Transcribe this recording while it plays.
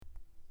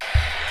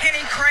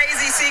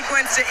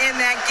sequence to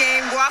end that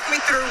game. Walk me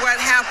through what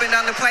happened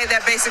on the play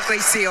that basically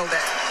sealed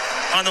it.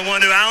 On the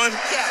one to Allen?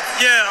 Yes.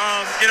 Yeah,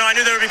 I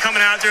knew they would be coming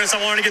after us.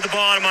 I wanted to get the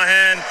ball out of my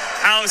hand.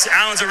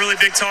 Allen's a really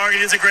big target.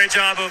 He does a great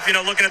job of,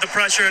 looking at the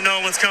pressure and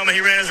knowing what's coming. He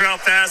ran his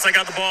route fast. I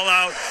got the ball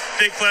out.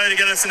 Big play to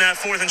get us in that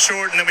 4th and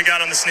short, and then we got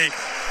on the sneak.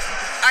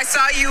 I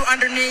saw you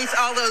underneath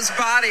all those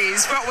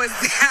bodies. What was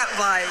that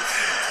like?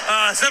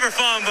 It's never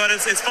fun, but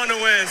it's fun to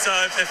win. So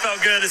it felt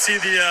good to see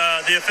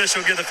the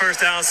official get the first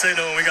down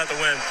signal, and we got the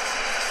win.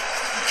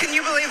 Can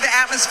you believe the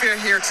atmosphere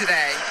here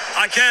today?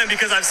 I can,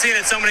 because I've seen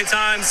it so many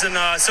times, and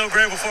so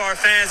grateful for our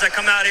fans that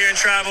come out here and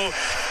travel.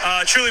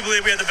 Truly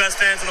believe we have the best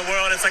fans in the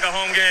world. It's like a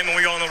home game, and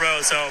we go on the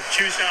road, so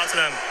huge shout out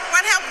to them.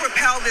 What helped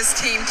propel this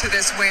team to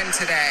this win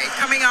today?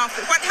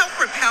 What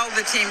helped propel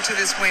the team to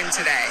this win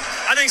today?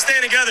 I think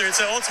staying together.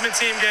 It's an ultimate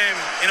team game.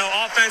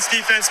 Offense,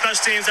 defense,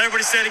 special teams,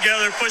 everybody stay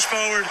together, push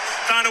forward,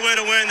 find a way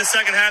to win the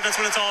second half. That's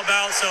what it's all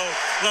about, so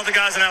love the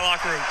guys in that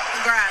locker room.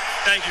 Congrats.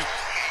 Thank you.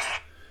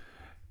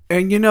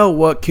 And you know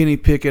what, Kenny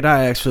Pickett,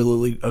 I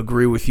absolutely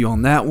agree with you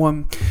on that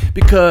one.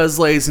 Because,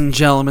 ladies and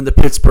gentlemen, the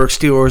Pittsburgh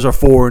Steelers are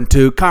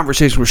 4-2.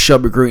 Conversation with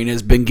Shelby Green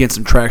has been getting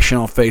some traction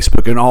on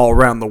Facebook and all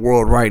around the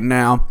world right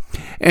now.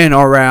 And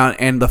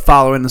the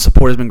following and the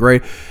support has been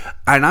great.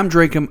 And I'm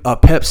drinking a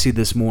Pepsi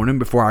this morning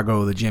before I go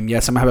to the gym.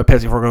 Yes, I'm going to have a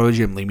Pepsi before I go to the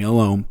gym. Leave me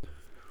alone.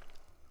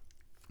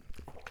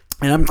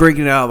 And I'm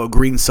drinking it out of a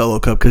green Solo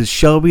cup because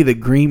Shelby, the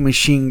Green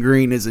Machine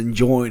Green, is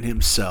enjoying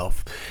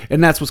himself.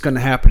 And that's what's going to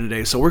happen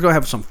today. So we're going to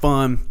have some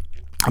fun.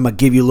 I'm going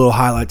to give you a little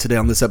highlight today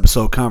on this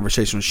episode of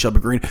Conversation with Shelby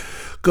Green.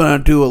 Going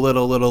to do a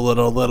little,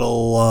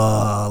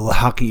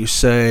 how can you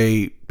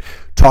say,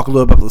 talk a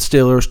little bit about the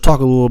Steelers, talk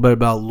a little bit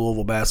about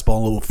Louisville basketball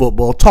and Louisville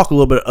football, talk a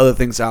little bit of other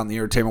things out in the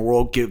entertainment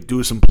world,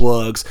 do some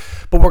plugs.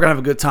 But we're going to have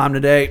a good time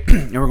today,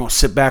 and we're going to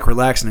sit back,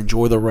 relax, and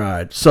enjoy the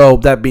ride. So,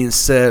 that being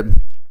said,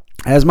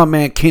 as my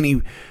man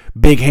Kenny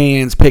Big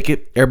Hands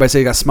Pickett, everybody say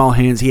he got small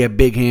hands. He had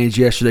big hands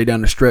yesterday down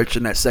the stretch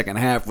in that second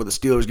half where the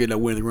Steelers getting a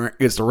win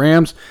against the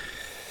Rams.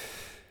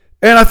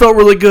 And I felt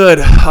really good.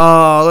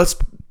 Let's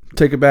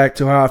take it back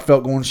to how I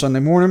felt going Sunday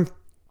morning.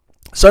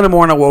 Sunday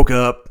morning, I woke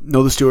up.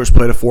 Know the Steelers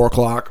played at 4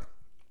 o'clock.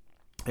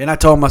 And I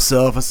told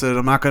myself, I said,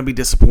 I'm not going to be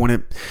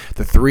disappointed.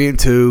 They're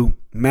 3-2.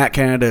 Matt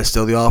Canada is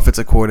still the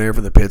offensive coordinator for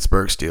the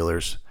Pittsburgh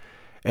Steelers.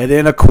 And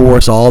then, of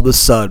course, all of a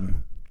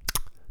sudden,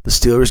 the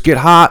Steelers get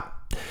hot.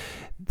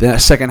 The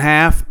second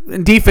half,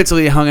 and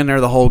defensively hung in there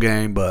the whole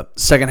game, but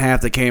second half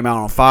they came out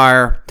on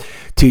fire.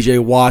 TJ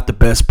Watt, the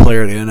best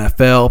player in the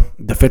NFL,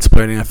 defensive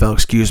player in the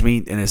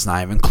NFL, and it's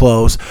not even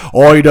close.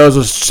 All he does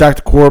is sack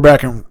the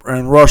quarterback and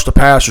rush the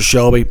passer,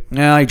 Shelby.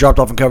 Yeah, he dropped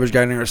off in coverage,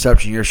 got an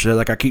interception yesterday.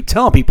 Like I keep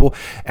telling people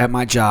at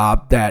my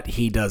job that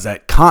he does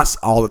that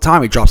all the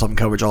time. He drops off in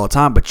coverage all the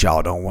time, but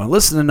y'all don't want to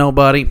listen to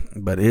nobody,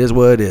 but it is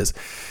what it is.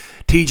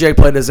 TJ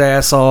played his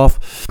ass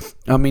off.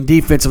 I mean,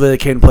 defensively, they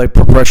can't play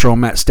pressure on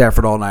Matt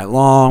Stafford all night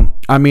long.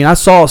 I mean, I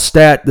saw a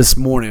stat this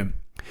morning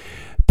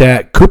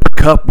that Cooper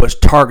Kupp was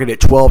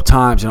targeted 12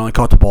 times and only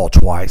caught the ball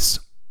twice.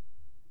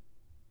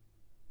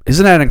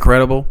 Isn't that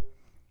incredible?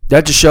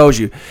 That just shows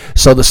you.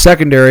 So the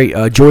secondary,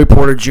 Joey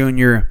Porter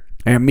Jr.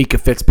 and Mika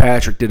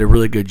Fitzpatrick did a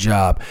really good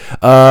job.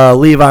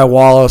 Levi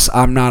Wallace,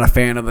 I'm not a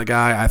fan of the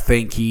guy. I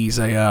think he's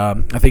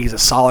a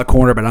solid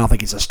corner, but I don't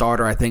think he's a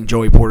starter. I think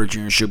Joey Porter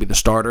Jr. should be the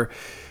starter.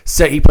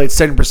 He played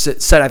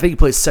 70%. I think he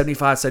played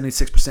 75,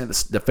 76% of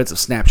the defensive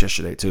snaps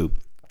yesterday too.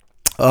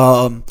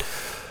 And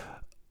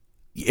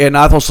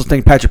I also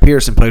think Patrick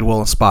Peterson played well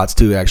in spots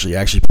too. Actually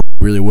played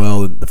really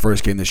well in the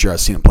first game this year. I've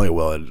seen him play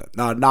well. And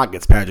not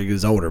against Patrick,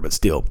 he's older, but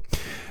still.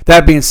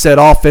 That being said,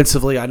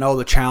 offensively, I know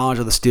the challenge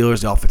of the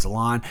Steelers, the offensive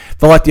line.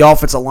 Felt like the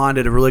offensive line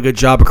did a really good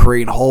job of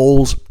creating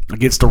holes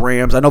against the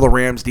Rams. I know the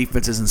Rams'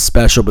 defense isn't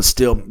special, but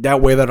still,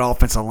 that way that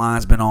offensive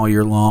line's been all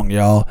year long,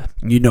 y'all.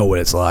 You know what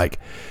it's like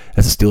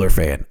as a Steeler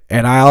fan.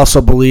 And I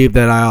also believe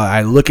that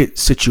I look at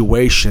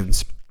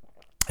situations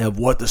of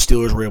what the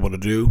Steelers were able to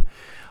do.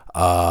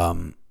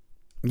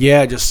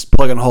 Just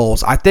plugging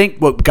holes. I think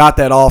what got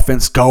that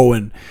offense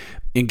going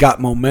and got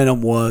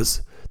momentum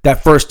was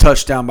that first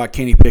touchdown by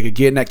Kenny Pickett,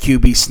 getting that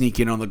QB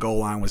sneak in on the goal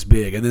line was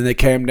big. And then they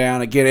came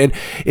down again.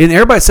 And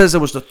everybody says it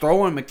was the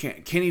throwing.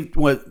 Kenny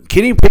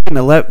Pickett in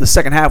the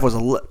second half was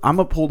I'm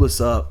going to pull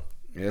this up.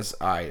 Yes,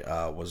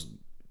 I was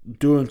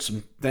doing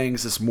some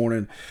things this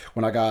morning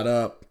when I got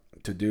up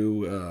to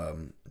do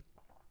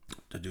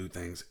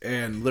things.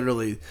 And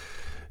literally,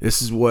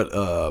 this is what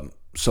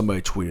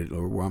somebody tweeted,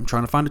 or I'm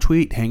trying to find a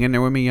tweet. Hang in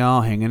there with me, y'all.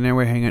 Hang in there.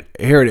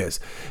 Here it is.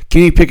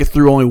 Kenny Pickett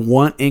threw only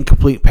one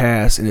incomplete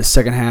pass in his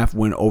second half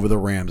win over the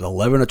Rams.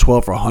 11 of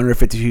 12 for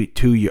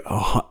 152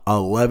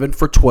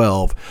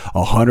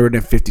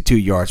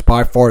 yards.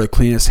 By far the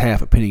cleanest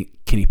half of Kenny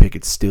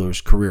Pickett's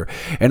Steelers career.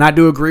 And I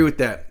do agree with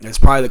that. It's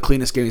probably the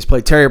cleanest game he's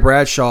played. Terry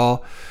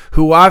Bradshaw,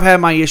 who I've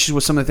had my issues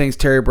with some of the things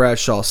Terry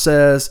Bradshaw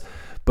says,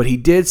 but he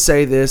did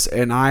say this,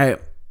 and I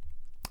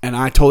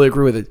totally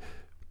agree with it.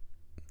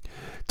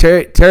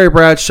 Terry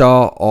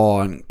Bradshaw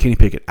on Kenny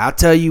Pickett. I'll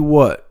tell you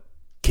what,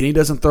 Kenny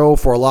doesn't throw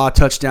for a lot of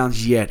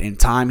touchdowns yet. In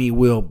time, he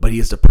will, but he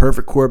is the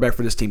perfect quarterback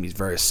for this team. He's a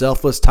very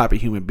selfless type of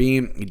human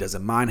being. He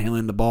doesn't mind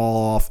handling the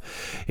ball off,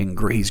 and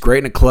he's great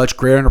in the clutch,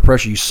 great under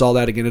pressure. You saw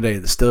that again today.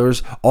 The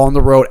Steelers on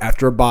the road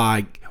after a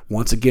bye.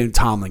 Once again,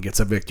 Tomlin gets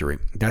a victory.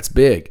 That's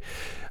big.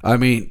 I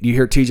mean, you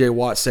hear TJ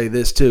Watt say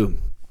this too.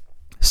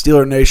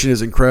 Steeler Nation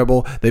is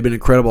incredible. They've been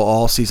incredible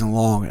all season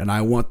long, and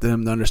I want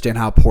them to understand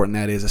how important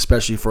that is,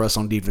 especially for us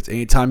on defense.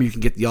 Anytime you can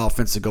get the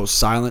offense to go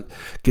silent,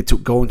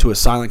 go into a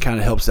silent kind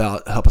of help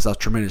us out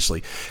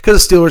tremendously.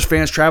 Because the Steelers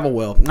fans travel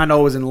well. I know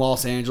it was in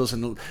Los Angeles,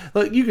 and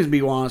look, you can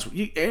be honest.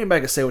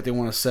 Anybody can say what they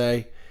want to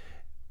say,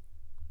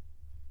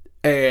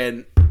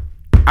 and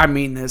I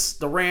mean this.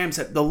 The Rams,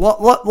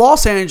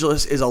 Los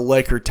Angeles is a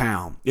Laker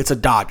town. It's a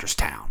Dodgers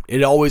town.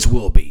 It always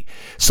will be.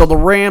 So the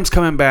Rams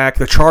coming back,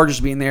 the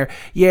Chargers being there,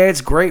 yeah, it's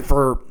great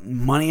for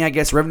money, I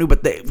guess, revenue.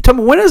 But tell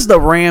me, when has the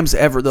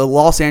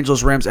Los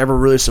Angeles Rams ever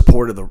really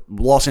supported the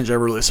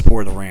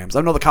Rams?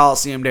 I know the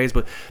Coliseum days,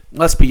 but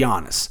let's be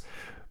honest.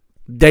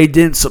 They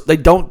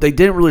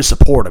didn't really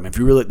support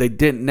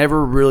them.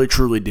 Never really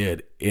truly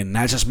did. And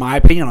that's just my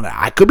opinion on that.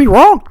 I could be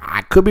wrong,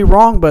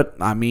 but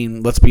I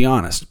mean, let's be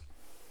honest.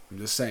 I'm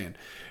just saying.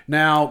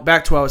 Now,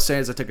 back to what I was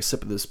saying as I take a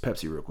sip of this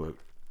Pepsi real quick.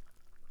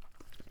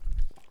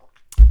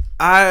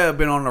 I have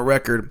been on the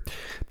record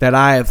that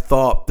I have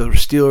thought the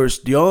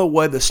only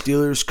way the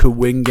Steelers could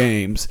win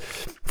games,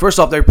 first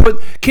off,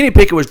 Kenny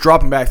Pickett was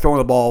dropping back, throwing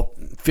the ball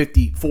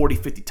 50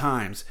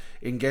 times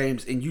in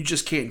games, and you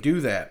just can't do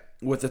that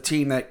with a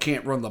team that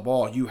can't run the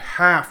ball. You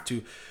have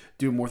to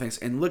do more things.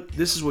 And look,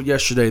 this is what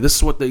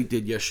they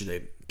did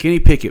yesterday. Kenny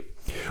Pickett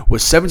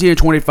was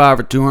 17-25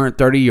 for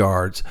 230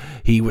 yards.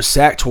 He was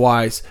sacked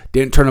twice,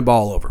 didn't turn the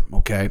ball over,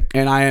 okay?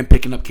 And I am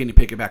picking up Kenny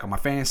Pickett back on my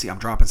fantasy. I'm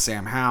dropping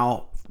Sam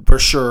Howell for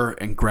sure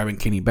and grabbing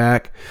Kenny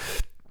back.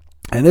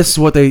 And this is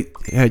what they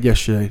had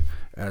yesterday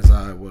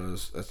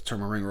let's turn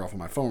my ringer off on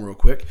my phone real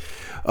quick.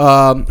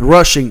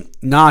 Rushing,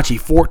 Najee,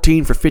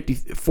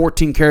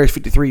 14 carries,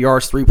 53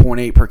 yards,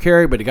 3.8 per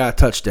carry, but he got a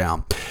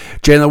touchdown.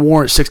 Jaylen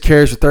Warren, 6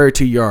 carries for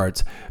 32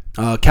 yards.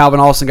 Calvin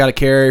Austin got a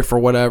carry for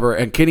whatever,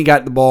 and Kenny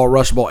got the ball,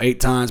 rushed the ball 8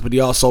 times, but he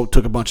also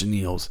took a bunch of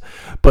kneels.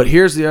 But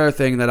here's the other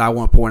thing that I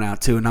want to point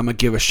out too, and I'm going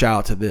to give a shout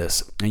out to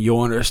this, and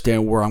you'll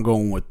understand where I'm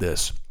going with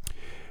this.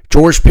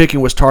 George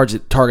Pickens was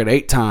target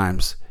 8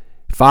 times,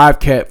 5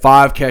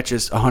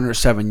 catches,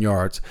 107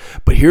 yards.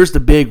 But here's the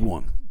big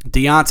one.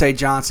 Deontay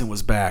Johnson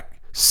was back.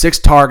 6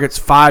 targets,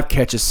 5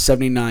 catches,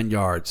 79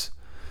 yards.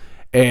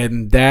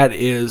 And that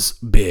is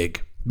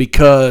big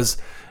because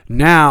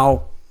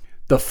now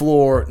they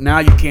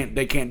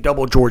can't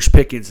double George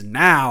Pickens.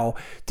 Now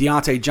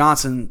Deontay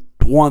Johnson,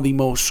 one of the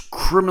most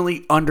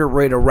criminally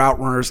underrated route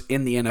runners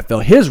in the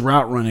NFL. His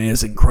route running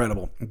is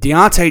incredible.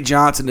 Deontay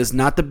Johnson is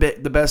not the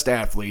best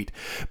athlete,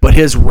 but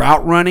his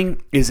route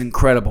running is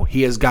incredible.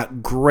 He has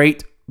got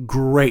great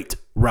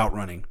route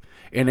running.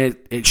 And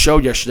it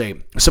showed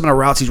yesterday. Some of the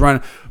routes he's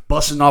running,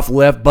 busting off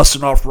left,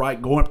 busting off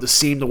right, going up the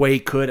seam the way he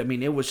could. I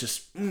mean, it was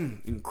just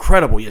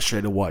incredible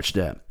yesterday to watch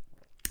that.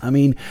 I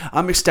mean,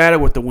 I'm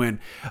ecstatic with the win.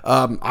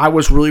 I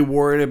was really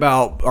worried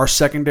about our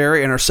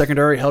secondary, and our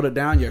secondary held it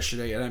down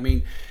yesterday. And, I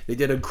mean, they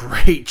did a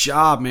great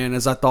job, man,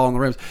 as I thought on the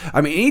Rams. I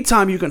mean,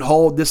 anytime you can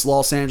hold this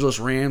Los Angeles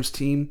Rams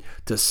team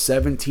to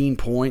 17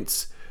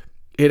 points,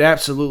 it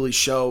absolutely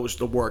shows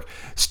the work.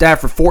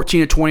 Stafford,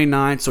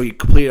 14-29, so he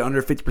completed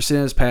under 50%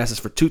 of his passes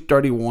for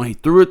 231. He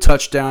threw a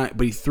touchdown,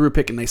 but he threw a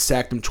pick, and they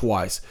sacked him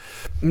twice.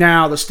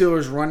 Now, the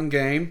Steelers' run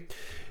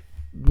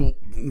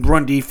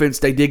defense,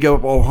 they did go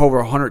over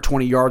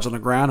 120 yards on the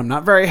ground. I'm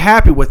not very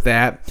happy with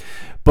that.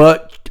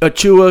 But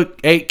Achua,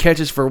 8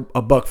 catches for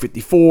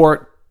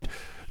 $154.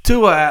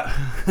 Tua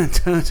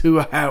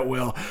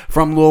Atwell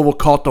from Louisville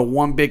caught the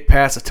one big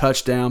pass, a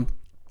touchdown.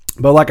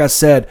 But like I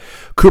said,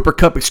 Cooper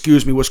Kupp,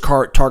 was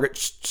targeted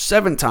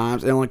 7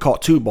 times and only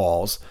caught 2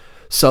 balls.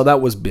 So that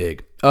was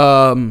big.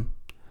 The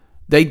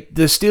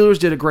Steelers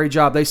did a great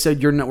job. They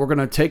said we're going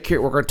to take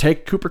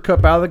Cooper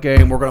Kupp out of the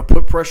game. We're going to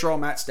put pressure on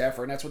Matt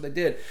Stafford, and that's what they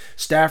did.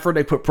 Stafford,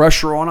 they put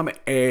pressure on him,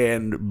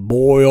 and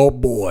boy, oh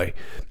boy,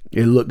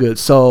 it looked good.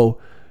 So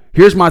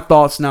here's my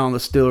thoughts now on the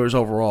Steelers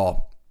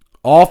overall.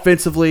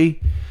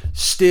 Offensively,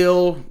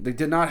 still, they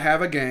did not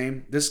have a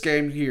game. This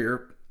game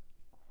here,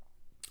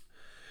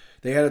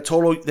 they had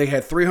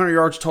 300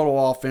 yards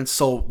total offense.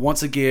 So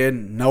once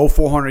again, no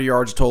 400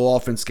 yards total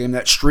offense game.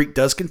 That streak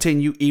does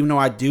continue, even though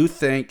I do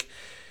think.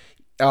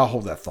 I'll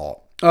hold that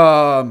thought.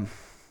 I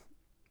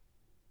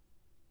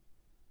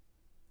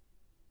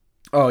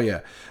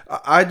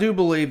do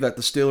believe that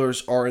the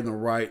Steelers are in the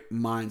right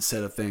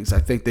mindset of things. I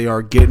think they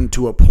are getting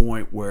to a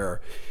point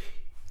where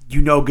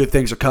good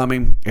things are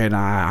coming, and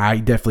I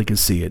definitely can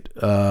see it.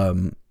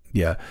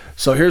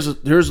 So here's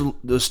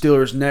the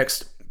Steelers'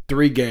 next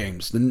 3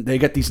 games. They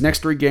got these next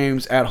 3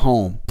 games at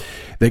home.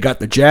 They got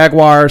the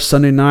Jaguars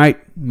Sunday night.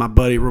 My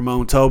buddy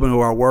Ramon Tobin, who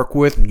I work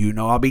with,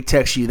 I'll be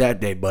texting you that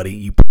day, buddy.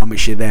 You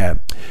promise you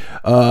that.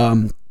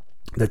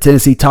 the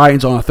Tennessee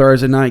Titans on a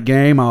Thursday night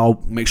game.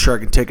 I'll make sure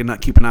I can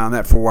keep an eye on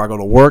that before I go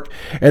to work.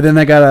 And then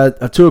they got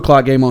a 2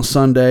 o'clock game on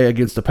Sunday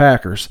against the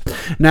Packers.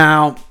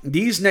 Now,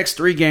 these next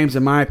 3 games,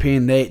 in my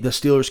opinion, the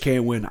Steelers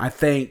can't win. I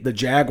think the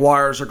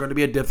Jaguars are going to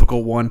be a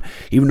difficult one,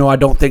 even though I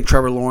don't think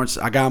Trevor Lawrence,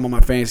 I got him on my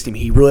fantasy team.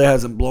 He really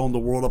hasn't blown the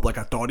world up like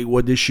I thought he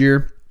would this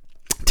year.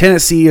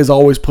 Tennessee has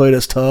always played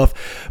us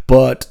tough,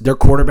 but their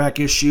quarterback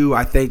issue,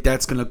 I think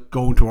that's going to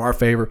go into our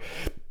favor.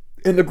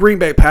 And the Green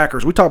Bay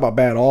Packers, we talk about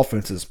bad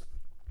offenses.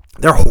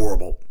 They're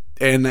horrible.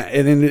 And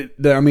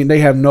they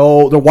have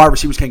their wide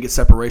receivers can't get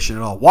separation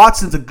at all.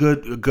 Watson's a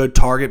good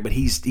target, but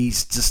he's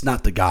just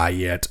not the guy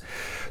yet.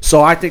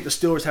 So I think the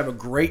Steelers have a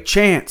great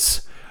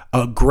chance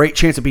of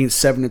being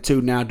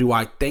 7-2. Now, do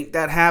I think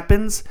that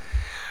happens?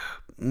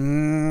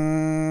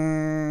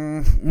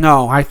 No,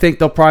 I think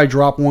they'll probably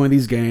drop one of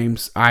these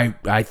games.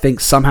 I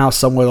think somehow,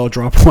 somewhere they'll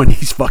drop one of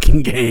these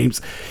fucking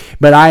games.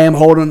 But I am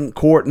holding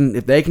court, and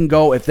if they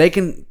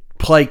can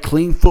play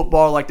clean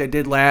football like they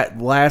did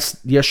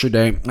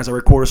yesterday, as I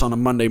record this on a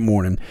Monday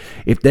morning.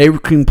 If they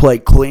can play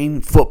clean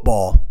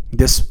football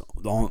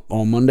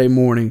on Monday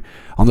morning,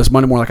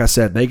 like I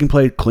said, they can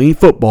play clean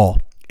football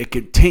and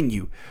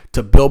continue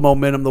to build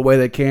momentum the way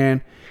they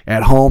can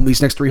at home.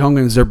 These next 3 home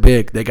games, they're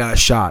big. They got a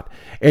shot.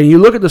 And you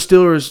look at the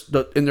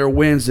Steelers in their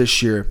wins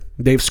this year.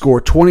 They've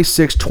scored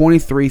 26,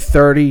 23,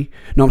 30.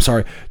 No, I'm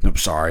sorry.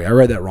 I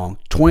read that wrong.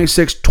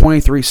 26,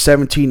 23,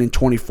 17, and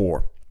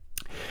 24.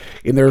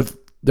 In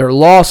their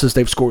losses,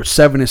 they've scored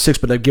 7 and 6,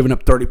 but they've given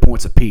up 30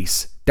 points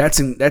apiece. That's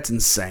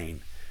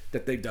insane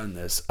that they've done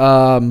this.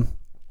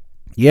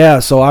 Yeah,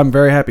 so I'm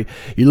very happy.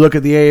 You look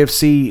at the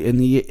AFC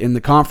in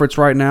the conference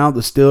right now.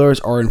 The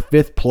Steelers are in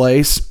 5th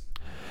place,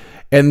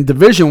 and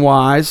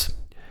division-wise,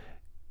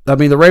 I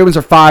mean the Ravens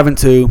are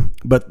 5-2,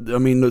 but I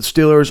mean the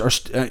Steelers are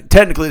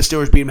technically the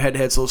Steelers beat them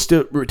head-to-head. So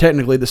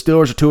technically the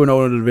Steelers are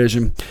 2-0 in the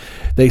division.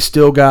 They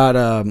still got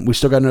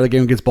another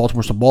game against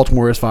Baltimore, so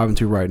Baltimore is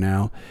 5-2 right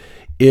now.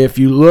 If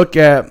you look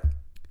at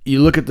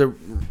the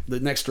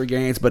next 3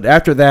 games, but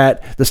after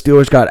that, the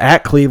Steelers got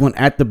at Cleveland,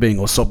 at the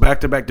Bengals, so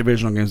back-to-back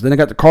divisional games. Then they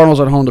got the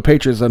Cardinals at home, the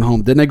Patriots at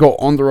home. Then they go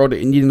on the road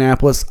to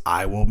Indianapolis.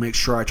 I will make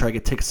sure I try to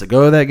get tickets to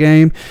go to that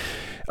game.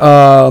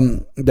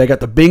 They got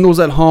the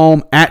Bengals at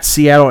home, at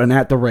Seattle, and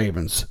at the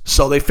Ravens.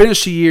 So they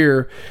finish the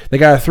year. They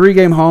got a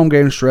 3-game home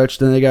game stretch.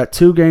 Then they got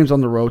 2 games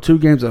on the road, 2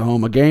 games at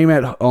home, a game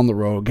on the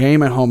road, a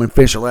game at home, and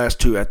finish the last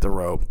 2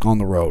 on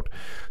the road.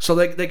 So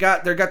they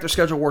got their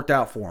schedule worked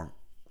out for them.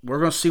 We're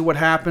going to see what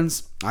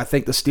happens. I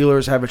think the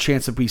Steelers have a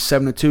chance to be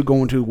 7-2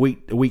 going to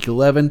week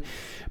 11,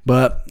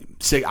 but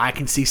I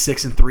can see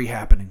 6-3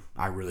 happening.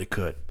 I really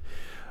could.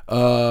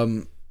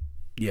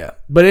 Yeah.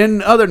 But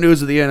in other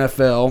news of the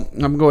NFL,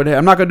 I'm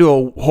not going to do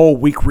a whole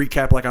week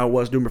recap like I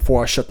was doing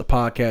before I shut the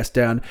podcast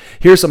down.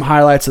 Here's some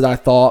highlights that I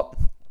thought.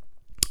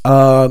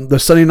 The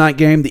Sunday night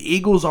game, the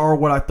Eagles are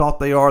what I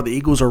thought they are. The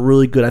Eagles are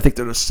really good. I think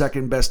they're the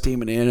second best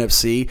team in the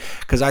NFC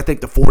because I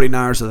think the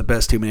 49ers are the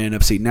best team in the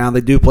NFC. Now,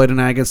 they do play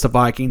tonight against the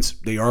Vikings.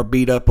 They are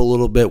beat up a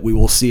little bit. We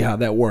will see how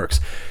that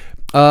works.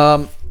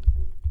 I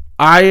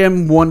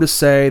am one to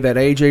say that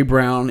A.J.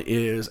 Brown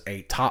is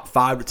a top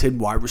 5 to 10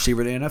 wide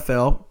receiver in the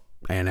NFL,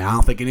 and I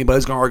don't think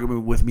anybody's going to argue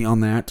with me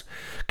on that.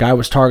 Guy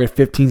was targeted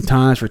 15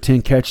 times for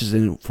 10 catches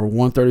and for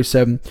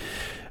 137.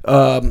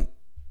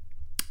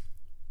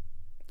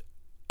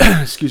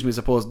 Excuse me, I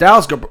suppose.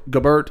 Dallas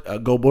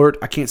Goedert,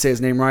 I can't say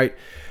his name right,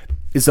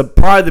 is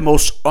probably the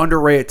most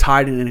underrated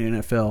tight end in the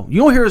NFL.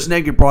 You don't hear his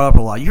name get brought up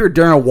a lot. You hear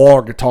Darren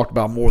Waller get talked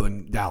about more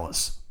than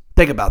Dallas.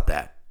 Think about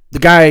that. The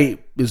guy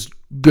is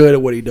good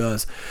at what he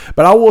does.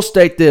 But I will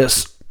state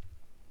this.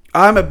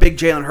 I'm a big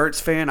Jalen Hurts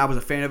fan. I was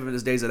a fan of him in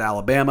his days at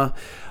Alabama.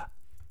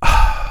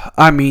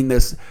 I mean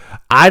this.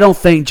 I don't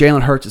think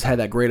Jalen Hurts has had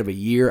that great of a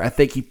year. I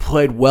think he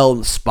played well in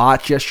the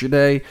spots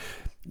yesterday.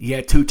 He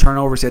had 2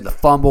 turnovers. He had the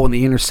fumble and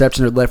the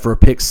interception that led for a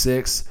pick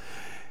 6.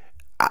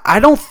 I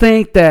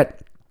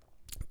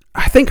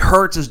think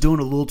Hurts is doing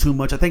a little too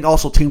much. I think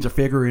also teams are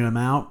figuring him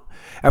out.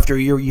 After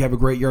a year, you have a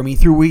great year. I mean,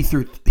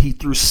 he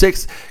threw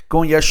 6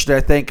 going yesterday.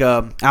 I think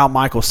Al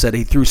Michaels said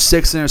he threw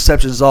 6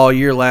 interceptions all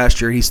year last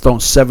year. He's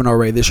thrown 7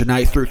 already this year. Now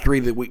he threw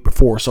 3 the week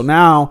before. So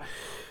now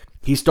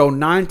he's thrown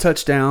 9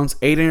 touchdowns,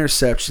 8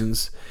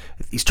 interceptions.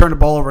 He's turned the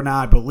ball over now,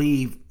 I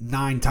believe,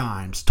 9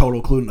 times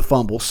total, including the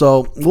fumble.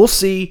 So we'll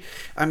see.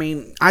 I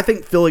mean, I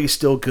think Philly is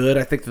still good.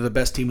 I think they're the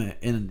best team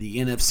in the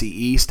NFC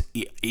East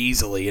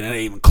easily, and it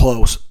ain't even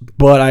close.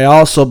 But I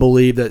also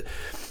believe that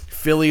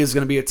Philly is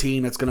going to be a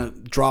team that's going to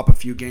drop a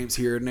few games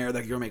here and there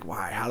that you're going to make,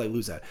 why? How they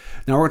lose that?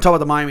 Now, we're going to talk about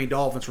the Miami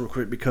Dolphins real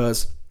quick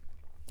because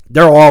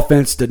their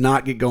offense did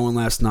not get going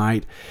last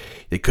night.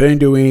 They couldn't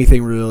do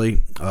anything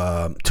really.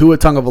 Tua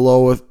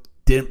Tagovailoa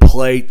didn't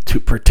play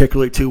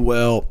particularly too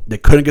well. They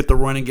couldn't get the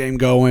running game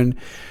going.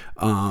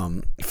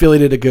 Philly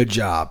did a good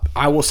job.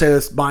 I will say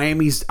this: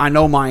 Miami's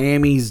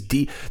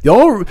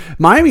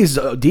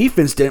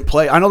defense didn't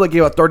play. I know they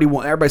gave up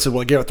 31. Everybody said,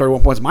 "Well, they gave up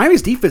 31 points."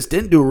 Miami's defense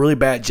didn't do a really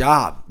bad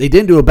job. They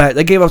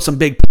gave up some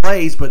big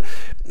plays, but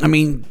I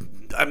mean,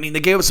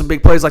 they gave up some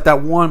big plays like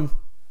that one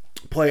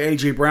play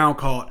A.J. Brown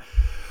caught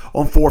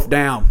on 4th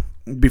down.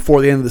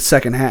 before the end of the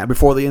second half,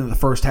 before the end of the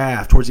first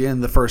half, towards the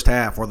end of the first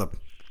half or the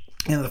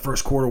end of the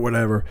first quarter,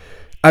 whatever.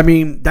 I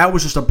mean, that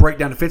was just a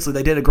breakdown defensively.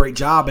 They did a great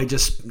job. It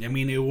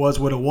was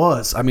what it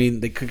was. I mean,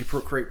 they could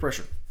create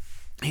pressure.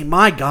 Hey,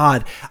 my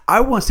God, I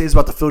want to say this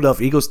about the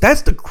Philadelphia Eagles.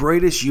 That's the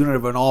greatest unit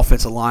of an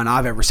offensive line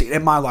I've ever seen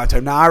in my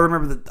lifetime. Now, I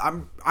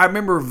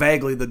remember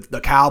vaguely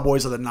the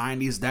Cowboys of the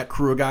 90s, that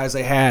crew of guys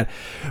they had.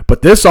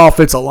 But this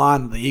offensive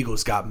line the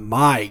Eagles got,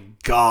 my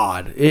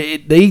God,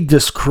 they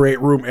just create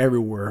room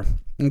everywhere.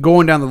 And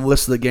going down the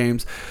list of the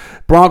games,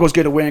 Broncos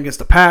get a win against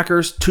the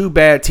Packers. Two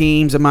bad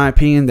teams, in my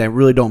opinion, that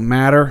really don't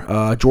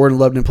matter. Jordan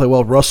Love didn't play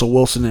well. Russell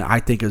Wilson, I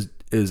think,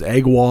 is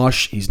egg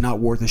wash. He's not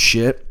worth a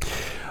shit.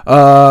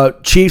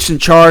 Chiefs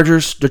and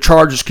Chargers. The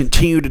Chargers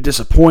continue to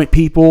disappoint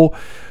people.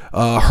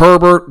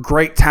 Herbert,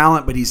 great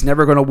talent, but he's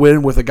never going to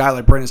win with a guy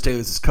like Brandon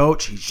Staley as his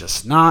coach. He's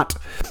just not.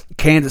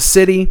 Kansas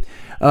City.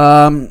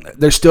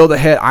 They're still the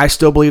head. I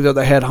still believe they're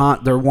the head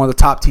hunt. They're one of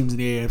the top teams in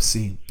the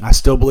AFC. I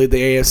still believe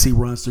the AFC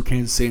runs through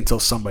Kansas City until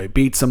somebody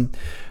beats them.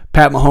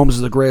 Pat Mahomes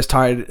is the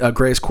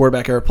greatest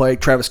quarterback ever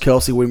played. Travis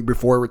Kelce,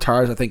 before he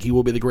retires, I think he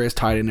will be the greatest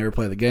tight end ever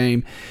play the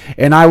game.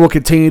 And I will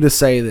continue to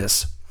say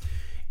this.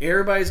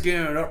 Everybody's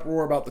getting an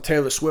uproar about the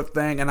Taylor Swift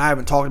thing, and I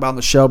haven't talked about it on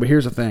the show, but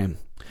here's the thing.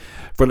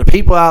 For the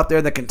people out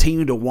there that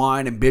continue to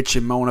whine and bitch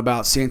and moan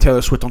about seeing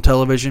Taylor Swift on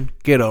television,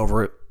 get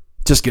over it.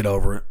 Just get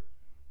over it.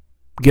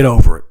 Get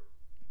over it.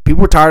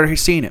 People are tired of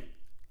seeing it.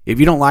 If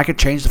you don't like it,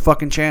 change the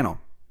fucking channel.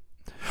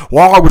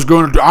 Well, I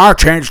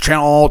change the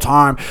channel all the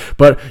time,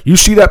 but you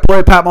see that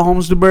play Pat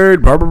Mahomes to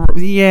bird? Blah, blah,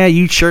 blah. Yeah,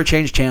 you sure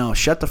change channel.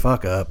 Shut the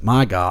fuck up.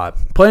 My God.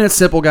 Plain and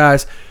simple,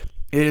 guys.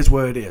 It is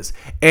what it is.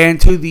 And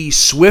to the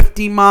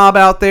Swiftie mob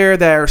out there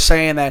that are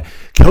saying that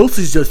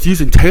Kelsey's just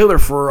using Taylor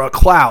for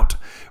clout,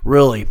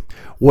 really,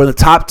 one of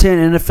the top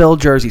 10 NFL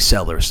jersey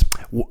sellers,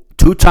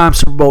 two-time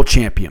Super Bowl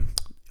champion,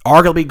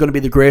 arguably going to be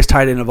the greatest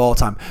tight end of all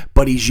time,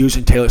 but he's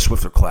using Taylor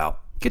Swift for clout.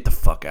 Get the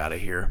fuck out of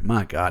here,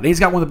 my God! And he's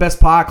got one of the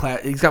best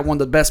podcasts. He's got one of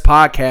the best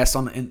podcasts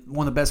on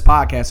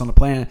the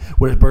planet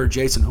with his bird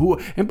Jason.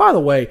 And by the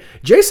way,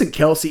 Jason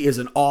Kelce is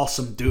an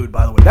awesome dude.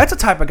 By the way, that's the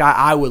type of guy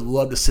I would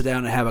love to sit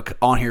down and have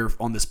on here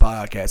on this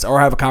podcast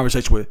or have a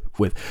conversation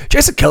with.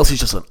 Jason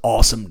Kelce's just an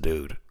awesome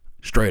dude,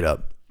 straight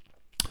up.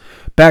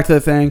 Back to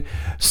the thing,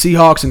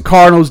 Seahawks and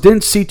Cardinals.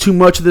 Didn't see too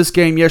much of this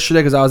game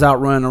yesterday because I was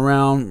out running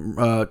around.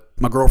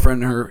 My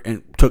girlfriend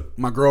took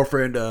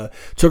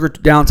her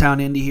to downtown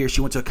Indy here.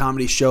 She went to a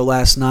comedy show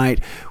last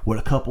night with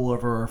a couple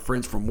of her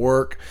friends from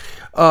work.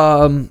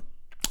 Geno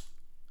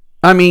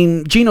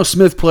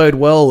Smith played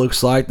well,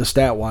 looks like, the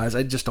stat-wise.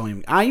 I just don't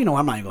even... I'm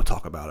not even going to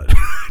talk about it.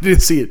 I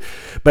didn't see it.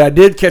 But I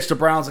did catch the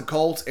Browns and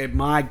Colts, and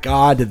my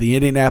God, did the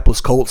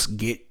Indianapolis Colts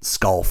get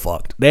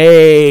skull-fucked.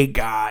 They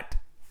got...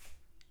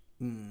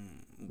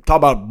 Talk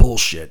about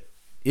bullshit.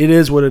 It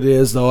is what it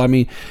is, though. I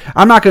mean,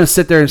 I'm not going to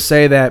sit there and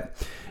say that,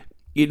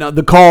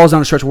 the call is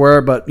on a stretch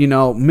where, but,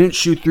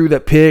 Minshew threw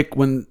that pick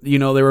when,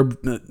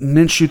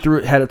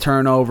 Minshew had a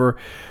turnover.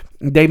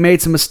 They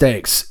made some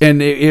mistakes,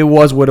 and it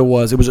was what it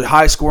was. It was a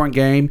high-scoring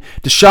game.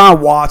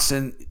 Deshaun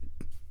Watson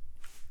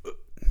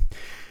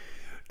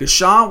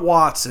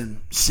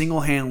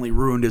single-handedly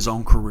ruined his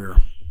own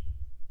career.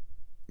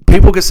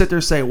 People can sit there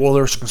and say, well,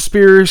 there's a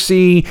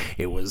conspiracy,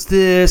 it was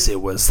this,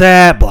 it was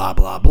that, blah,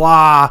 blah,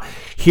 blah.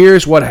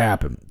 Here's what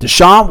happened.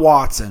 Deshaun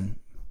Watson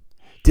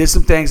did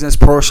some things in his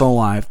personal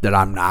life that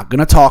I'm not going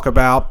to talk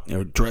about, go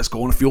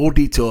into full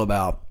detail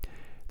about,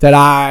 that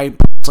I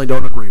personally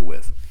don't agree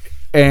with.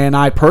 And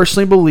I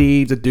personally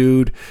believe the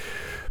dude,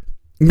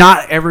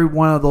 not every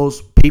one of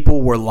those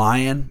people were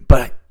lying,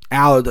 but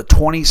out of the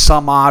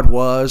 20-some-odd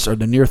or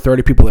the near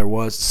 30 people there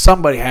was,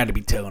 somebody had to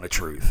be telling the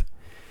truth.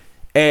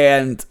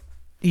 And...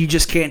 you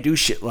just can't do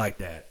shit like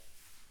that.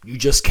 You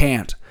just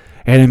can't.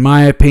 And in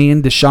my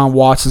opinion, Deshaun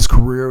Watson's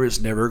career is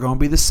never going to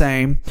be the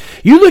same.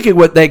 You look at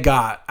what they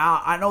got.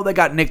 I know they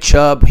got Nick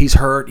Chubb. He's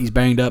hurt. He's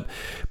banged up.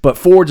 But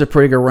Ford's a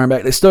pretty good running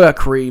back. They still got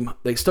Kareem.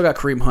 They still got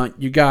Kareem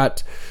Hunt. You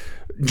got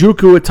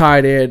Juku at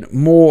tight end.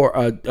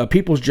 More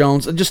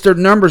Peoples-Jones. Just their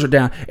numbers are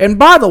down. And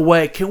by the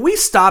way, can we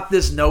stop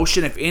this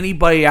notion if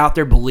anybody out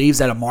there believes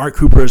that Amari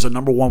Cooper is a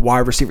number one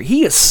wide receiver?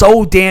 He is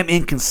so damn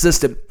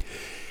inconsistent.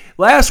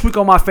 Last week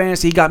on my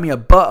fantasy, he got me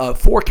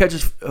four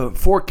catches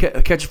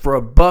for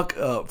a buck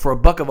of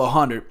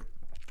 100,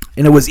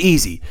 and it was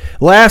easy.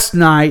 Last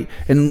night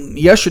and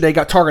yesterday,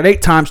 got targeted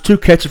 8 times, 2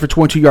 catches for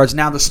 22 yards.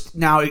 Now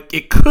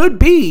it could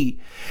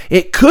be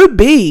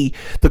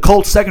the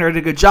Colts secondary did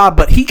a good job,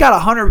 but he got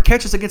 100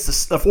 catches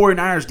against the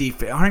 49ers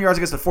defense, 100 yards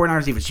against the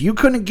 49ers defense. You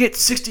couldn't get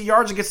 60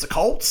 yards against the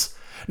Colts?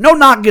 No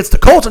knock against the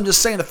Colts. I'm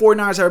just saying the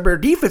 49ers have a better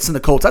defense than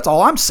the Colts. That's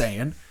all I'm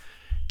saying.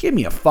 Give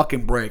me a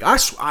fucking break. I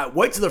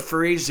wait till the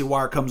free agency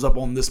wire comes up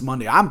on this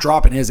Monday. I'm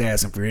dropping his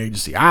ass in free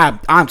agency.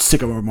 I'm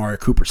sick of Amari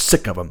Cooper.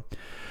 Sick of him.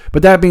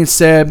 But that being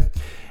said,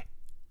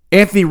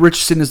 Anthony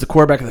Richardson is the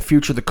quarterback of the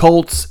future. The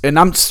Colts, and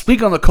I'm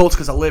speaking on the Colts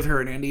because I live here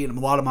in Indy, and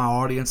a lot of my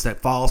audience that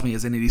follows me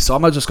is in Indy, so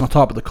I'm not just going to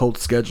talk about the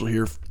Colts schedule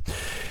here.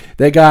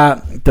 They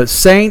got the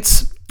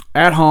Saints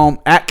at home,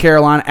 at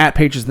Carolina, at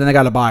Patriots, then they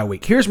got a bye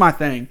week. Here's my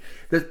thing.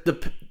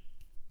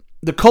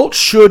 the Colts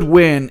should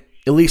win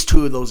at least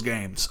 2 of those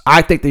games.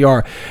 I think they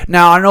are.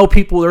 Now, I know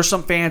there's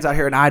some fans out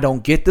here, and I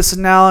don't get this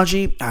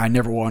analogy. I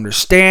never will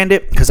understand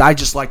it because I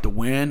just like to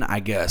win, I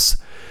guess.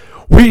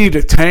 We need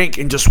to tank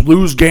and just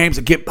lose games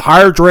and get a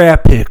higher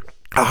draft pick.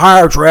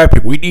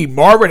 We need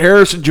Marvin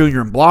Harrison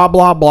Jr. and blah,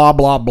 blah, blah,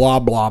 blah, blah,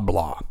 blah,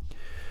 blah.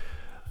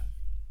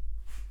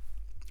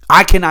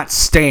 I cannot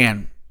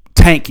stand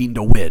tanking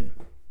to win.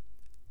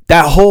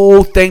 That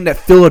whole thing that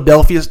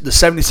Philadelphia, the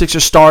 76ers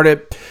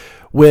started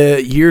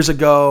with years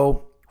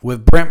ago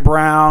with Brent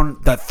Brown,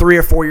 that 3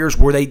 or 4 years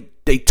where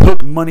they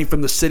took money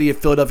from the city of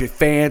Philadelphia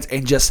fans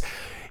and just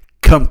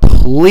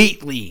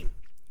completely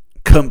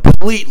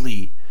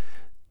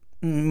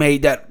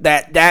made that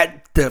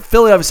the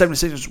Philadelphia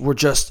 76ers were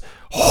just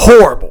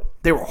horrible.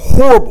 They were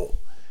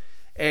horrible.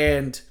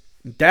 And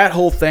that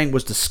whole thing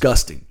was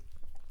disgusting.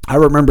 I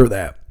remember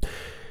that.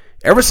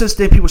 Ever since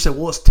then, people said,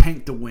 well, let's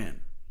tank to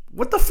win.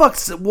 What the fuck?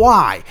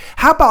 Why?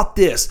 How about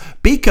this?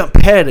 Be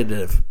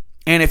competitive.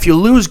 And if you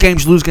lose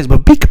games,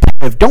 but be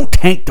competitive. Don't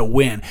tank to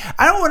win.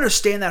 I don't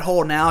understand that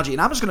whole analogy.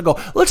 And I'm just going to go,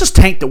 let's just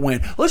tank to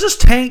win. Let's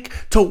just tank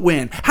to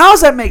win. How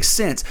does that make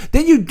sense?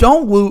 Then you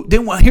don't lose.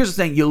 Here's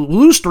the thing. You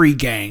lose 3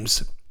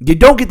 games. You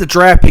don't get the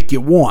draft pick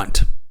you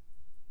want.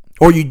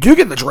 Or you do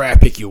get the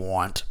draft pick you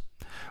want.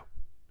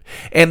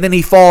 And then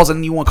he falls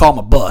and you want to call him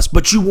a bust.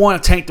 But you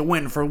want to tank to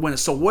win for winning.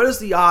 So what is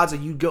the odds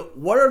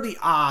what are the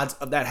odds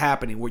of that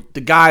happening? Where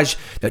the guys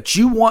that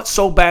you want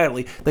so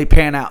badly, they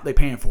pan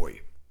for you.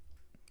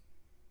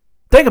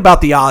 Think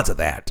about the odds of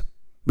that.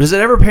 Does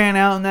it ever pan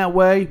out in that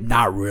way?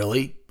 Not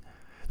really.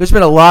 There's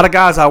been a lot of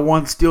guys I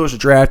want Steelers to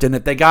draft, and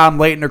if they got them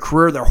late in their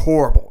career, they're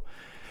horrible.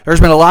 There's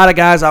been a lot of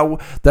guys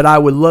that I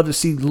would love to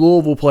see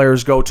Louisville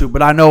players go to,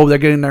 but I know they're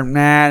getting there,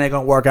 they're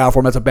going to work out for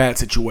them. That's a bad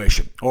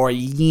situation. Or,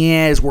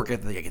 it's working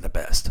they get the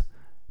best.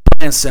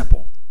 Plain and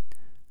simple.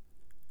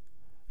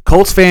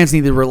 Colts fans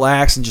need to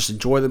relax and just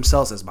enjoy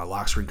themselves as my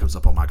lock screen comes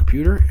up on my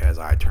computer as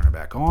I turn it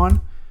back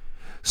on.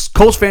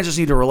 Colts fans just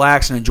need to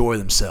relax and enjoy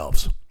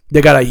themselves.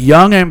 They got a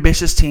young,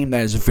 ambitious team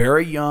that is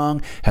very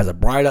young, has a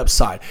bright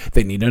upside.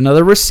 They need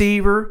another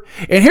receiver.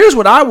 And here's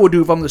what I will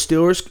do if I'm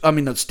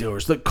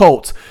the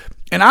Colts.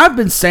 And I've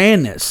been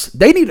saying this.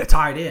 They need a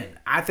tight end.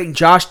 I think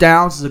Josh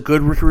Downs is a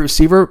good rookie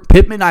receiver.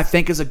 Pittman, I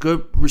think, is a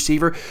good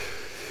receiver.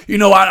 I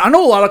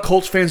know a lot of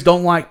Colts fans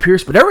don't like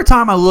Pierce, but every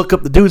time I look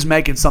up, the dude's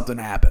making something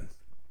happen.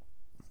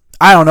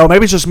 I don't know.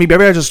 Maybe it's just me.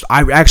 Maybe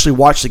I actually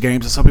watch the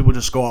games, and some people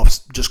just go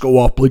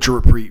off Bleacher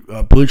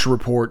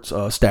Report's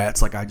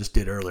stats like I just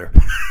did earlier.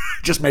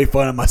 Just made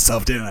fun of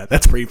myself, didn't I?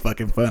 That's pretty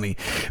fucking funny.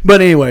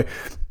 But anyway,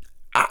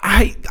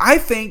 I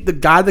think the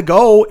guy to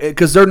go,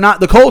 because they're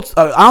not the Colts.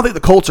 I don't think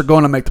the Colts are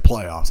going to make the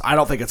playoffs. I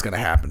don't think it's going to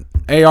happen.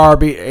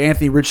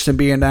 Anthony Richardson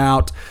being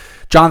out,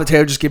 Jonathan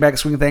Taylor just get back and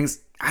swinging things.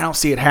 I don't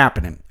see it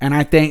happening. And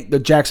I think the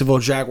Jacksonville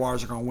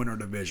Jaguars are going to win our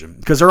division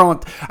because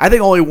I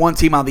think only one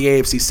team on the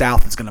AFC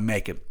South is going to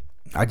make it.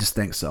 I just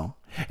think so.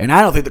 And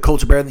I don't think the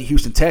Colts are better than the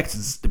Houston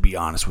Texans, to be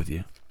honest with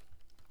you.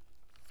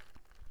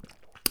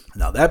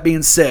 Now, that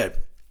being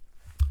said,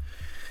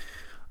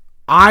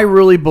 I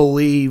really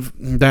believe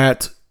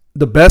that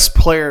the best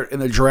player in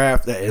the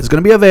draft that is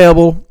going to be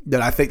available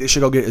that I think they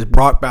should go get is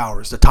Brock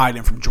Bowers, the tight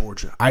end from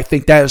Georgia. I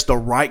think that is the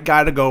right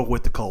guy to go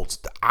with the Colts.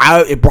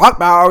 If Brock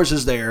Bowers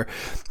is there,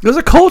 because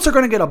the Colts are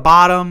going to get a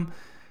bottom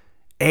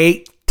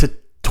 8 to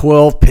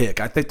 12 pick.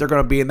 I think they're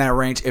going to be in that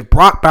range. If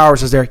Brock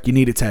Bowers is there, you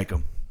need to take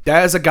him.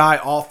 That is a guy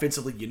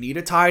offensively. You need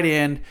a tight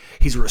end.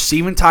 He's a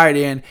receiving tight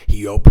end.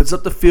 He opens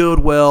up the field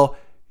well.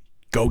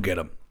 Go get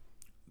him.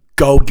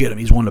 Go get him.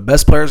 He's one of the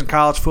best players in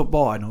college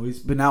football. I know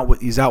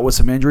he's out with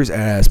some injuries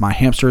as my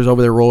hamster is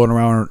over there rolling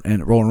around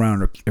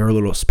her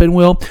little spin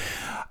wheel.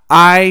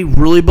 I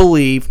really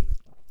believe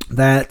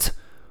that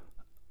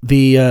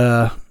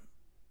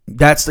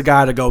that's the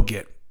guy to go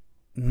get.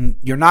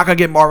 You're not going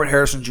to get Marvin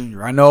Harrison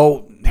Jr. I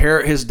know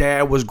his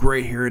dad was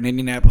great here in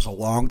Indianapolis a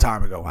long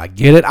time ago. I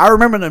get it. I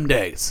remember them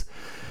days.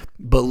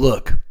 But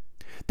look,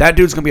 that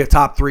dude's going to be a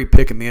top 3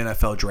 pick in the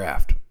NFL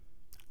draft.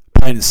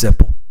 Plain and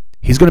simple.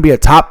 He's going to be a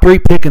top 3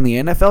 pick in the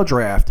NFL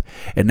draft,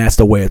 and that's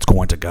the way it's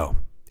going to go.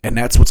 And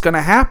that's what's going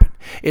to happen.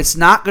 It's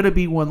not going to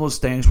be one of those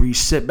things where you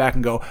sit back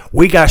and go,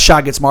 we got a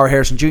shot against Marvin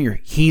Harrison Jr.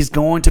 He's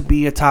going to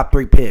be a top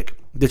 3 pick.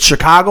 The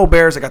Chicago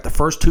Bears, we're going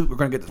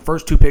to get the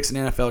first 2 picks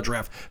in the NFL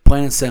draft.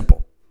 Plain and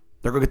simple.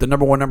 They're going to get the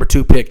number 1, number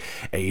 2 pick.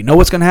 And you know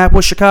what's going to happen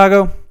with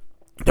Chicago?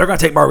 They're going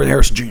to take Marvin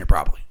Harrison Jr.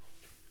 probably.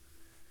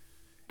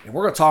 And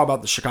we're going to talk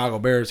about the Chicago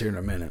Bears here in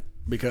a minute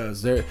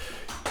because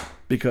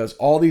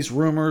all these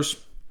rumors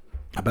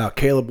about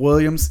Caleb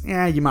Williams,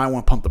 you might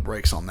want to pump the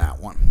brakes on that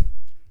one.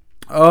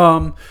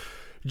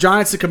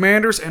 Giants and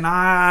Commanders, and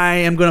I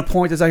am going to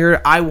point this out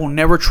here. I will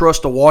never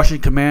trust the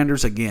Washington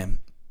Commanders again.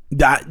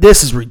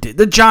 This is ridiculous.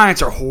 The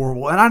Giants are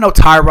horrible. And I know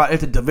Tyrod,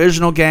 it's a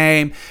divisional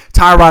game.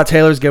 Tyrod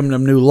Taylor's giving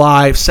them new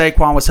life.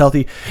 Saquon was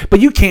healthy. But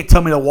you can't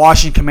tell me the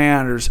Washington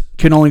Commanders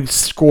can only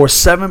score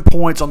 7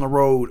 points on the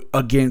road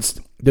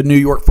against the New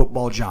York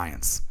Football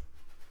Giants.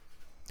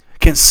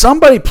 Can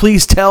somebody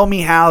please tell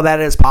me how that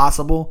is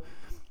possible?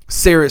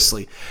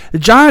 Seriously. The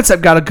Giants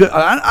have got a good –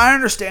 I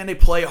understand they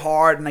play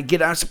hard, and I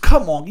get it.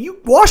 Come on.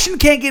 Washington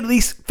can't get at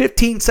least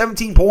 15,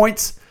 17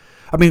 points?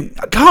 I mean,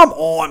 come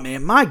on,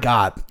 man. My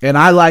God. And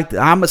I'm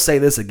going to say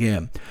this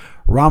again.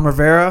 Ron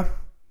Rivera,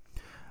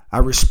 I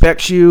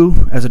respect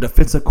you as a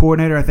defensive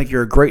coordinator. I think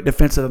you're a great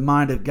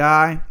defensive-minded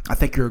guy. I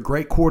think you're a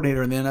great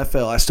coordinator in the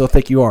NFL. I still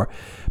think you are.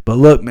 But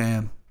look,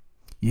 man,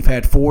 you've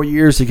had 4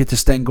 years to get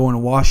this thing going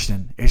in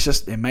Washington.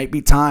 It might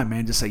be time,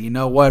 man, to say, you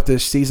know what,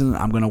 this season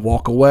I'm going to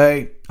walk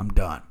away. I'm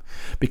done.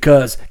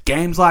 Because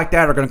games like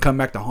that are going to come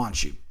back to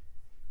haunt you.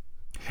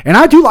 And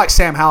I do like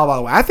Sam Howell, by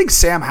the way. I think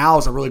Sam Howell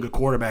is a really good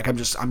quarterback. I'm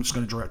just going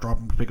to drop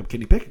him and pick up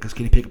Kenny Pickett because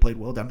Kenny Pickett played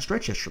well down the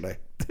stretch yesterday.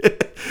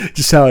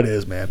 Just how it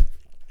is, man.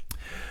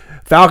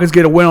 Falcons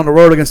get a win on the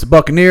road against the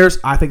Buccaneers.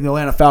 I think the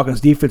Atlanta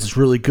Falcons defense is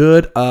really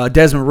good.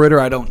 Desmond Ridder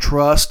I don't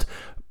trust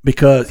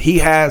because he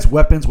has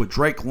weapons with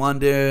Drake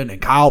London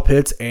and Kyle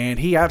Pitts, and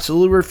he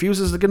absolutely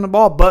refuses to get in the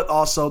ball, but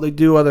also they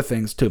do other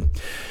things too.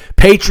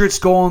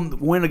 Patriots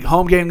win a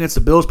home game against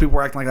the Bills. People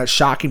were acting like that's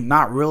shocking.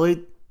 Not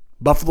really.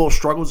 Buffalo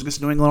struggles against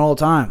New England all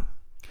the time.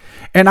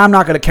 And I'm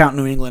not going to count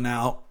New England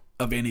out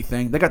of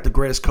anything. They got the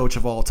greatest coach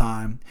of all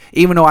time.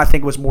 Even though I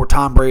think it was more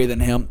Tom Brady than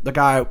him, the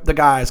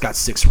guy's got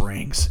 6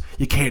 rings.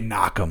 You can't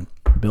knock him.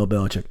 Bill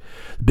Belichick.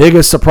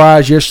 Biggest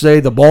surprise yesterday,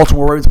 the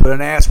Baltimore Ravens put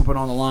an ass whooping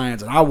on the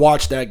Lions. And I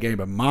watched that game,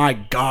 but my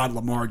God,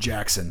 Lamar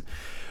Jackson.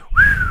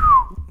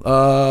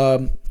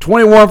 21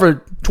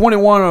 for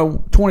 21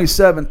 or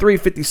 27,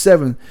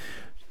 357,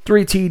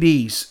 3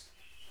 TDs.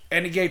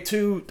 And he gave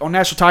 2 on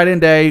National Tight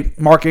End Day.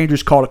 Mark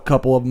Andrews caught a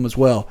couple of them as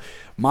well.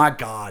 My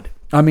God.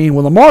 I mean,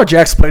 when Lamar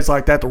Jackson plays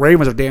like that, the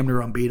Ravens are damn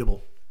near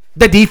unbeatable.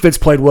 The defense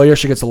played well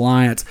yesterday against the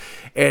Lions.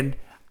 And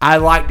I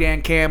like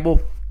Dan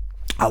Campbell.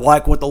 I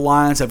like what the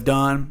Lions have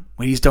done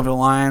when he's done for the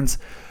Lions.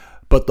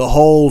 But the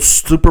whole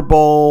Super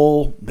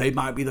Bowl, they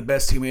might be the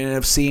best team in the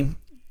NFC.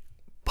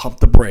 Pump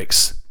the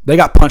brakes. They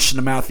got punched in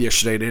the mouth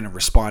yesterday. They didn't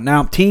respond.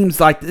 Now,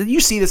 teams like – you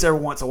see this every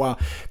once in a while.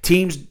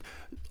 Teams –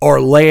 or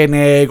lay an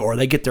egg, or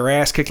they get their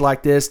ass kicked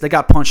like this, they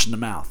got punched in the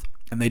mouth.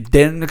 And they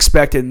didn't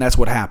expect it, and that's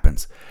what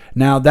happens.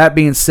 Now, that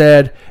being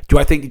said, do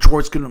I think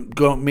Detroit's going to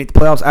go make the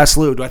playoffs?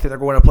 Absolutely. Do I think they're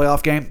going to win a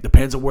playoff game?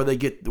 Depends on where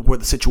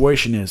the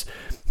situation is.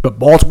 But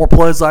Baltimore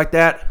plays like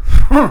that,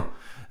 it's going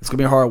to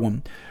be a hard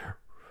one.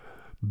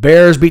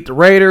 Bears beat the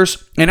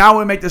Raiders. And I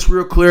want to make this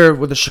real clear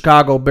with the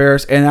Chicago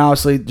Bears. And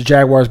obviously, the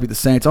Jaguars beat the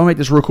Saints. I want to make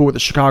this real cool with the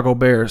Chicago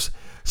Bears.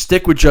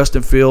 Stick with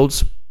Justin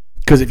Fields.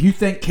 Because if you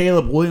think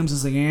Caleb Williams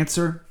is the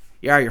answer,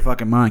 you're out of your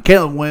fucking mind.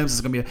 Caleb Williams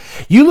is going to be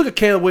you look at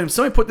Caleb Williams.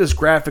 Somebody put this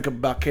graphic up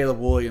about Caleb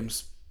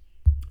Williams.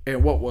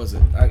 And what was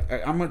it?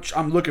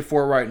 I'm looking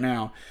for it right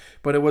now.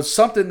 But it was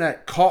something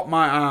that caught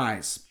my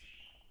eyes.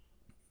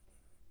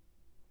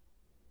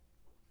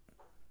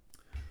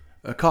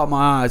 It caught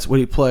my eyes when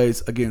he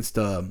plays against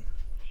Caleb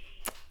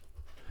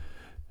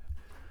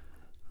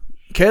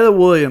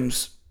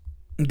Williams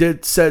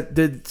did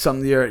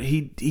something there.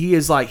 He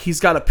is like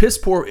he's got a piss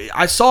poor.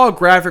 I saw a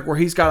graphic where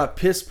he's got a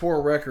piss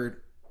poor record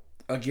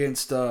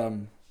against he's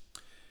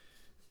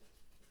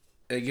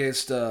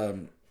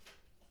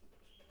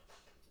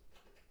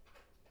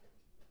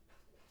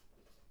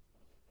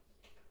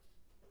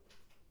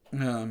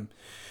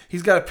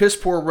got a piss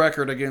poor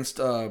record against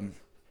what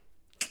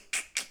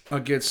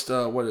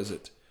is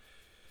it?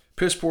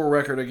 Piss poor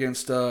record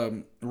against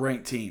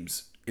ranked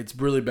teams. It's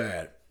really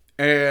bad.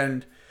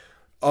 And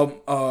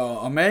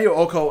Emmanuel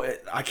Oko,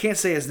 I can't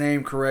say his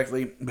name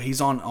correctly, but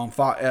he's on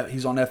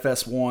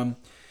FS1.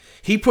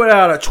 He put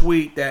out a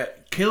tweet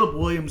that Caleb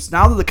Williams,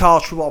 now that the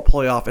college football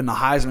playoff and the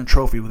Heisman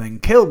Trophy thing,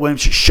 Caleb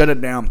Williams should shut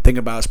it down and think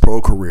about his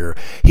pro career.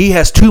 He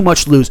has too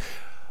much to lose.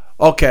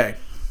 Okay,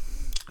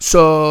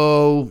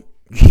 so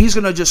he's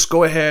going to just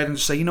go ahead and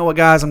say, you know what,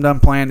 guys, I'm done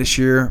playing this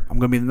year. I'm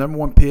going to be the number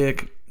 1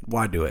 pick.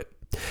 Why do it?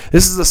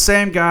 This is the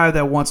same guy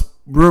that wants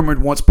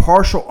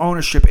partial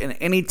ownership in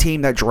any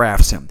team that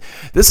drafts him.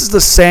 This is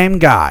the same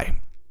guy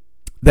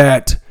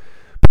that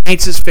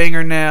paints his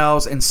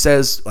fingernails and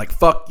says, like,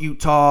 fuck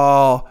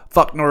Utah,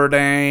 fuck Notre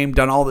Dame,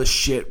 done all this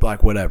shit,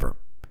 like, whatever.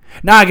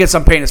 Now I guess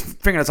I'm painting his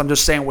fingernails. I'm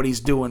just saying what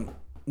he's doing,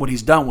 what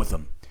he's done with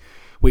them,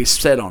 what he's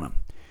said on them.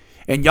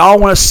 And y'all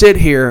want to sit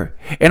here,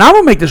 and I'm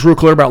going to make this real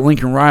clear about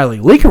Lincoln Riley.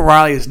 Lincoln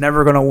Riley is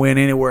never going to win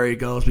anywhere he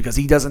goes because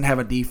he doesn't have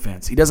a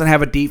defense. He's never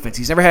had a defense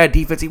even when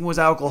he was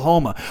at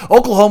Oklahoma.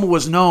 Oklahoma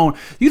was known.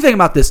 You think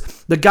about this.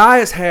 The guy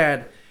has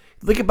had,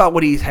 think about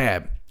what he's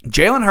had.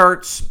 Jalen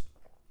Hurts,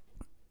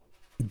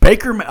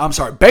 Baker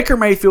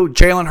Mayfield,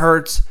 Jalen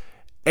Hurts,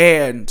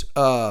 and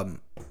Kyler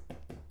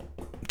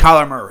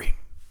Murray.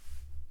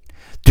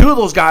 2 of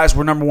those guys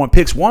were number 1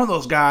 picks. One of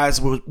those guys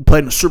played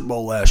in the Super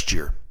Bowl last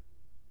year.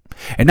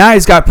 And now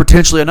he's got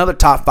potentially another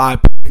top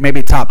 5 pick,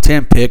 maybe top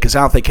 10 pick, because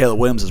I don't think Caleb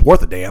Williams is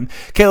worth a damn.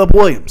 Caleb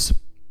Williams.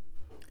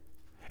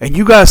 And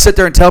you guys sit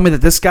there and tell me that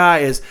this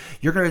guy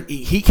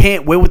he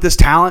can't win with this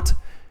talent.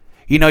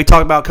 You know, he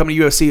talked about coming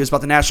to UFC. It was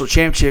about the national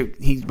championship.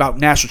 He's about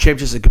national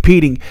championships and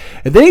competing.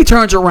 And then he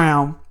turns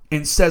around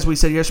and says we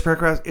said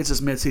yesterday, it's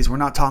just midseason. We're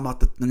not talking about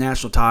the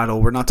national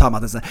title. We're not talking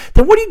about this.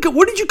 Then what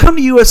did you come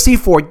to USC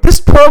for? This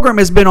program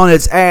has been on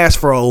its ass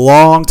for a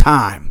long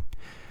time.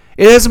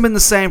 It hasn't been the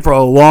same for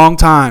a long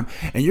time.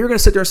 And you're going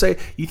to sit there and say,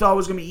 you thought it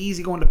was going to be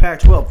easy going to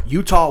Pac-12.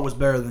 Utah was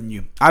better than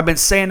you. I've been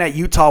saying that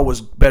Utah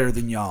was better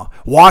than y'all.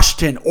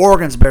 Washington,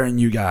 Oregon's better than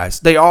you guys.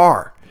 They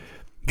are.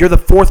 You're the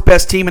fourth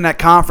best team in that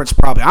conference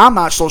probably. I'm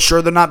not so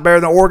sure they're not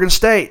better than Oregon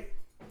State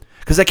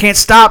because they can't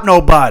stop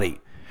nobody.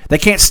 They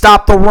can't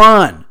stop the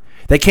run.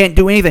 They can't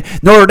do anything.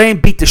 Notre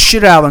Dame beat the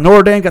shit out of them.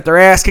 Notre Dame got their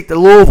ass kicked at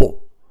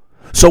Louisville.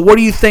 So what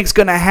do you think's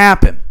going to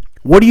happen?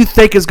 What do you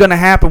think is going to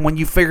happen when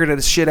you figure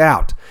this shit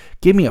out?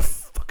 Give me a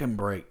fucking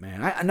break,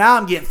 man. Now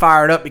I'm getting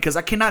fired up because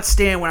I cannot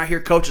stand when I hear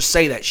coaches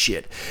say that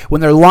shit.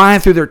 When they're lying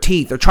through their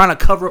teeth. They're trying to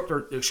cover up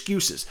their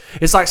excuses.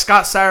 It's like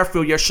Scott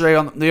Satterfield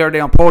the other day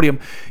on podium,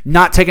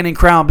 not taking in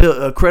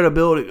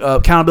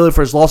accountability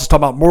for his losses,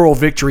 talking about moral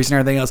victories and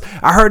everything else.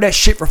 I heard that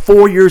shit for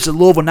 4 years at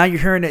Louisville. Now you're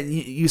hearing it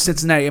in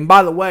Cincinnati. And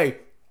by the way,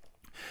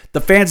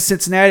 the fans of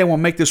Cincinnati, I want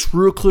to make this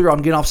real clear. I'm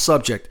getting off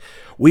subject.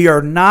 We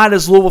are not,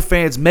 as Louisville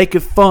fans,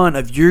 making fun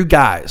of you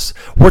guys.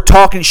 We're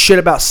talking shit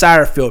about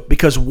Satterfield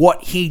because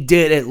what he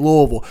did at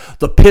Louisville,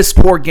 the piss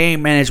poor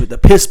game management, the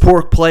piss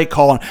poor play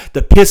calling,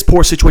 the piss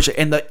poor situation,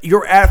 and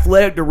your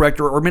athletic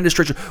director or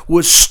administration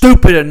was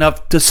stupid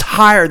enough to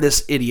hire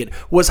this idiot,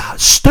 was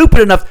stupid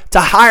enough to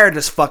hire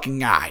this fucking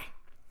guy.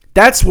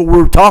 That's what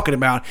we're talking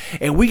about.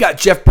 And we got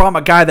Jeff Brom,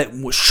 a guy that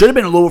should have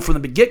been in Louisville from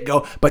the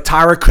get-go, but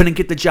Tyra couldn't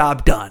get the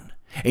job done.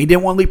 And he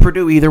didn't want to leave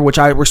Purdue either, which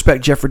I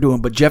respect Jeff for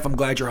doing. But Jeff, I'm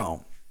glad you're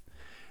home.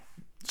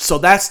 So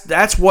that's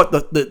what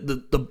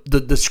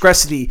the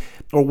discrepancy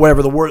or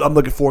whatever the word I'm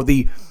looking for,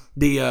 the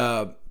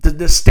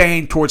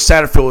disdain towards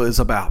Satterfield is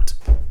about.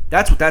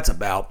 That's what that's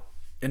about.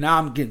 And now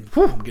I'm getting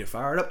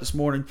fired up this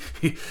morning.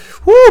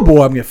 Whoo,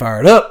 boy, I'm getting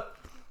fired up.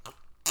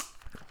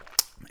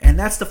 And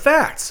that's the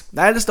facts.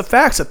 That is the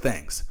facts of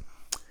things.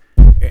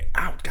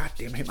 Ow,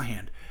 goddamn, I hit my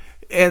hand.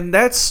 And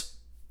that's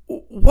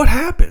what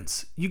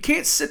happens. You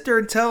can't sit there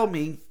and tell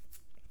me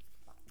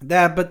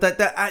that, but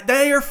that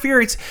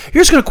interference,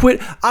 you're just going to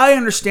quit. I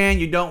understand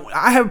you don't.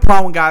 I have a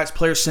problem with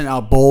players sending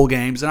out bowl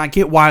games, and I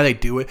get why they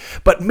do it.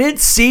 But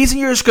mid-season,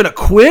 you're just going to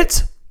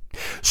quit?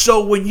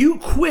 So when you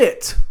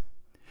quit,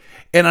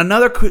 and you know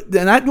what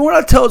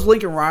that tells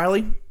Lincoln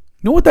Riley? You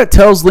know what that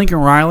tells Lincoln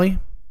Riley?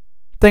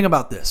 Think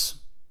about this.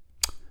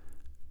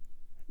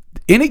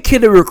 Any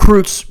kid that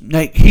recruits,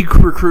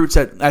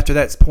 after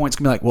that point's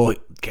going to be like, well,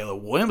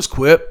 Caleb Williams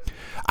quit.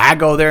 I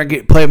go there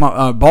and play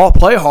my ball,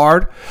 play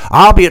hard.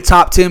 I'll be a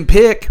top 10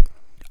 pick.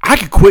 I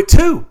could quit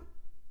too.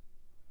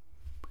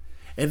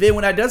 And then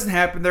when that doesn't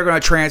happen, they're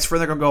going to transfer.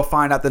 They're going to go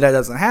find out that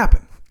doesn't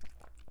happen.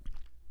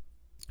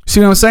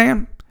 See what I'm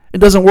saying? It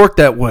doesn't work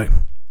that way.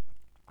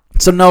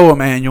 So no,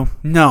 Emmanuel,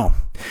 no.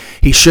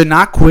 He should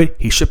not quit.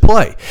 He should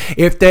play.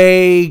 If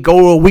they go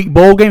to a weak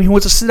bowl game, he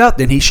wants to sit out,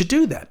 then he should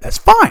do that. That's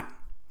fine.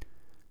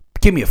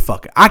 Give me a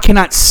fucking. I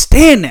cannot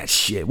stand that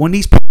shit. When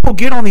people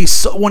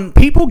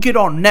get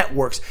on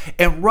networks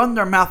and run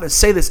their mouth and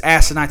say this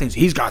asinine things,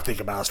 he's got to think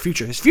about his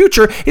future. His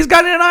future, he's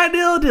got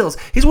NIL deals.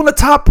 He's one of the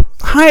top,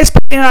 highest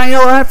paid NIL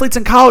athletes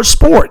in college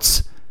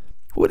sports.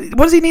 What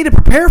does he need to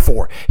prepare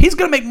for? He's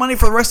going to make money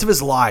for the rest of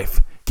his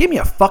life. Give me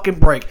a fucking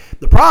break.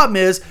 The problem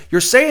is you're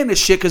saying this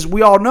shit because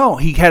we all know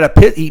he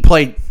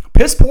played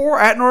piss poor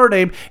at Notre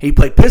Dame. He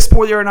played piss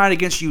poor the other night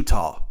against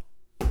Utah.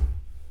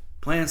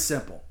 Plain and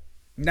simple.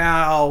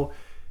 Now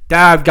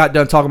that I've got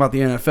done talking about the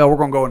NFL, we're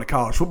going to go into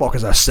college football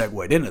because I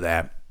segued into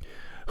that.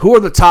 Who are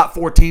the top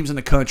 4 teams in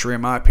the country, in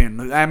my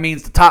opinion? That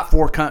means the top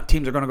 4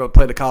 teams are going to go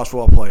play the college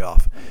football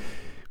playoff.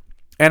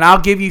 And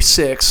I'll give you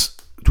 6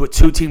 with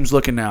 2 teams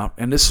looking out,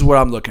 and this is what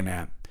I'm looking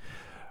at.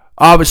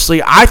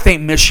 Obviously, I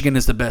think Michigan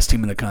is the best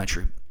team in the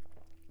country.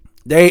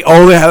 They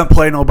haven't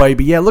played nobody,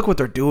 but yeah, look what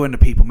they're doing to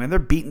people, man. They're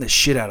beating the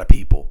shit out of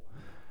people.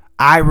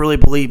 I really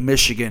believe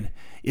Michigan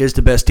is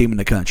the best team in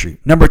the country.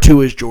 Number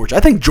 2 is Georgia.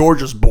 I think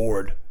Georgia's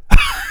bored.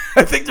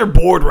 I think they're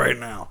bored right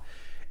now.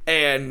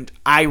 And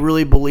I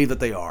really believe that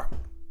they are.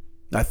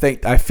 I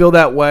feel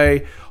that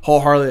way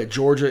wholeheartedly that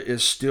Georgia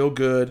is still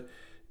good.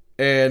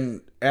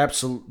 And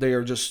absolutely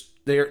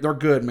they're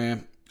good,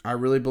 man. I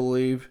really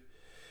believe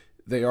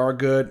they are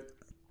good.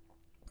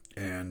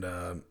 And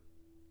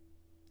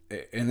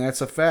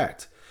that's a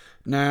fact.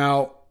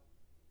 Now,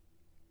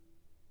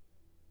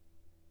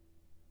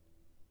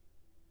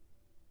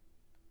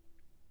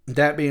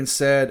 that being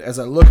said, as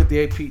I look at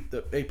the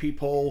AP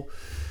poll,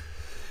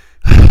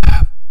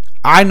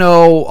 I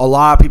know a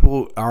lot of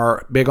people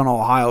are big on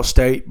Ohio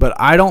State, but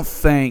I don't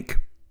think,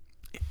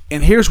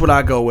 and here's what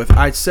I go with.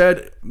 I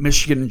said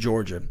Michigan and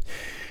Georgia.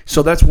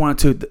 So that's 1 and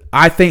 2.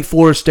 I think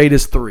Florida State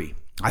is 3.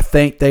 I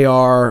think they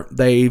know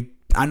they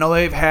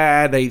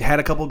had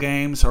a couple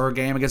games or a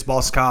game against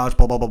Boston College,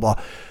 blah, blah, blah, blah.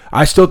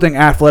 I still think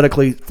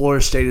athletically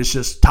Florida State is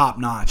just top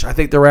notch. I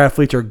think their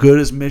athletes are good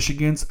as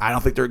Michigan's. I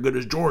don't think they're good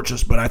as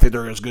Georgia's, but I think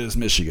they're as good as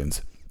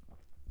Michigan's.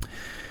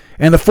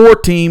 And the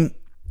 4th team,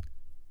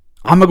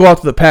 I'm going to go out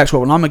to the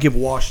Pac-12, and I'm going to give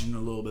Washington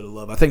a little bit of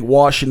love. I think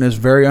Washington is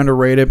very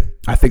underrated.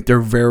 I think they're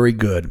very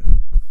good.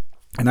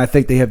 And I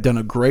think they have done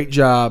a great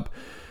job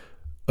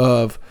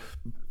of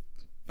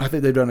they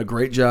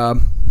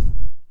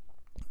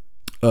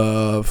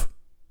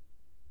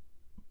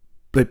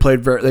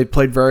played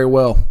very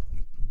well.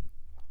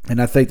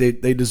 And I think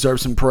they deserve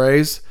some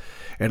praise.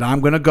 And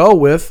I'm going to go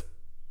with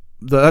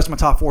that's my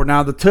top 4.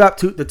 Now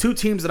the two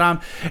teams that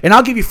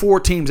I'll give you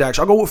 4 teams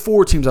actually. I'll go with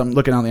 4 teams I'm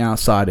looking on the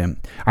outside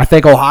in. I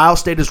think Ohio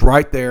State is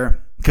right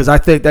there because I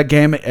think that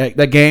game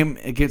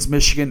against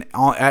Michigan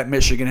at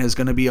Michigan is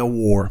going to be a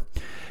war.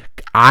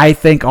 I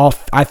think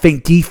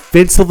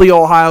defensively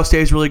Ohio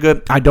State is really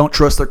good. I don't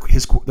trust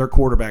their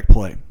quarterback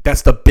play.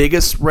 That's the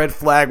biggest red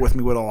flag with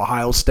me with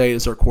Ohio State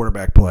is their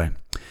quarterback play.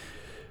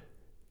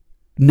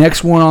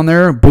 Next one on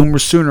there, Boomer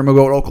Sooner. I'm going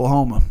to go with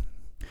Oklahoma.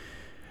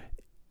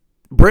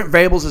 Brent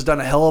Venables has done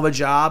a hell of a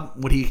job.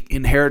 What he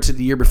inherited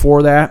the year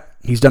before that,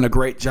 he's done a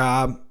great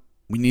job.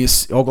 We need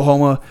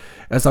Oklahoma.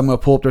 As I'm going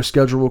to pull up their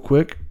schedule real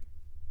quick.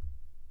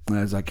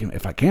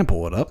 If I can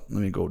pull it up,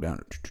 let me go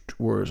down.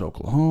 Where's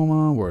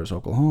Oklahoma?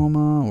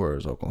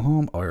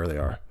 Oh, here they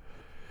are.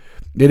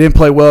 They didn't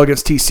play well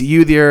against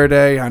TCU the other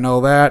day. I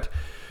know that.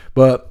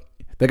 But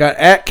they got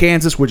at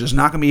Kansas, which is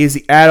not going to be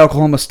easy. At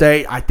Oklahoma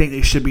State, I think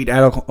they should beat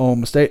at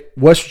Oklahoma State.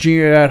 West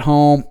Virginia at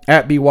home.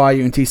 At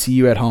BYU and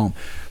TCU at home.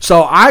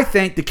 So I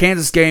think the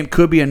Kansas game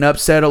could be an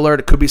upset alert.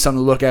 It could be something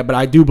to look at. But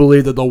I do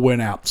believe that they'll win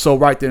out. So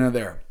right then and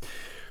there.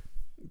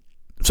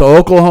 So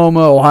Oklahoma,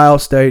 Ohio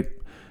State.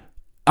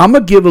 I'm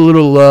going to give a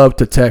little love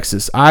to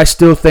Texas. I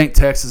still think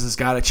Texas has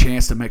got a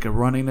chance to make a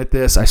running at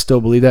this. I still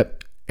believe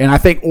that. And I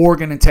think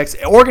Oregon and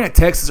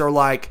Texas are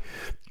like,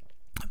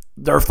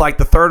 they're like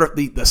the third of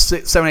the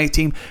 7-8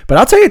 team. But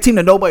I'll tell you a team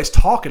that nobody's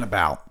talking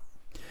about.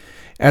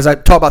 As I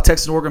talk about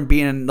Texas and Oregon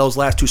being in those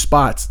last 2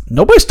 spots,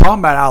 nobody's talking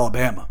about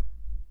Alabama.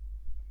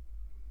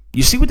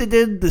 You see what they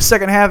did the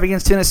second half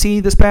against Tennessee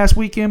this past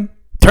weekend?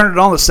 Turned it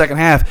on the second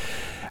half.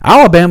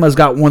 Alabama's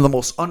got one of the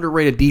most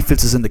underrated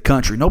defenses in the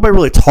country. Nobody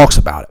really talks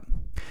about it.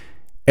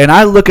 And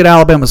I look at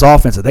Alabama's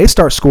offense. If they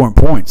start scoring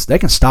points, they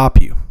can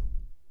stop you.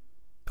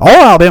 All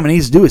Alabama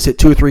needs to do is hit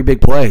 2 or 3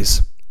 big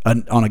plays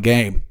on a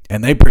game,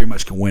 and they pretty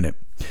much can win it.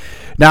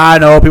 Now, I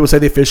know people say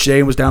the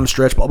officiating was down the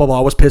stretch, blah, blah,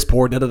 blah, was piss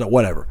poor,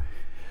 whatever.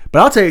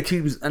 But I'll tell you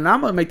teams, and I'm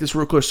going to make this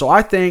real clear. So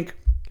I think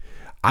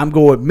I'm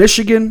going with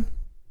Michigan,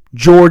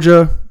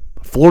 Georgia,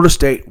 Florida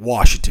State,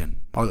 Washington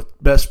are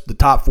the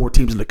top 4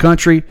 teams in the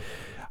country.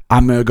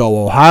 I'm going to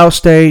go Ohio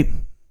State,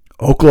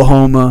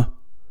 Oklahoma,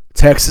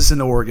 Texas,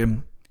 and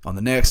Oregon on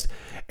the next.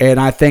 And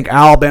I think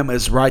Alabama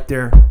is right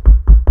there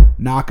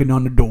knocking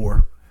on the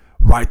door,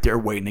 right there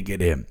waiting to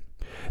get in.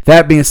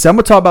 That being said, I'm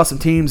going to talk about some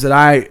teams that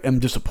I am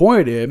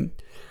disappointed in.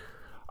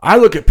 I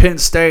look at Penn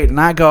State and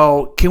I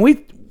go, can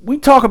we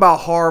talk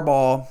about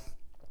Harbaugh?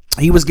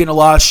 He was getting a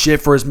lot of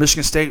shit for his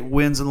Michigan State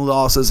wins and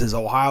losses, his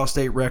Ohio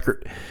State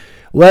record.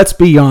 Let's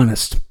be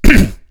honest.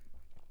 Penn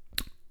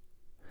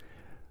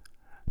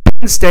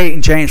State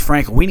and James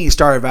Franklin, we need to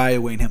start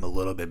evaluating him a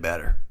little bit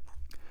better.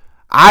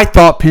 I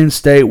thought Penn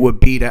State would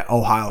beat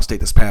Ohio State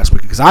this past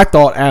week because I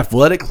thought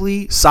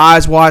athletically,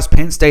 size-wise,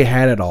 Penn State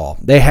had it all.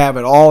 They have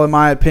it all, in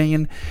my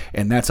opinion,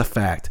 and that's a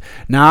fact.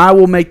 Now, I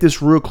will make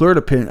this real clear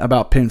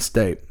about Penn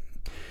State.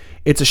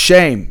 It's a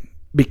shame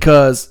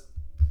because,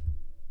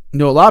 a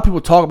lot of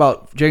people talk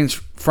about James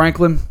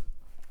Franklin.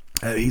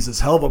 He's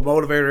this hell of a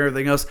motivator and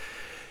everything else.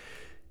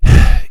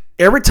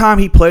 Every time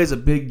he plays a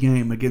big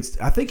game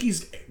against, I think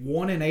he's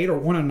 1-8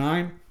 or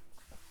 1-9.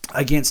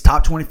 Against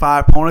top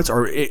 25 opponents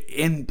or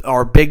in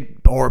our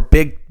big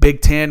Big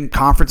Ten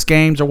conference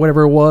games or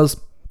whatever it was.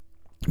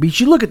 But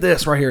you look at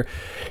this right here.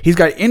 He's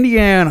got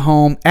Indiana at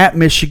home, at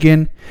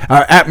Michigan,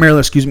 at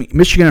Maryland,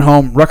 Michigan at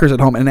home, Rutgers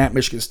at home, and at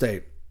Michigan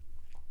State.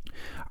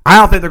 I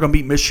don't think they're going to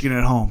beat Michigan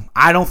at home.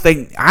 I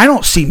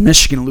don't see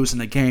Michigan losing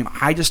the game.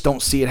 I just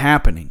don't see it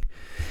happening.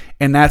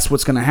 And that's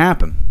what's going to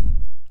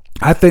happen.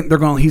 I think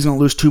he's going to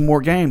lose 2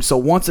 more games. So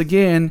once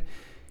again,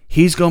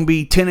 he's going to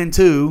be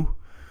 10-2.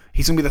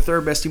 He's going to be the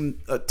third best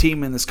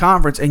team in this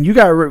conference. And you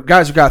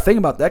guys have got to think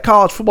about that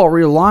college football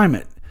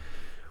realignment.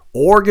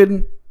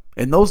 Oregon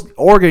and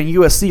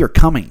USC are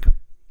coming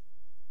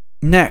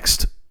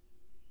next.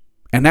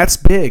 And that's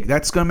big.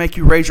 That's going to make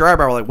you raise your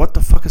eyebrow like, what the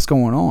fuck is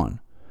going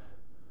on?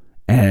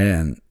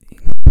 And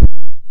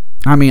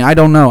I mean, I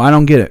don't know. I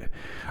don't get it.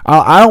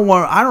 I don't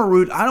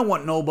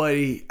want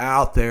nobody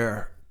out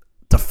there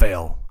to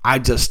fail. I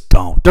just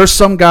don't. There's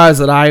some guys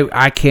that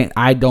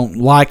I don't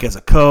like as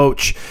a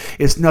coach.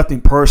 It's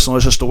nothing personal.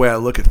 It's just the way I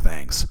look at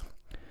things.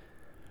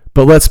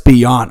 But let's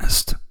be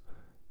honest.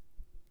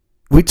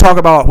 We talk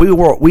about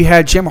we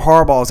had Jim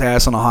Harbaugh's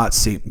ass on a hot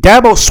seat.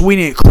 Dabo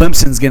Swinney at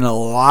Clemson's getting a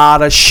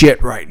lot of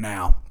shit right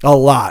now. A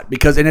lot.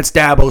 And it's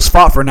Dabo's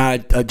fault for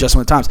not adjusting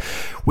the times.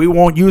 We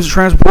won't use the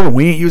transfer portal.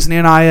 We ain't using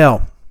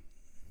NIL.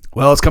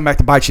 Well, let's come back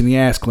to bite you in the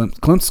ass,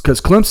 Clemson,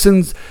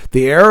 because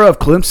the era of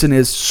Clemson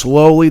is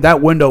slowly,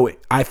 that window,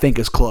 I think,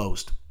 is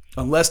closed.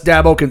 Unless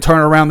Dabo can turn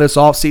around this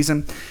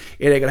offseason,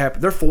 it ain't going to happen.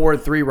 They're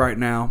 4-3 right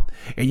now.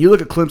 And you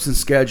look at Clemson's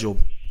schedule.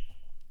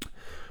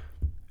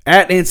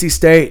 at NC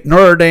State,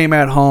 Notre Dame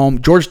at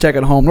home, Georgia Tech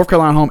at home, North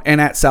Carolina at home, and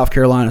at South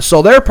Carolina.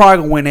 So they're probably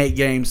going to win 8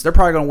 games. They're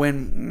probably going to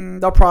win.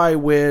 They'll probably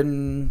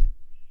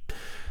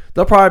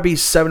be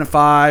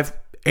 7-5,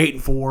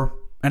 8-4.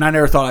 And I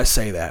never thought I'd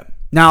say that.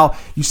 Now,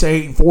 you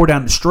say 8-4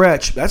 down the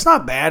stretch. That's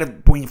not bad if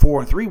between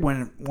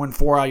 4-3, win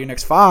 4 out of your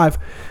next 5.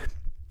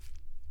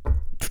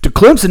 To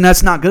Clemson,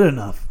 that's not good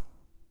enough.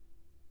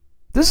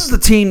 This is the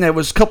team that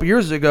was a couple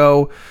years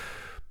ago,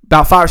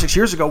 about 5 or 6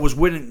 years ago, was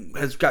winning.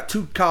 Has got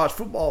 2 college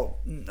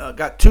football,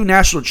 got 2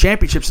 national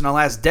championships in the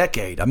last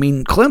decade. I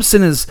mean,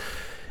 Clemson is.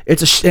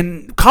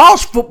 And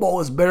college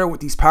football is better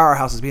with these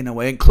powerhouses being that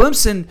way. And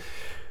Clemson,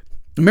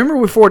 remember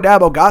before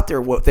Dabo got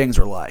there, what things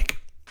were like.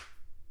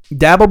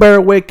 Dabo better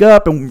wake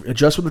up and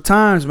adjust with the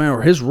times, man,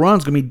 or his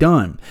run's going to be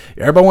done.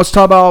 Everybody wants to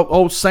talk about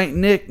old St.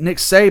 Nick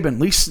Saban. At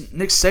least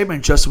Nick Saban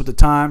adjusted with the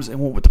times,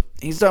 and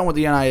he's done with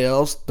the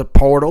NILs, the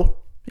portal.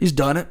 He's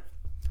done it.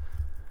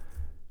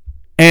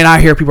 And I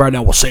hear people right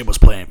now, well, Saban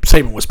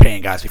was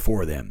paying guys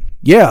before then.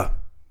 Yeah,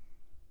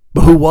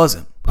 but who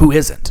wasn't? Who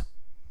isn't?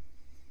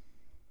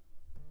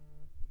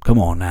 Come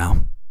on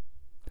now.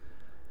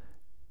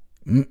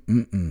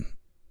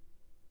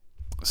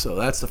 So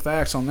that's the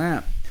facts on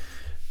that.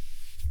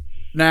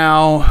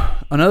 Now,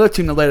 another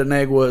team that laid an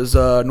egg was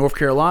North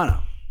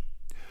Carolina.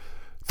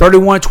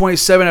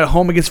 31-27 at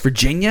home against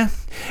Virginia.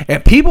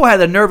 And people had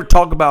the nerve to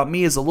talk about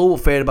me as a Louisville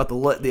fan about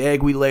the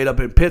egg we laid up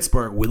in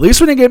Pittsburgh. At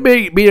least we didn't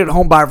get beat at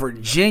home by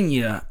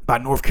Virginia, by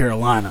North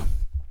Carolina.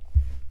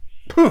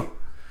 I don't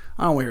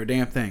want to hear a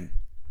damn thing.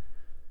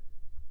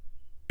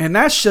 And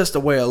that's just the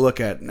way I look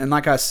at it. And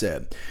like I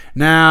said,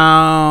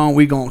 now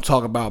we're going to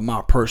talk about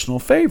my personal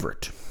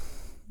favorite.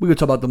 We're going to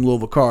talk about them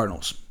Louisville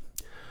Cardinals.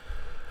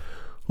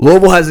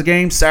 Louisville has a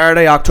game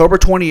Saturday, October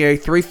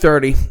 28th,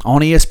 3:30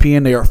 on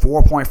ESPN. They are a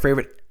 4-point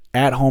favorite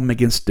at home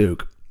against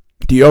Duke.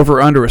 The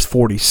over-under is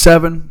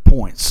 47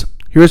 points.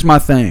 Here's my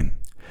thing.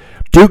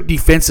 Duke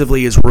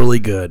defensively is really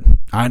good.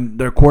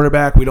 Their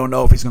quarterback, I don't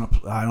know if he's going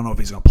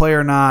to play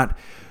or not.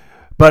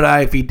 But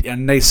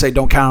and they say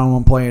don't count on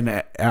him playing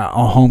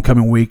on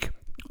homecoming week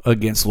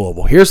against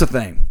Louisville. Here's the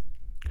thing.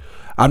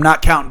 I'm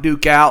not counting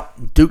Duke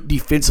out. Duke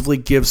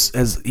defensively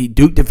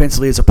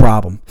is a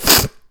problem.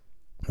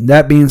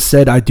 That being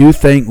said, I do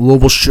think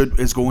Louisville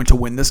is going to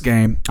win this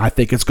game. I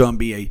think it's going to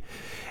be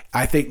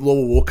I think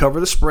Louisville will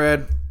cover the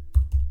spread,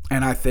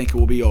 and I think it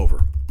will be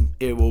over.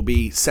 It will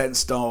be set in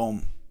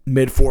stone.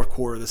 Mid-4th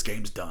quarter, this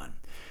game's done.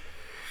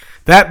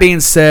 That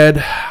being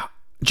said,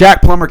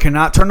 Jack Plummer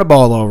cannot turn the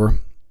ball over,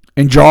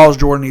 and Charles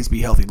Jordan needs to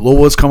be healthy.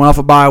 Louisville is coming off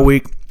a bye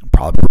week,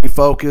 probably pretty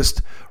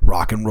focused,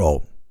 rock and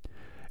roll,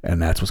 and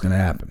that's what's going to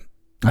happen.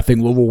 I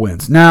think Louisville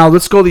wins. Now,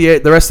 let's go the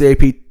rest of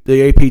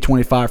the AP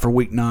 25 for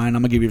Week 9. I'm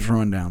going to give you the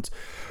rundowns.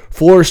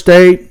 Florida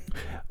State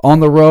on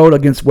the road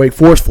against Wake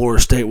Forest.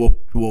 Florida State will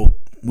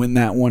win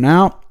that one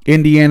out.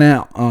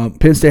 Indiana,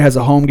 Penn State has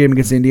a home game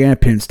against Indiana.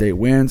 Penn State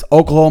wins.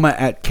 Oklahoma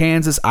at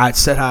Kansas. I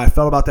said how I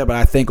felt about that, but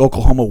I think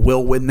Oklahoma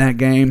will win that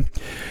game.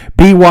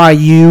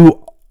 BYU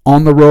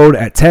on the road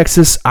at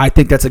Texas. I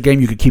think that's a game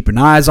you could keep an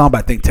eyes on, but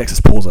I think Texas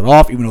pulls it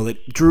off, even though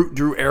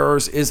Drew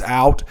Ayers is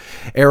out.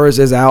 Ayers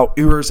is out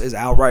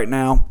right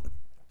now.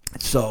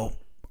 So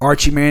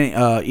Archie Manning,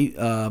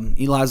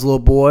 Eli's little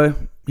boy,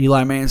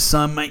 Eli Manning's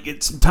son might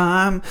get some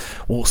time.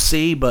 We'll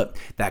see, but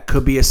that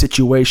could be a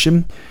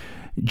situation.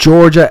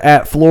 Georgia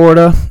at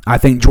Florida. I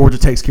think Georgia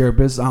takes care of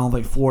business. I don't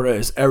think Florida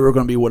is ever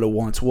going to be what it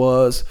once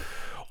was.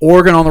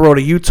 Oregon on the road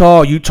to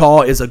Utah.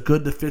 Utah is a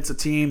good defensive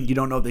team. You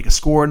don't know if they can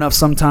score enough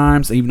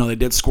sometimes, even though they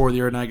did score the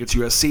other night against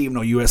USC, even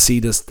though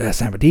USC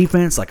doesn't have a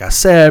defense. Like I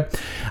said,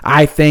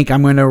 I think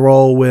I'm going to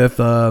roll with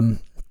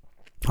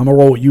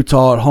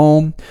Utah at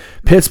home.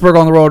 Pittsburgh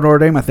on the road to Notre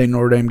Dame. I think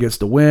Notre Dame gets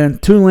the win.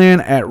 Tulane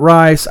at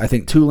Rice. I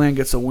think Tulane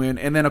gets a win.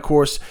 And then, of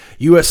course,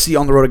 USC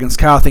on the road against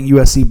Cal. I think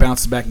USC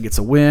bounces back and gets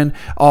a win.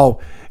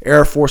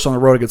 Air Force on the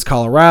road against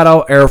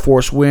Colorado. Air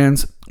Force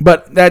wins.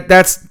 But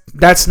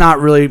that's not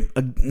really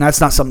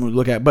that's not something we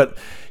look at. But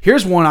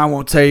here's one I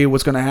won't tell you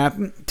what's going to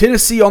happen.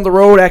 Tennessee on the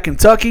road at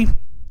Kentucky.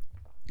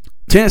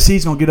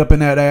 Tennessee's going to get up in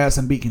that ass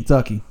and beat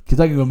Kentucky.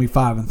 Kentucky's going to be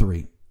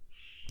 5-3.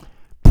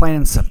 Plain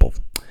and simple.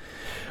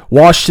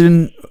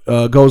 Washington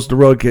goes to the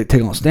road,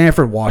 taking on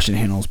Stanford. Washington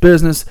handles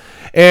business.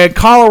 And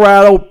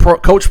Colorado,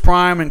 Coach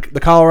Prime and the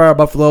Colorado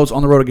Buffaloes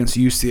on the road against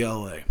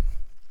UCLA.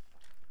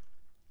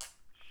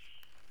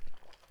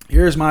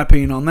 Here's my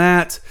opinion on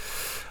that.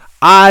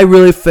 I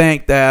really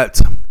think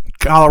that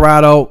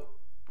Colorado,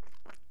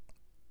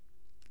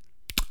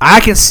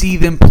 I can see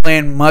them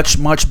playing much,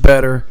 much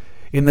better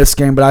in this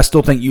game, but I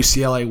still think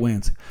UCLA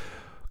wins.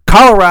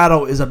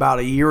 Colorado is about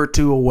a year or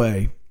two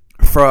away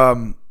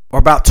from, or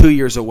about 2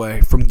 years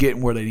away from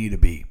getting where they need to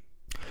be.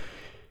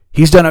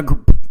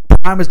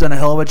 Prime has done a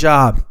hell of a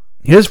job.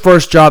 His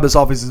first job this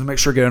offense is to make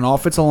sure to get an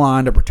offensive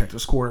line to protect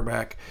his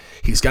quarterback.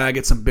 He's got to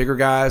get some bigger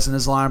guys in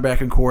his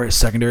linebacking core. His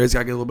secondary's got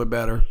to get a little bit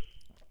better.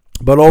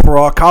 But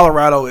overall,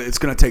 Colorado, it's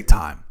going to take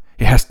time.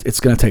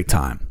 It's going to take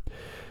time.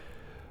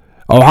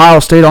 Ohio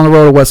State on the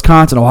road to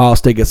Wisconsin. Ohio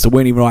State gets the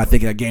win, even though I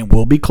think that game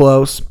will be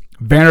close.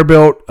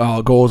 Vanderbilt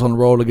goes on the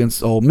road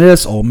against Ole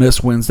Miss. Ole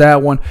Miss wins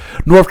that one.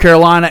 North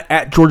Carolina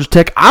at Georgia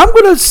Tech. I'm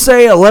going to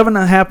say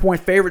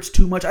 11.5-point favorites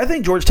too much. I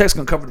think Georgia Tech's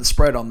going to cover the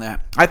spread on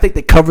that. I think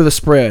they cover the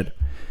spread.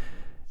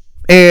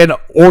 And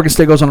Oregon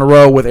State goes on the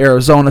road with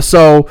Arizona.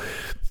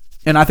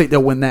 And I think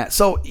they'll win that.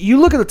 So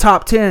you look at the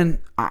top 10.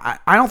 I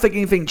don't think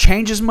anything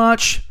changes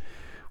much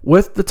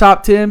with the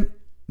top 10,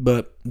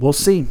 but we'll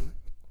see.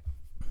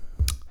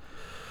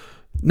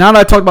 Now that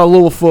I talked about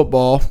Louisville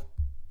football,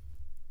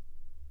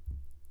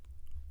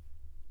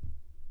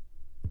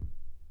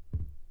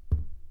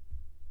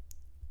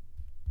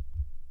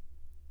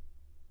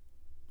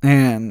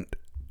 and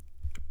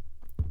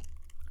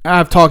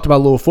I've talked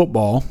about Louisville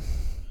football,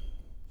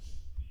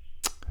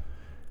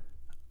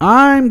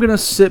 I'm going to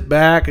sit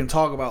back and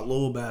talk about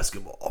Louisville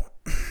basketball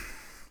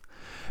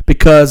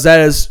because that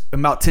is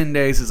about 10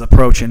 days is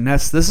approaching.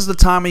 This is the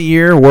time of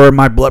year where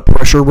my blood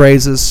pressure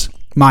raises,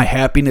 my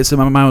happiness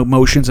and my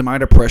emotions and my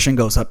depression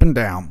goes up and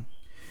down,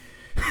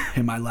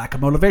 and my lack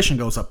of motivation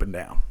goes up and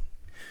down.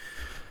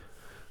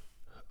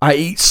 I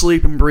eat,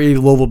 sleep, and breathe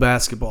Louisville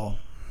basketball.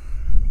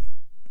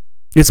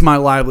 It's my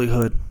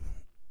livelihood.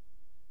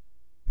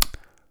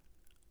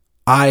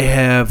 I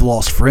have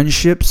lost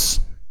friendships.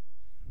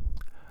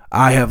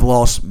 I have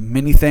lost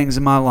many things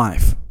in my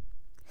life.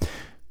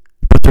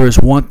 But there is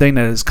one thing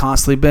that has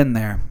constantly been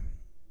there.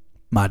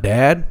 My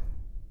dad,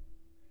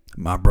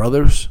 my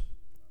brothers,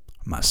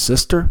 my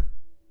sister,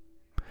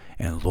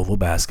 and Louisville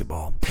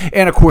basketball.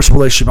 And, of course,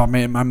 relationship.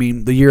 I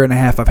mean, the year and a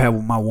half I've had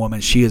with my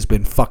woman, she has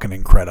been fucking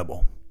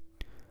incredible.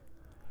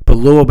 But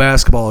Louisville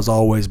basketball has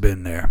always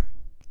been there.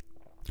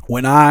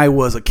 When I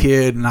was a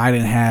kid and I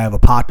didn't have a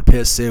pot to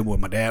piss in,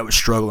 when my dad was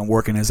struggling,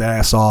 working his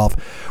ass off,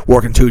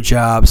 working 2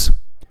 jobs,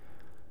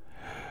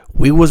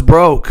 we was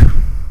broke.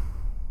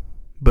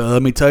 But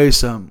let me tell you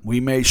something. We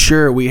made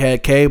sure we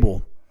had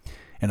cable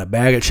and a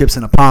bag of chips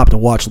and a pop to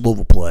watch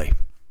Louisville play.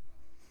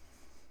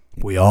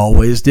 We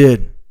always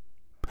did.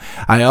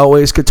 I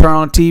always could turn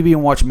on TV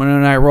and watch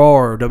Monday Night Raw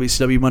or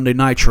WCW Monday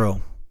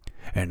Nitro.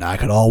 And I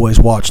could always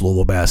watch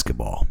Louisville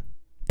basketball.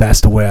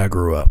 That's the way I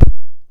grew up.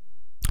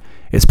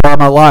 It's part of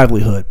my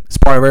livelihood. It's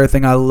part of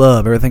everything I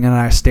love, everything that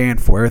I stand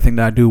for, everything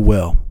that I do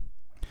well.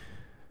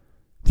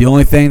 The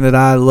only thing that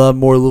I love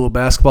more than Louisville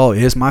basketball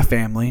is my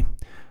family.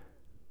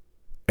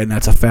 And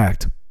that's a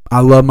fact.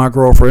 I love my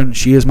girlfriend.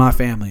 She is my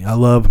family. I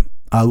love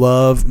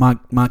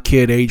my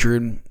kid,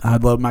 Adrian. I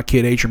love my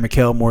kid, Adrian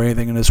McKell, more than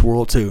anything in this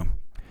world, too.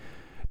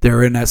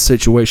 They're in that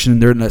situation.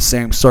 They're in that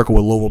same circle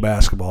with Louisville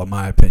basketball, in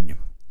my opinion.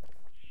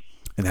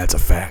 And that's a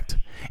fact.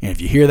 And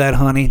if you hear that,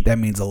 honey, that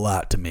means a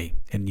lot to me.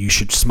 And you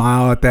should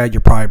smile at that.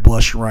 You're probably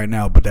blushing right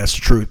now, but that's the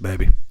truth,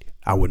 baby.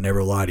 I would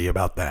never lie to you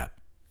about that.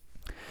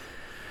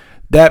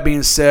 That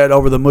being said,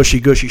 over the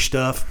mushy-gushy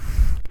stuff,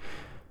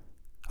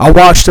 I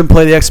watched them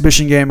play the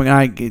exhibition game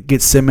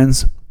against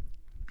Simmons,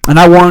 and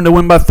I wanted them to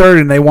win by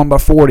 30, and they won by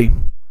 40.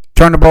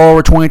 Turned the ball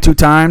over 22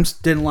 times.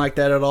 Didn't like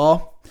that at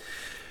all.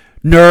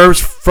 Nerves,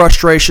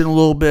 frustration a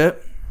little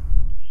bit.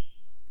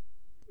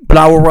 But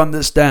I will run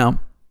this down.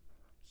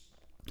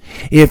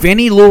 If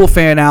any Louisville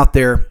fan out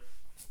there,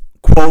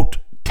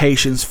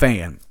 quotations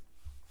fan,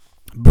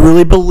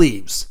 really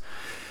believes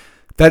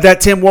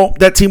that team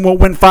won't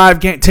win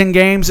 10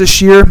 games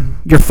this year,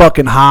 you're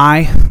fucking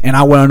high, and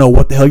I want to know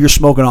what the hell you're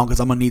smoking on because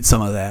I'm going to need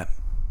some of that.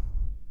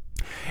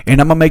 And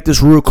I'm going to make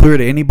this real clear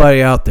to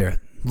anybody out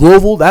there.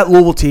 That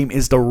Louisville team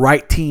is the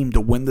right team to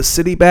win the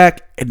city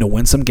back and to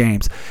win some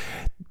games.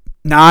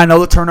 Now, I know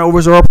the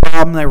turnovers are a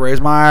problem. They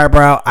raise my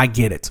eyebrow. I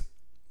get it.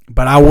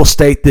 But I will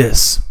state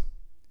this.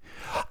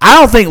 I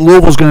don't think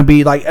Louisville's going to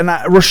be like, and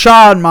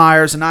Rashad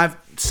Myers, and I've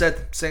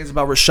said things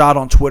about Rashad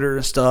on Twitter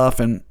and stuff,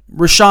 and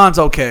Rashad's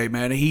okay,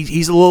 man.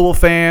 He's a Louisville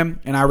fan,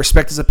 and I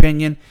respect his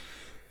opinion.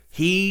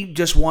 He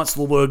just wants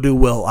Louisville to do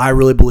well. I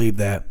really believe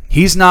that.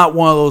 He's not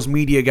one of those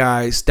media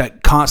guys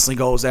that constantly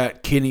goes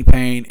at Kenny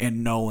Payne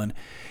and Nolan.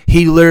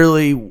 He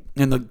literally,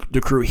 and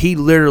the crew, he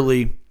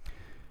literally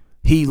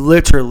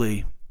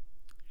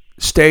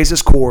stays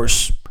his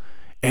course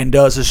and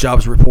does his job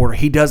as a reporter.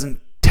 He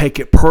doesn't take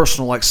it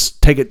personal,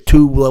 take it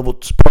 2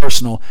 levels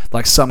personal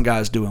like some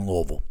guys do in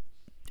Louisville.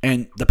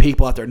 And the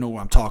people out there know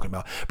what I'm talking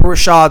about. But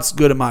Rashad's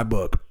good in my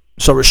book.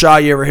 So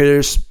Rashad, you ever hear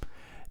this?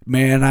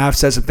 Man, I've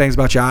said some things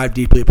about you. I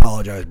deeply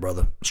apologize,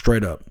 brother.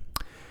 Straight up.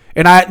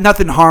 And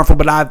nothing harmful,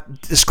 but I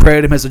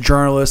discredit him as a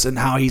journalist and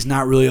how he's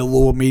not really a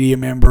Louisville media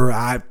member.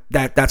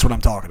 That's what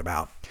I'm talking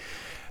about.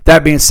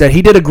 That being said,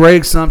 he did a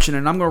great assumption,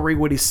 and I'm going to read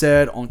what he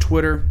said on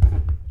Twitter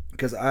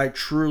because I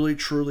truly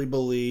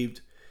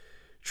believe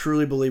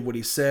what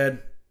he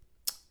said,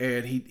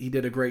 and he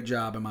did a great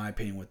job, in my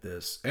opinion, with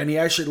this. And he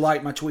actually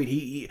liked my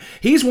tweet.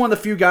 He's one of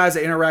the few guys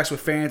that interacts with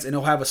fans, and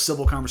he'll have a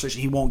civil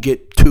conversation. He won't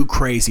get too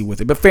crazy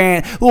with it. But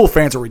Louisville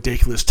fans are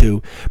ridiculous,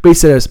 too. But he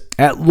says,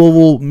 at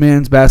Louisville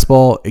men's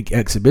basketball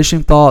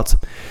exhibition thoughts,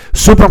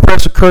 super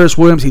impressed with Curtis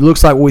Williams. He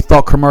looks like what we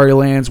thought Kamari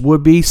Lands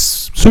would be.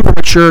 Super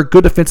mature,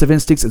 good defensive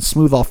instincts, and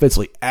smooth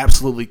offensively.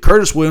 Absolutely.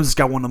 Curtis Williams has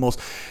got one of the most...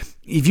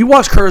 If you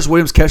watch Curtis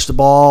Williams catch the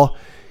ball...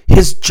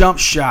 his jump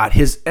shot,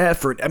 his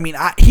effort. I mean,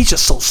 he's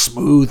just so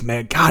smooth,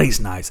 man. God, he's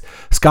nice.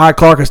 Sky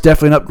Clark is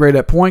definitely an upgrade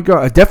at point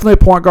guard. Definitely a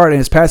point guard, and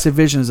his passive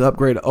vision is an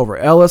upgrade over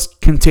Ellis.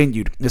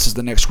 Continued. This is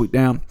the next tweet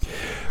down.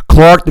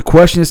 Clark, the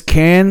question is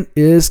can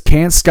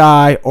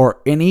Sky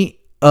or any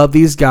of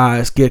these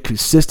guys get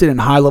consistent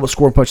and high-level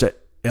scoring punch that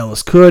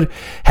Ellis could?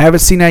 Haven't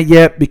seen that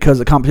yet because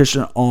the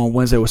competition on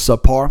Wednesday was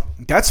subpar.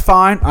 That's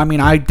fine. I mean,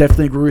 I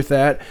definitely agree with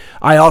that.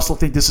 I also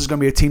think this is going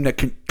to be a team that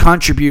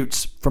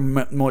contributes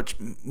from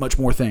much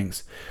more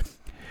things.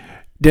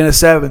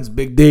 Dennis Evans,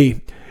 Big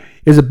D,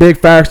 is a big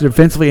factor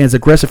defensively and his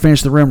aggressive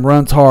finish to the rim,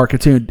 runs hard.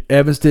 Continued.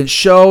 Evans didn't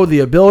show the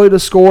ability to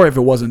score if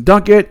it wasn't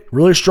dunk it.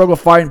 Really struggled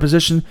fighting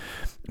position,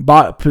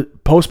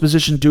 post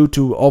position due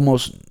to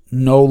almost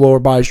no lower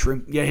body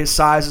strength. Yeah, his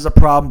size is a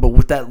problem, but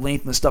with that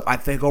length and stuff, I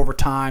think over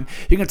time,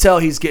 you can tell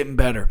he's getting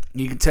better.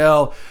 You can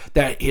tell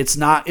that it's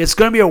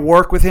going to be a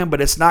work with him,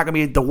 but it's not going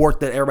to be the work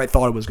that everybody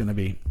thought it was going to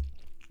be.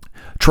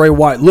 Trey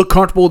White looked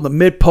comfortable in the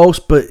mid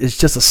post, but it's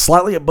just a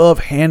slightly above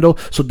handle,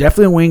 so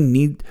definitely a wing.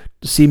 Need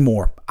to see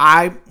more.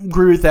 I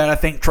agree with that. I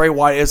think Trey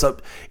White is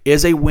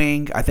a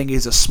wing. I think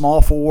he's a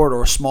small forward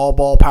or a small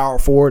ball power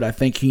forward. I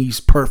think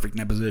he's perfect in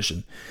that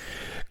position.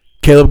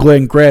 Caleb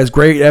Glenn,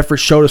 great effort,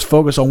 showed his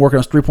focus on working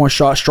on his three-point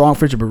shot, strong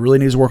finisher, but really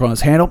needs to work on his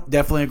handle.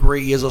 Definitely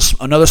agree. He is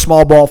another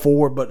small ball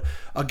forward, but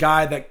a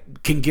guy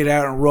that can get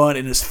out and run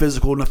and is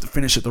physical enough to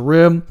finish at the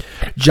rim.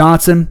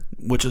 Johnson,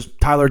 which is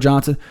Tyler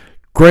Johnson,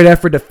 great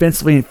effort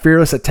defensively and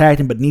fearless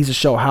attacking, but needs to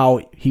show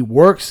how he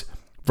works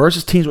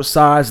versus teams with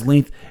size,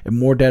 length, and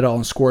more data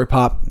on scoring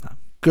pop.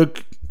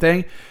 Good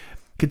thing.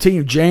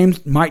 Continue.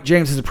 Mike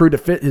James has improved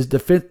his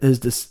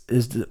divisiveness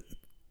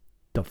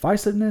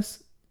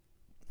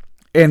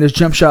and his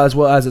jump shot as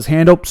well as his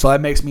handle. So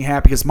that makes me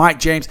happy because Mike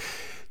James,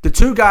 the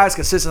two guys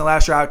consistent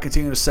last year, I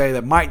continue to say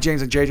that Mike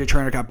James and JJ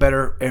Traynor got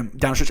better and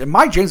down the stretch. And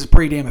Mike James is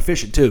pretty damn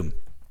efficient too.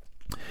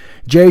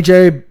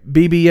 JJ,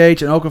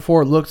 BBH, and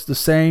Okafor looks the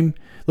same,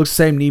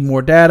 need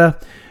more data.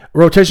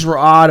 Rotations were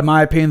odd, in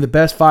my opinion. The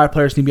best 5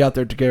 players need to be out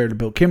there together to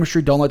build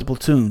chemistry. Don't let the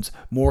platoons.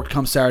 More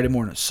come Saturday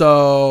morning.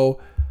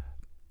 So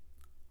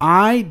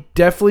I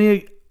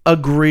definitely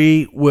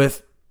agree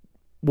with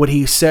what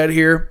he said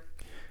here.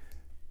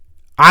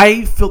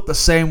 I felt the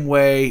same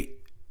way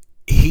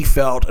he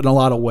felt in a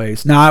lot of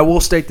ways. Now, I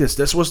will state this.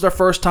 This was their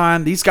first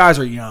time. These guys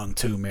are young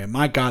too, man.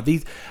 My God.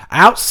 These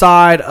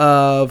outside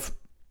of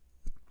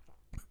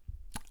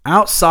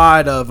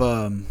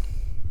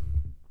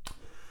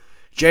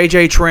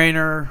JJ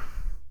Traynor,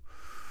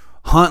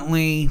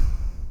 Huntley,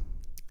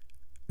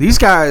 these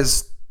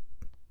guys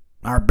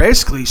are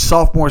basically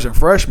sophomores and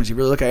freshmen. You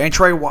really look at it. And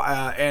Trey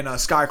and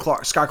Sky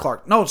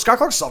Clark. No, Sky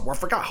Clark's sophomore. I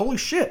forgot. Holy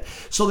shit.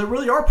 So they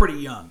really are pretty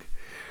young.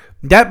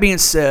 That being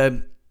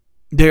said,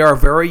 they are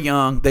very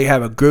young. They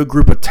have a good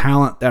group of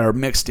talent that are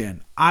mixed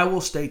in. I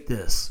will state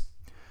this.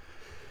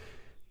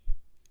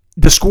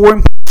 The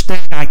scoring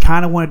thing, I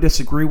kind of want to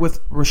disagree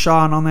with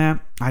Rashawn on that.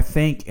 I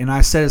think, and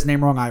I said his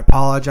name wrong, I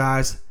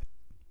apologize.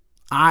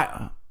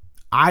 I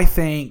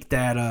think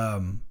that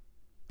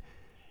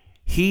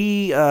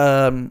he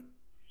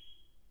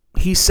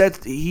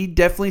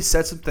definitely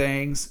said some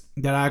things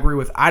that I agree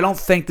with. I don't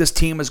think this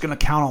team is going to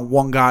count on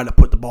one guy to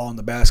put the ball in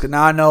the basket.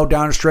 Now, I know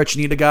down the stretch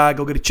you need a guy,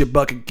 go get a chip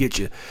bucket, get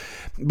you.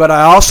 But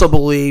I also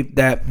believe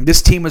that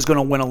this team is going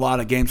to win a lot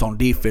of games on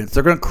defense.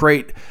 They're going to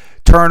create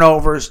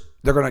turnovers.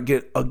 They're going to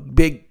get a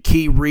big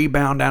key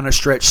rebound down the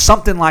stretch,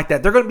 something like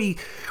that.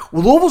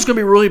 Louisville's going to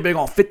be really big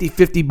on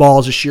 50-50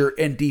 balls this year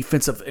and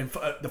defensive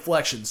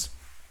deflections.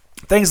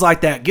 Things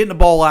like that, getting the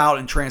ball out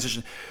in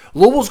transition.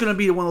 Louisville's going to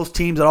be one of those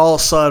teams that all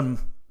of a sudden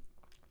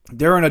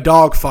they're in a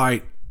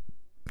dogfight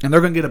and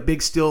they're going to get a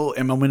big steal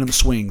and momentum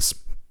swings.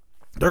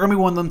 They're going to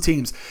be one of them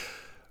teams.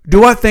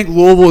 Do I think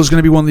Louisville is going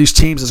to be one of these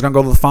teams that's going to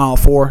go to the Final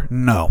Four?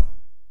 No.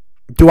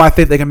 Do I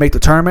think they can make the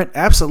tournament?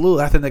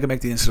 Absolutely. I think they can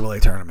make the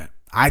NCAA tournament.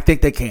 I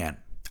think they can.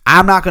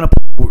 I'm not going to.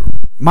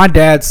 My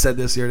dad said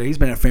this the other day. He's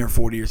been a fan for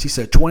 40 years. He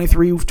said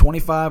 23,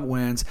 25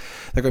 wins.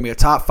 They're going to be a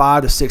top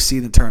 5 to 6 seed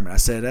in the tournament. I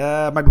said,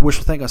 it might be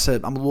wishful thinking. I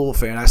said, I'm a Louisville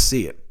fan. I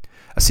see it.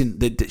 I seen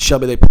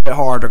Shelby. They play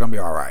hard. They're going to be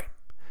all right.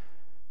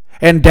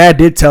 And Dad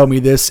did tell me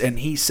this, and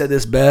he said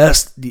this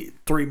best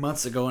 3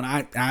 months ago,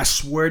 and I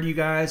swear to you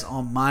guys,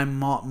 on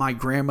my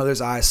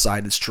grandmother's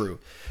eyesight, it's true.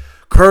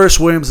 Curtis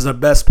Williams is the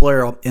best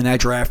player in that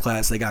draft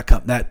class they got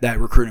that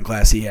recruiting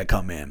class he had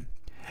come in.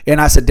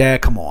 And I said,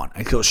 Dad, come on.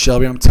 I go,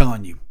 Shelby, I'm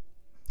telling you,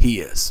 he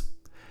is.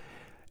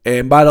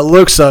 And by the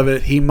looks of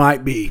it, he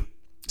might be.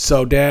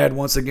 So, Dad,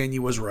 once again,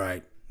 you was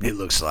right. It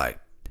looks like.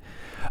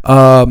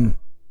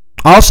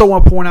 I also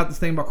want to point out this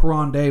thing about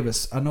Karan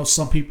Davis. I know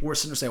some people were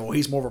sitting there saying, well,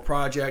 he's more of a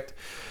project.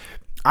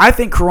 I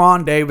think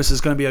Karan Davis is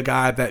going to be a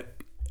guy that,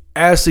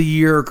 as the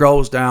year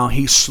goes down,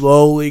 he's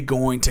slowly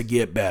going to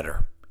get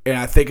better. And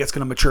I think it's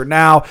going to mature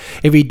now.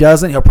 If he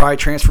doesn't, he'll probably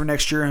transfer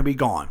next year and be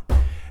gone.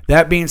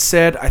 That being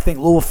said, I think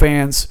Louisville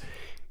fans,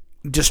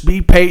 just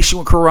be patient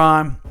with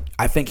Karan.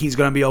 I think he's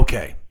going to be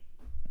okay.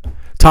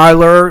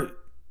 Tyler,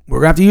 we're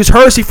going to have to use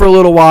Hersey for a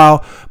little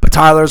while, but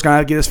Tyler's going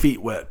to get his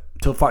feet wet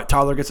until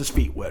Tyler gets his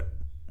feet wet.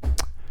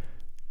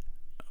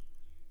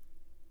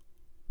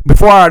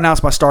 before I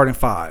announce my starting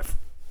five,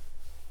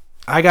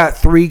 I got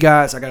three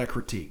guys I got to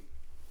critique.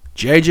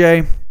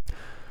 JJ,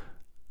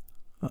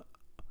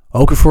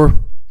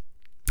 Okafor,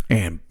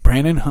 and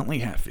Brandon Huntley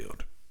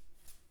Hatfield.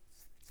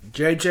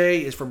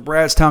 JJ is from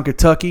Bradstown,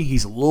 Kentucky.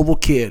 He's a Louisville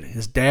kid.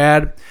 His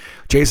dad,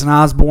 Jason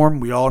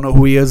Osborne, we all know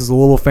who he is as a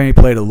Louisville fan. He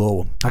played at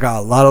Louisville. I got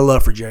a lot of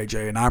love for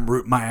JJ, and I'm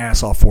rooting my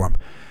ass off for him.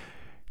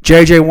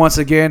 JJ, once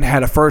again,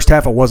 had a first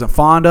half I wasn't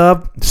fond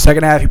of. The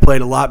second half, he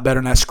played a lot better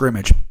in that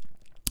scrimmage.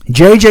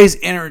 JJ's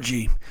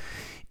energy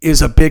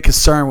is a big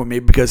concern with me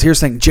because here's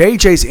the thing.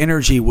 JJ's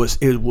energy is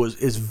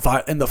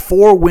in the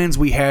 4 wins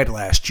we had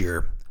last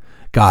year.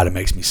 God, it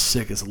makes me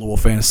sick as a Louisville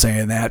fan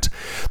saying that.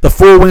 The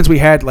 4 wins we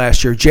had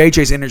last year,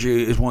 JJ's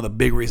energy is one of the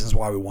big reasons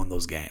why we won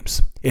those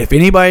games. If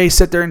anybody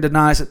sit there and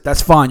denies it,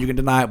 that's fine. You can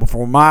deny it. But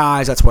for my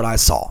eyes, that's what I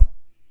saw.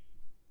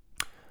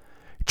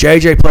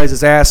 JJ plays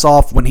his ass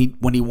off when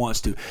he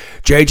wants to.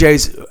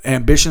 JJ's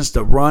ambitions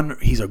to run,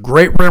 he's a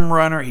great rim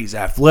runner. He's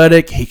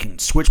athletic. He can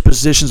switch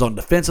positions on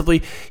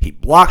defensively. He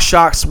blocks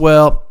shots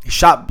well.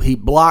 He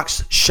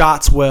blocks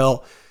shots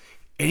well.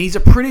 And he's a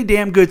pretty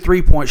damn good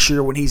three-point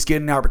shooter when he's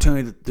getting the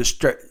opportunity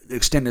to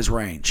extend his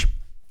range.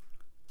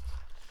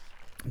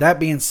 That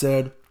being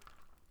said,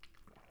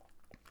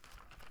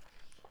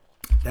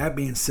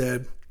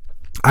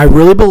 I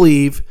really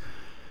believe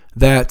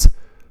that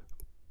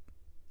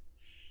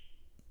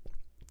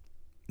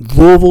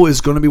Louisville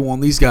is going to be one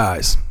of these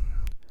guys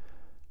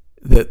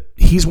that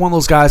he's one of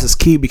those guys that's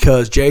key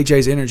because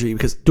JJ's energy.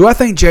 Because do I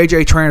think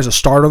JJ Trainer's a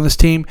start on this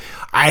team?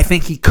 I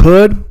think he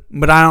could,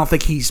 but I don't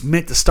think he's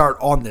meant to start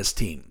on this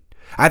team.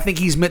 I think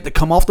he's meant to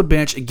come off the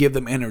bench and give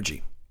them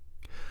energy.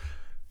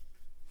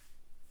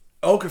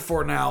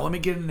 Okafor now, let me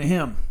get into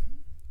him.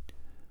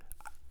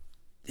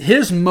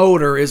 His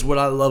motor is what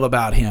I love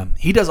about him.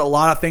 He does a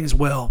lot of things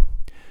well.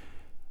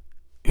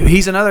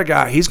 He's another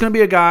guy. He's going to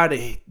be a guy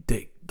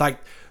that like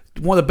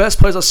one of the best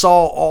plays I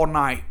saw all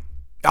night.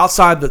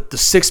 Outside the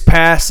 6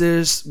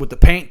 passes with the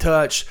paint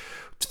touch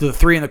to the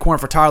 3 in the corner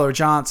for Tyler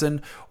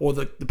Johnson, or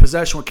the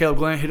possession where Caleb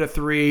Glenn hit a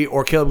 3,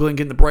 or Caleb Glenn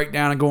getting the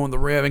breakdown and going to the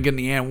rim and getting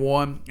the and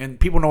one. And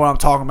people know what I'm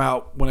talking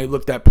about when they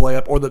look that play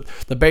up. Or the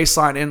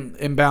baseline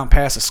inbound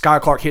pass of Sky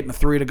Clark hitting the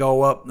 3 to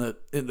go up,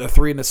 the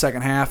 3 in the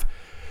second half.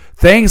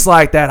 Things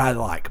like that I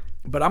like.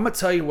 But I'm going to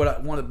tell you one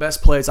of the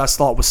best plays I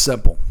thought was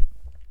simple.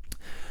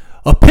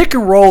 A pick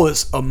and roll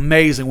is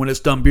amazing when it's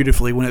done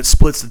beautifully, when it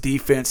splits the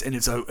defense, and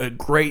it's a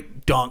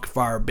great dunk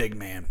for our big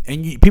man.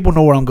 And people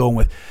know what I'm going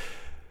with.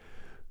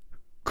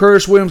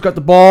 Curtis Williams got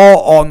the ball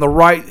on the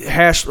right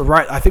hash,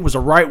 I think it was the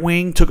right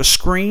wing, took a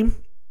screen.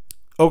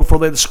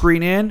 Okafor laid the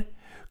screen in.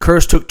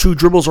 Curtis took 2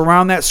 dribbles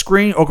around that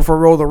screen. Okafor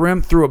rolled the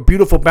rim, threw a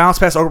beautiful bounce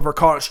pass. Okafor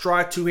caught it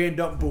stride, 2-hand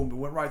dunk, boom, it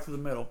went right through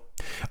the middle.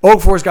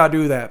 Okafor's got to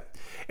do that.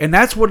 And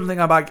that's one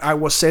thing I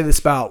will say this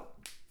about.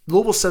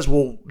 Louisville says,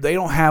 well, they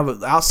don't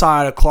have,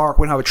 outside of Clark,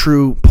 we don't have a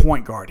true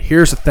point guard.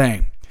 Here's the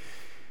thing.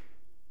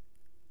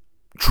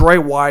 Trey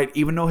White,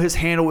 even though his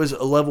handle is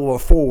a level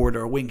of a forward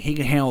or a wing, he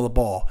can handle the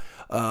ball.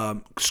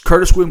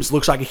 Curtis Williams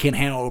looks like he can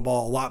handle the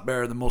ball a lot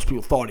better than most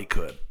people thought he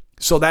could.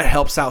 So that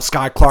helps out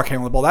Sky Clark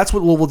handling the ball. That's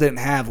what Louisville didn't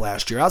have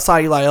last year.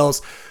 Outside Eli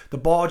Ellis, the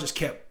ball just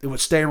it would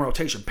stay in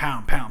rotation,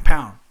 pound, pound,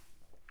 pound.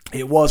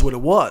 It was what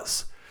it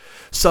was.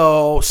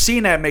 So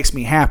seeing that makes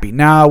me happy.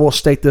 Now I will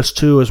state this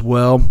too as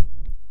well.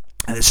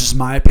 And this is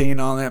my opinion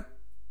on it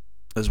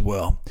as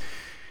well.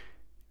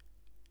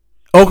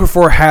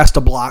 Okafor has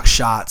to block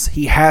shots.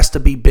 He has to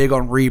be big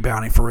on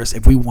rebounding for us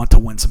if we want to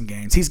win some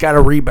games. He's got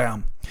to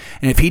rebound.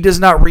 And if he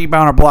does not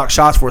rebound or block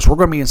shots for us, we're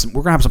going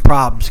to have some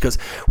problems because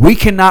we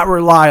cannot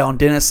rely on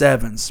Dennis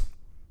Evans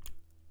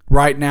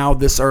right now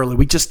this early.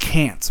 We just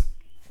can't.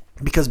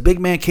 Because big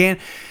man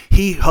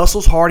he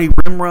hustles hard, he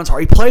rim runs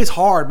hard. He plays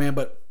hard, man,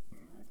 but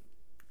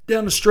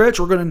down the stretch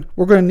we're going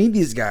to need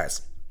these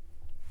guys.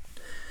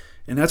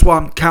 And that's why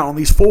I'm counting on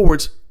these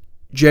forwards,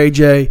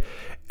 JJ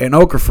and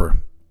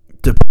Okafor,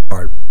 to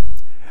guard.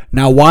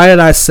 Now, why did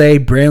I say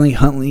Brandon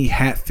Huntley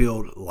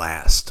Hatfield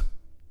last?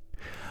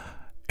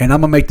 And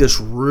I'm going to make this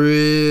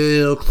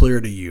real clear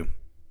to you.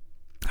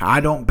 I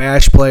don't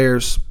bash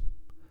players.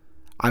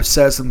 I've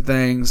said some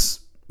things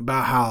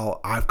about how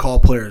I've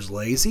called players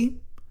lazy.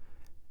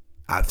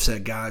 I've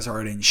said guys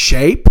aren't in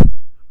shape.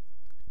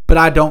 But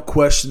I don't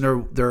question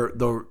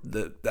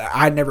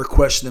I never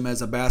question them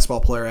as a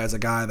basketball player, as a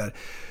guy that...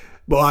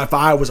 Well, if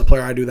I was a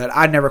player, I'd do that.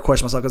 I'd never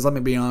question myself because let me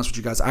be honest with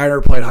you guys. I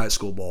never played high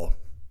school ball.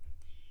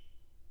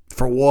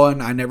 For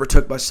one, I never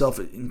took myself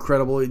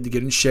incredibly to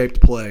get in shape to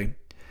play.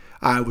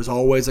 I was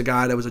always a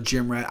guy that was a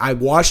gym rat. I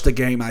watched the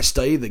game. I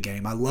studied the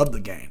game. I loved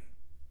the game.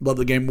 Loved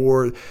the game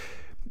more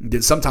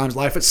than sometimes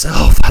life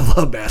itself. I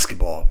love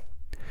basketball.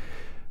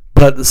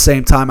 But at the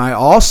same time, I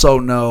also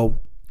know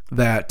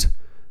that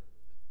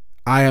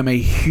I am a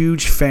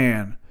huge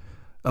fan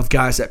of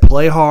guys that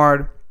play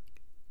hard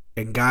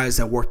and guys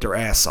that work their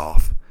ass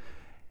off.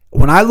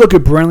 When I look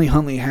at Brandon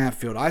Huntley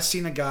Hatfield, I've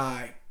seen a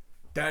guy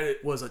that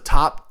was a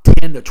top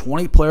 10 to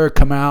 20 player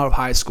come out of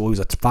high school. He was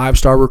a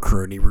 5-star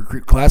recruit. And he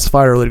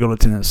classified early to go to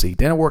Tennessee.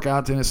 Didn't work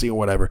out in Tennessee or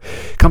whatever.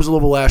 Comes to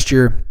Louisville last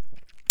year.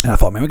 And I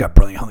thought, man, we got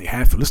Brilliant Huntley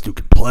Hatfield. This dude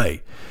can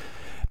play.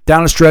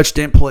 Down the stretch,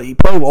 didn't play. He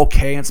played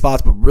okay in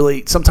spots, but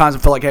really, sometimes it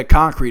felt like he had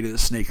concrete in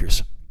his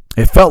sneakers.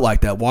 It felt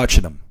like that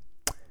watching him.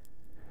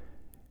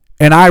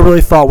 And I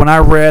really thought when I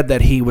read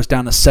that he was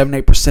down to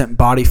 7-8%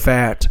 body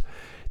fat,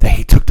 that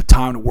he took the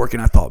time to work,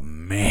 and I thought,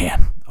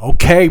 man,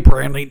 okay,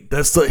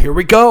 Brantley, here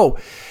we go.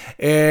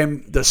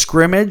 And the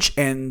scrimmage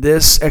and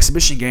this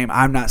exhibition game,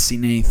 I've not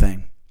seen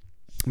anything.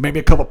 Maybe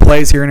a couple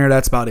plays here and there,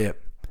 that's about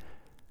it.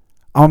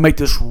 I'm going to make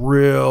this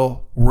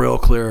real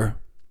clear.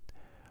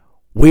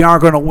 We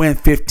aren't going to win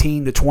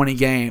 15 to 20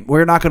 games.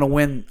 We're not going to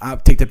win. I'll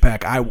take that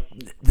back.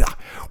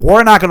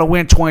 We're not going to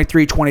win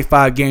 23,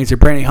 25 games if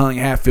Brandon Huntley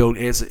Hatfield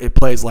it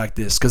plays like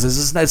this, because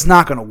it's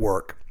not going to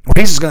work.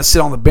 He's just going to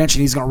sit on the bench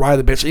and he's going to ride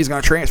the bench and he's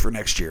going to transfer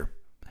next year.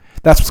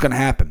 That's what's going to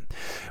happen.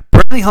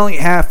 Brandon Huntley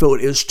Hatfield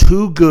is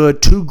too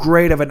good, too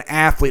great of an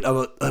athlete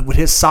with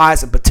his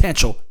size and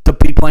potential to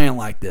be playing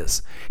like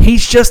this. He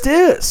just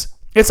is.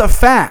 It's a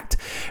fact.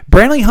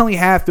 Brantley Huntley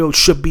Hatfield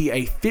should be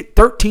a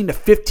 13 to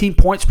 15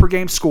 points per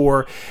game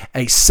scorer,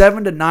 a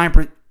 7 to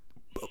 9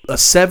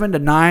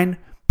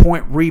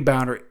 point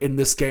rebounder in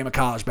this game of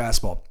college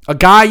basketball. A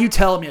guy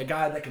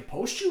that can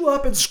post you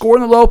up and score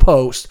in the low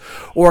post,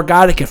 or a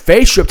guy that can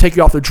face you up, take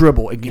you off the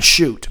dribble, and can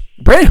shoot.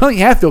 Brantley Huntley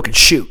Hatfield can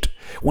shoot.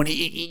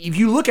 If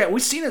you look at,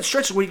 we've seen it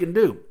stretches what he can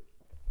do.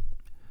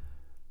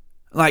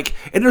 And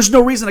there's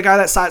no reason a guy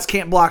that size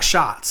can't block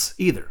shots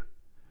either.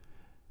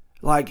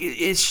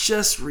 It's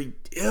just,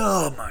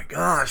 oh my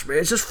gosh, man.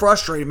 It's just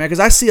frustrating, man, because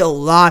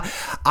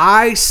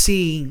I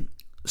see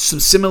some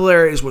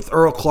similarities with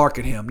Earl Clark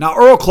and him. Now,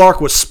 Earl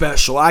Clark was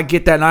special. I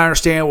get that, and I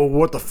understand, well,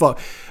 what the fuck.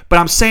 But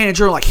I'm saying in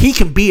general, he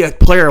can be a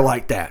player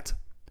like that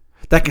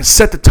can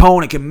set the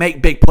tone and can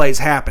make big plays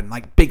happen,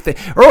 big thing.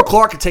 Earl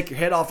Clark can take your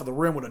head off of the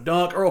rim with a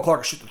dunk. Earl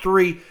Clark can shoot the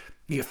three.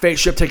 You can face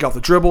ship, take off the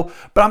dribble.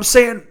 But I'm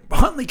saying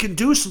Huntley can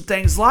do some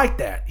things like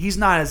that. He's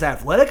not as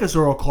athletic as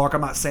Earl Clark,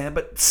 I'm not saying,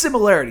 but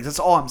similarities. That's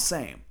all I'm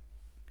saying.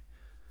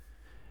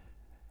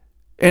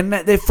 And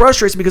it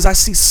frustrates me because I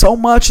see so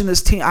much in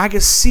this team. I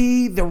can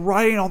see the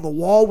writing on the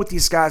wall with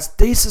these guys.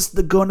 This is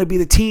going to be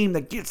the team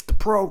that gets the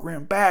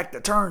program back, to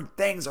turn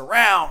things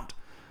around.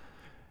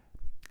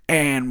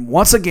 And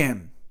once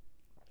again,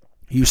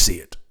 you see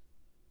it.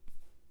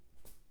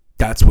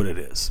 What it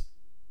is.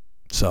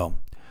 So,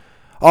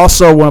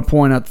 also want to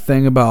point out the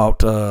thing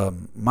about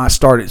my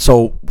starting.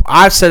 So,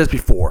 I've said this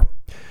before.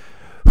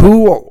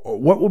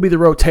 What will be the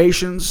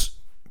rotations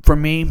for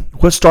me?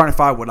 What starting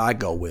five would I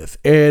go with?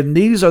 And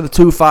these are the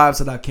 2 5s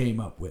that I came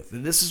up with.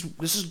 And this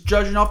is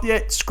judging off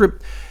the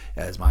script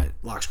as my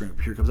lock screen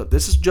here comes up.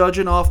 This is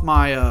judging off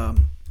my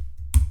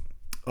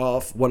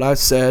off what I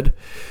said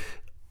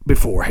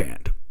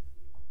beforehand.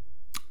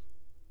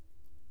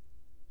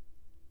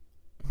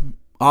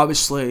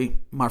 Obviously,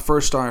 my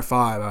first starting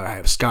five, I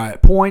have Sky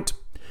at point.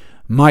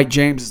 Mike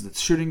James is the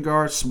shooting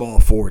guard. Small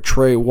forward,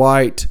 Trey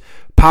White.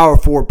 Power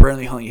forward,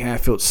 Brantley Huntley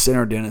Hatfield.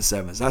 Center, Dennis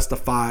Evans. That's the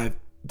 5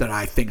 that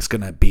I think is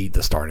going to be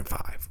the starting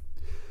 5.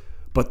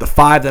 But the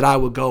 5 that I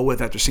would go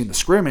with after seeing the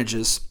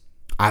scrimmages,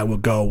 I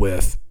would go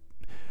with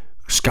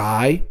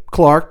Sky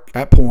Clark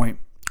at point.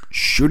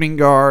 Shooting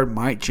guard,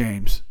 Mike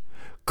James.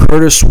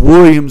 Curtis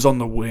Williams on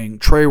the wing.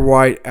 Trey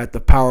White at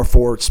the power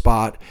forward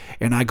spot.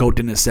 And I go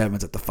Dennis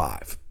Evans at the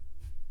 5.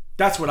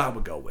 That's what I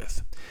would go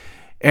with.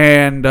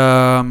 And,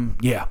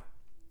 yeah.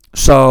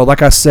 So,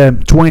 like I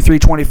said,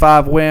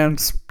 23-25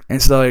 wins.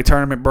 NCAA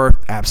tournament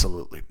berth,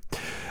 absolutely.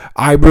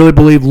 I really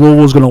believe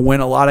Louisville's going to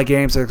win a lot of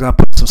games. They're going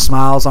to put some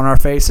smiles on our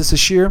faces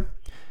this year.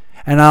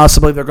 And I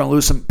also believe they're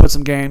going to put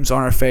some games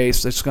on our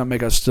face. It's going to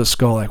make us just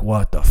go like,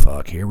 what the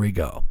fuck? Here we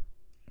go.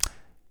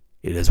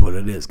 It is what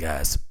it is,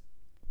 guys.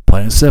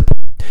 Plain and simple.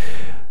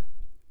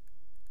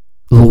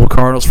 Louisville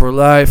Cardinals for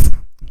life.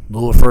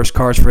 Louisville First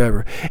Cards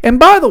forever. And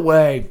by the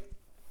way,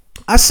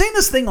 I seen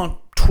this thing on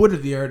Twitter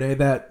the other day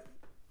that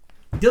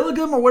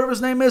Dillingham, or whatever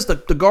his name is, the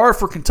guard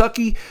for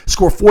Kentucky,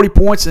 scored 40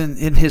 points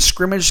in his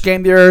scrimmage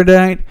game the other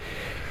night.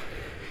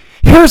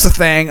 Here's the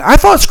thing. I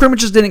thought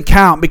scrimmages didn't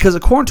count because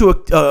according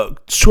to a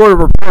short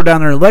report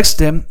down there in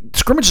Lexington,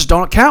 scrimmages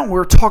don't count. We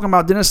were talking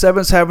about Dennis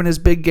Evans having his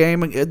big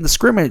game in the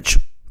scrimmage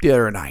the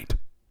other night.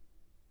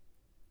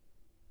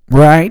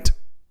 Right?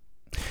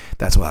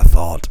 That's what I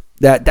thought.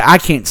 That I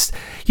can't.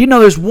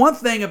 There's one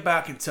thing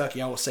about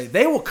Kentucky. I will say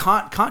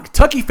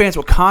Kentucky fans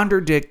will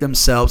contradict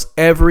themselves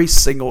every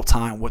single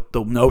time with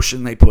the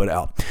notion they put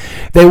out.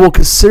 They will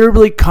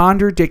considerably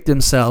contradict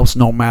themselves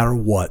no matter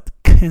what.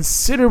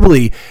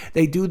 Considerably,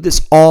 they do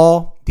this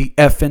all the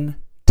effing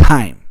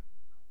time.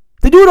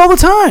 They do it all the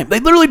time. They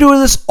literally do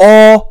this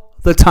all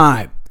the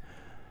time.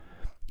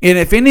 And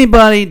if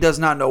anybody does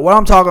not know what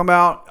I'm talking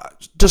about,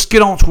 just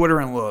get on Twitter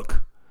and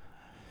look.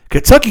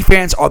 Kentucky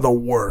fans are the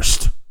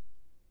worst.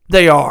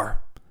 They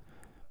are.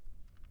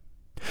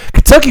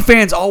 Kentucky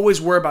fans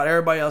always worry about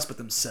everybody else but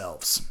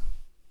themselves.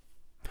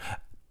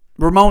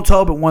 Ramon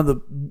Tobin,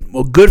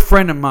 a good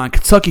friend of mine,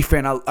 Kentucky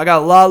fan. I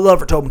got a lot of love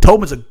for Tobin.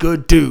 Tobin's a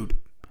good dude.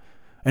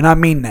 And I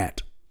mean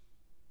that.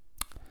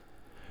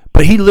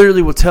 But he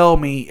literally will tell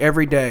me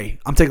every day,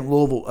 I'm taking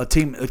Louisville, a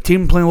team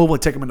playing Louisville,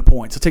 and take them in the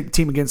points. I take the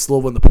team against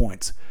Louisville in the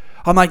points.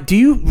 I'm like, do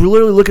you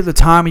literally look at the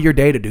time of your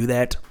day to do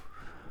that?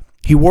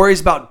 He worries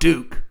about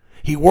Duke.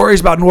 He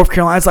worries about North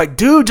Carolina. It's like,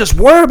 dude, just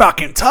worry about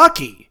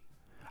Kentucky.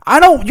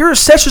 Your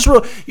session's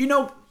real.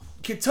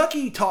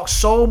 Kentucky talks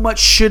so much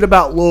shit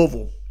about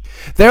Louisville.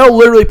 They'll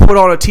literally put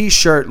on a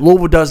t-shirt,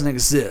 Louisville doesn't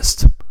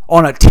exist,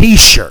 on a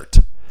t-shirt.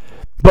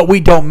 But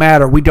we don't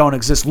matter. We don't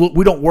exist.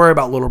 We don't worry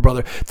about little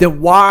brother. Then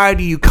why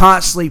do you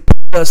constantly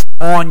put us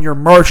on your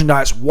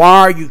merchandise? Why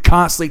are you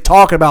constantly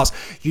talking about us?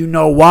 You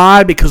know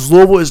why? Because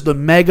Louisville is the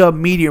mega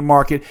media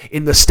market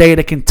in the state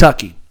of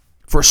Kentucky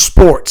for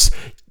sports.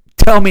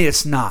 Tell me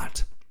it's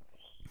not.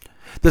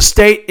 The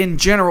state in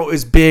general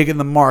is big in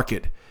the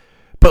market.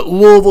 But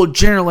Louisville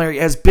generally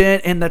has been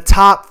in the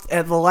top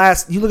at the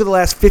last, you look at the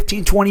last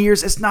 15, 20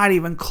 years, it's not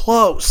even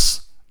close.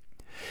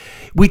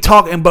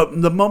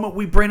 But the moment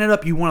we bring it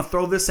up, you want to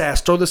throw this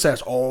ass.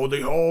 Oh,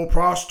 the whole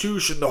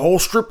prostitution, the whole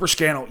stripper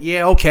scandal.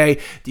 Yeah, okay.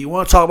 Do you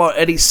want to talk about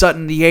Eddie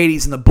Sutton in the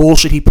 80s and the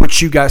bullshit he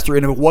put you guys through?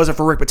 And if it wasn't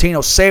for Rick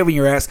Pitino saving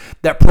your ass,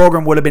 that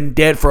program would have been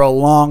dead for a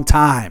long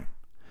time.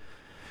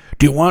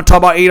 Do you want to talk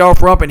about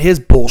Adolph Rupp and his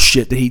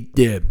bullshit that he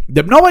did?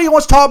 Nobody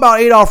wants to talk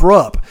about Adolph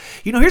Rupp.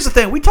 Here's the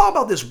thing. We talk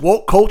about this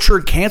woke culture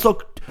and cancel.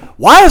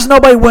 Why has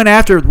nobody went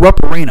after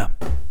Rupp Arena?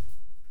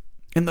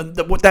 And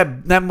what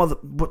that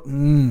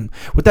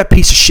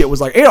piece of shit was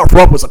like, Adolph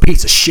Rupp was a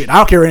piece of shit. I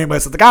don't care what anybody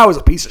says. The guy was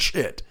a piece of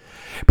shit.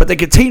 But they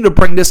continue to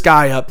bring this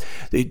guy up.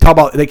 They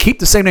keep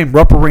the same name,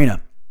 Rupp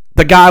Arena.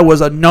 The guy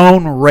was a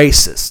known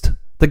racist.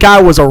 The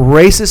guy was a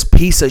racist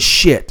piece of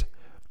shit.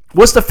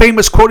 What's the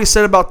famous quote he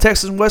said about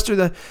Texas and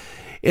Western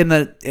in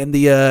the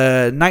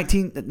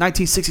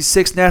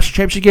 1966 national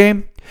championship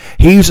game?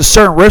 He used a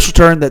certain racial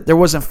term that there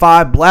wasn't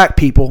 5 black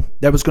people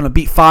that was going to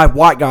beat 5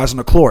 white guys on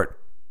the court.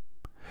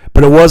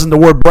 But it wasn't the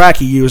word black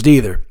he used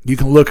either. You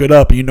can look it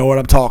up and you know what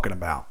I'm talking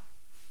about.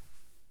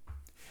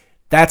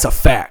 That's a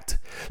fact.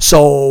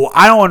 So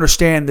I don't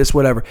understand this,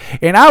 whatever.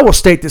 And I will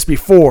state this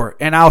before,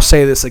 and I'll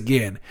say this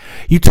again.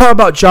 You talk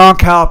about John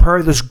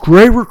Calipari, this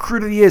great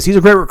recruiter he is. He's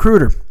a great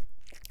recruiter.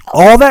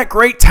 All that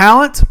great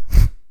talent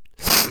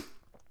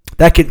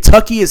that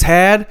Kentucky has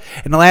had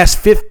in the last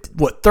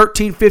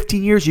 13,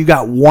 15 years, you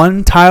got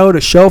one title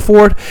to show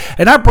for it.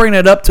 And I bring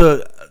it up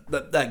to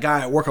that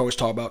guy at work I always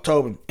talk about,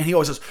 Tobin, and he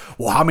always says,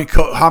 well, how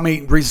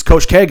many reasons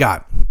Coach K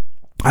got?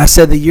 I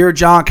said the year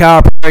John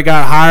Calipari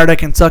got hired at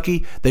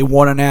Kentucky, they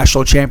won a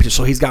national championship,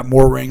 so he's got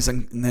more rings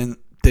than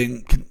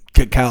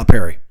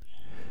Calipari.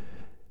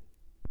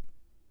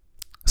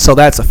 So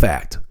that's a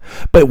fact.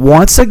 But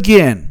once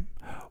again,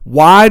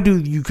 why do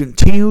you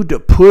continue to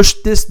push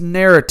this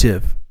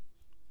narrative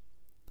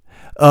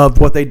of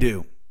what they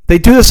do? They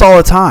do this all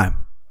the time.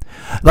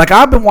 Like,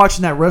 I've been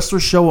watching that wrestler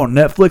show on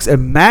Netflix,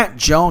 and Matt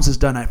Jones has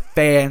done a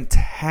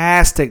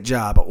fantastic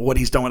job at what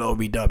he's done with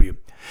OVW.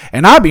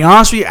 And I'll be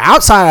honest with you,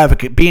 outside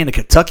of being a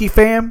Kentucky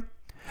fan,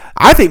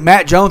 I think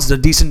Matt Jones is a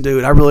decent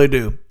dude. I really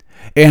do.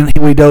 And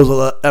when he does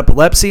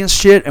epilepsy and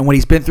shit, and what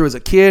he's been through as a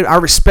kid, I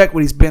respect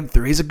what he's been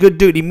through. He's a good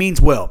dude. He means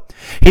well.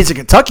 He's a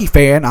Kentucky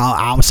fan.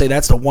 I'll say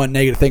that's the one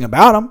negative thing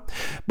about him.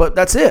 But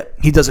that's it.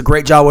 He does a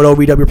great job with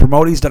OVW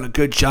promoting. He's done a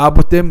good job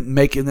with them,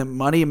 making them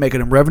money, making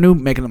them revenue,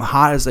 making them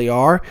hot as they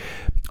are.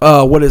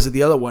 What is it?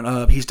 The other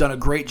one. He's done a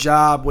great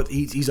job with.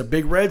 He's a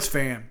big Reds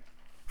fan.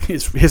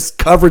 His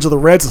coverage of the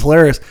Reds is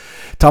hilarious.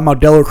 Talking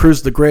about Dela Cruz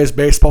is the greatest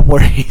baseball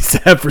player he's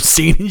ever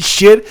seen and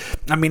shit.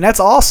 I mean,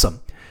 that's awesome.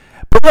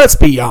 But let's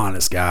be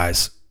honest,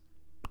 guys.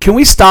 Can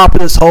we stop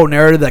this whole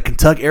narrative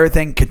that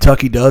everything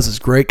Kentucky does is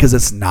great? Because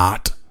it's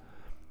not.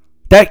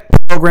 That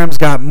program's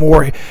got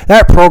more.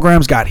 That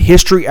program's got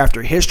history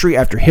after history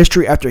after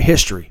history after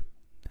history.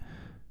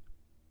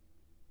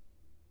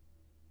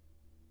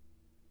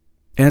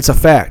 And it's a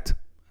fact.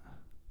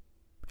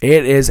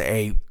 It is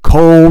a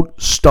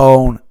cold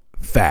stone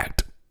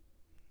fact.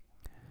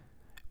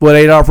 What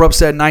Adolph Rupp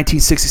said in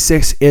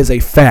 1966 is a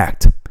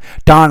fact.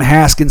 Don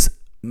Haskins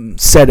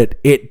said it.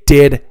 It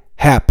did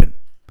happen.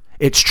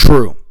 It's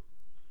true.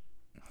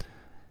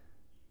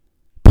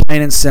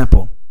 Plain and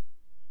simple.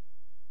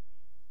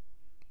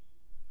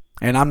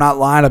 And I'm not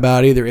lying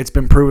about it either. It's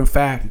been proven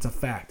fact. It's a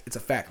fact. It's a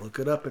fact. Look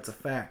it up. It's a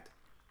fact.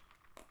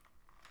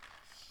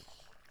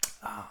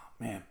 Oh,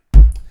 man.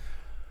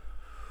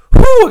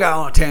 Whew, I got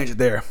on a tangent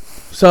there.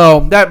 So,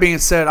 that being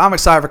said, I'm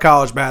excited for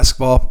college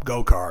basketball.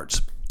 Go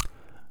Cards.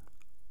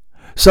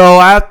 So,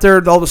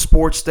 after all the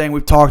sports thing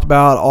we've talked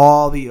about,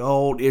 all the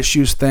old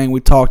issues thing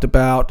we talked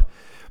about,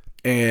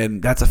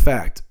 and that's a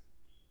fact.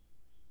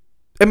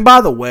 And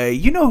by the way,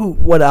 you know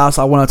what else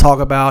I want to talk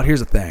about? Here's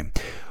the thing.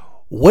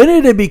 When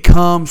did it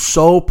become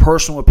so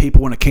personal with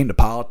people when it came to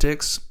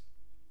politics?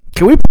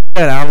 Can we put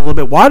that out a little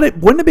bit? When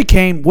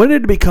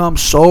did it become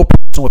so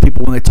personal with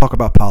people when they talk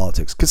about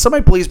politics? Can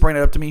somebody please bring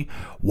it up to me?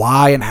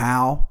 Why and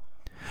how?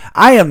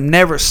 I have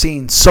never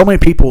seen so many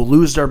people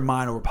lose their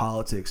mind over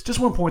politics. Just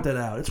want to point that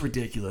out. It's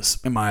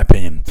ridiculous, in my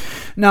opinion.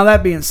 Now,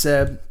 that being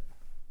said,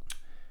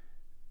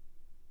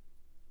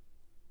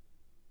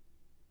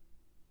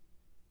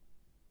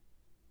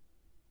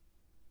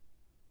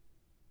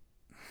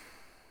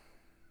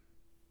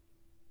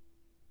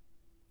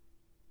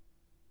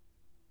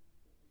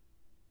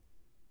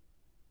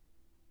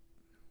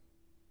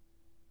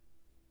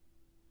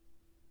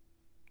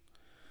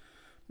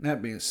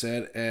 That being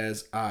said,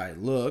 as I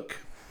look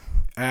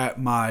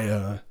at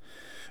my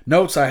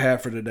notes I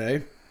have for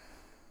today,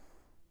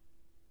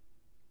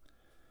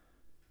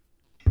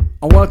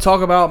 I want to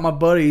talk about my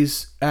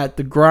buddies at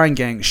the Grind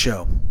Gang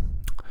show.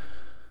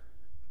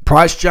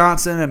 Price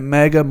Johnson and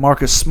Mega,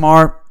 Marcus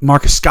Scott.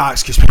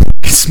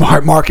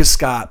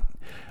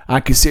 I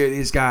consider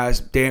these guys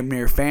damn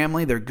near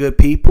family. They're good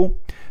people.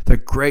 They're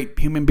great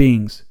human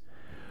beings.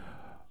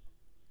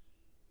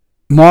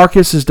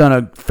 Marcus has done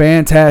a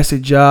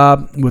fantastic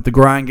job with the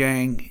Grind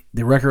Gang,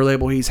 the record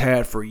label he's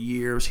had for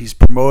years. He's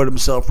promoted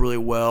himself really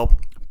well.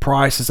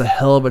 Price is a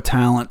hell of a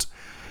talent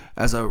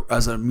as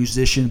a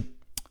musician.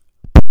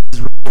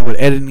 He's really good with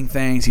editing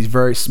things. He's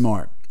very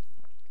smart.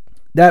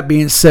 That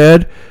being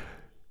said,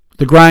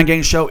 the Grind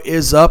Gang show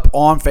is up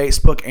on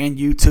Facebook and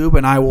YouTube,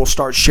 and I will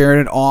start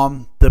sharing it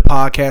on the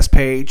podcast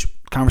page,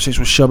 Conversations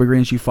with Shelby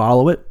Green, as you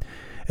follow it,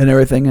 and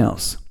everything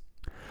else.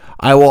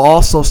 I will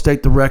also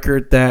state the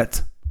record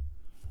that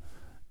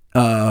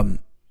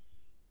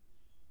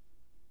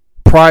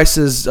Price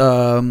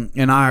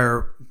and I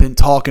are been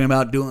talking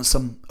about doing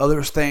some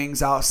other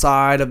things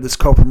outside of this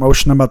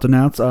co-promotion I'm about to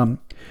announce.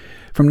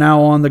 From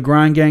now on, the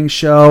Grind Gang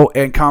show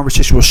and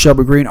Conversation with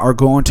Shelby Green are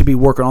going to be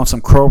working on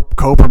some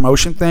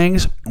co-promotion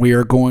things. We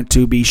are going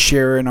to be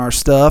sharing our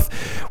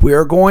stuff. We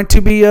are going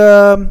to be,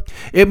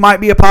 it might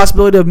be a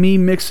possibility of me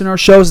mixing our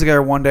shows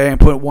together one day and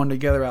putting one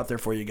together out there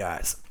for you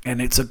guys. And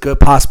it's a good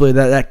possibility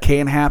that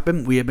can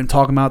happen. We have been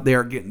talking about they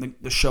are getting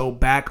the show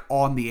back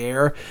on the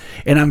air.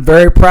 And I'm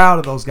very proud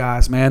of those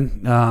guys,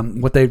 man.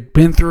 What they've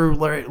been through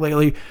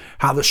lately,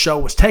 how the show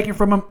was taken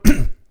from them.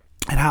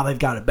 And how they've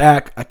got it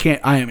back.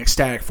 I am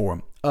ecstatic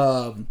for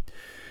them.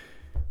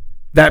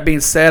 That being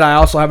said, I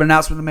also have an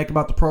announcement to make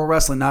about the pro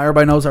wrestling. Now,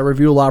 everybody knows I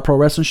review a lot of pro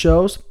wrestling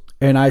shows,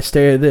 and I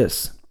stated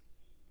this.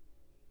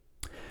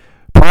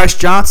 Price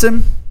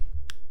Johnson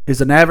is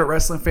an avid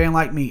wrestling fan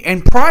like me.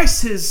 And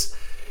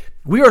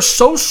we are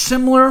so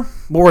similar,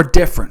 more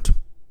different.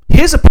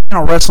 His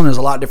opinion on wrestling is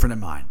a lot different than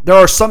mine. There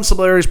are some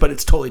similarities, but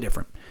it's totally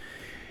different.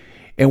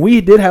 And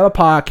we did have a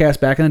podcast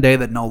back in the day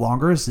that no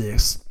longer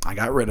exists. I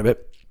got rid of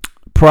it.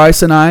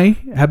 Price and I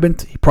have been.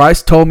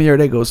 Price told me the other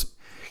day, goes,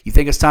 "You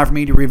think it's time for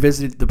me to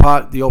revisit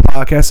the old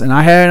podcast?" And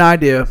I had an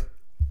idea,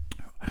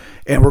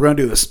 and we're going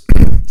to do this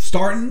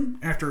starting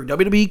after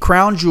WWE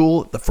Crown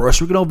Jewel the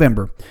first week of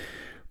November.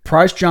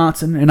 Price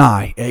Johnson and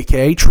I,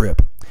 aka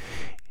Trip,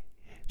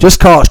 just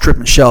call us Trip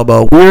and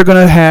Shelbo. We're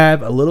going to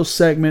have a little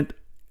segment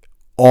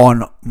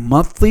on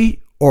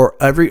monthly or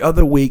every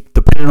other week,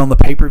 depending on the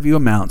pay-per-view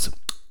amounts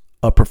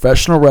of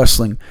professional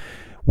wrestling.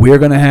 We're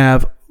going to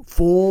have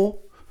full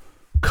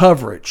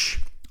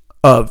coverage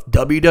of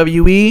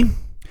WWE,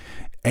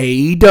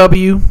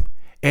 AEW,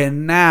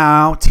 and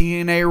now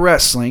TNA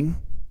Wrestling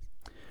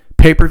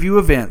pay-per-view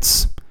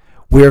events.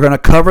 We're going to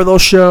cover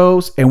those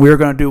shows, and we're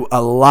going to do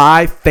a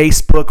live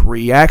Facebook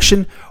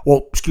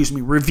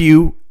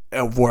review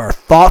of what our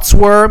thoughts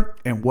were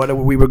and what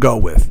we would go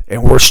with.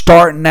 And we're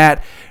starting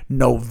at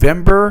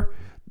November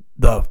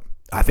 4th,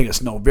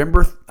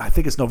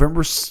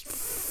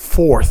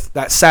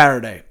 that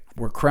Saturday,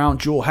 where Crown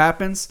Jewel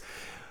happens.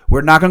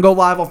 We're not going to go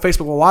live on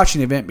Facebook while watching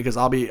the event because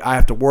I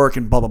have to work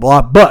and blah, blah,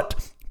 blah.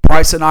 But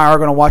Price and I are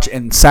going to watch it,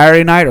 and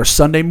Saturday night or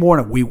Sunday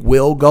morning, we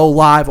will go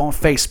live on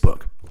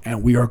Facebook,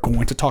 and we are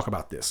going to talk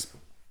about this.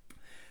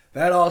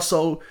 I've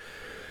also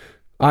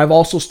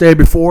stated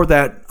before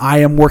that I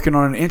am working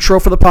on an intro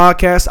for the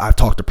podcast. I've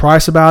talked to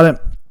Price about it,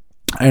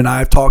 and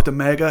I've talked to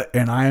Mega,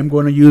 and I am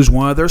going to use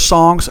one of their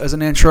songs as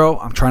an intro.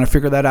 I'm trying to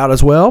figure that out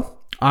as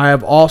well. I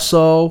have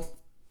also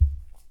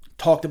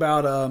talked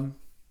about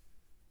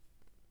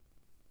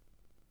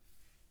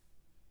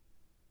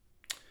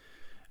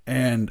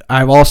and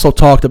I've also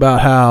talked about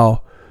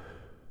how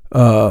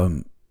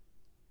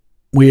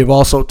we have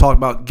also talked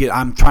about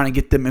I'm trying to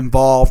get them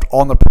involved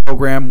on the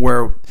program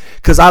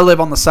because I live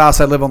on the south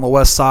side, I live on the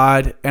west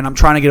side, and I'm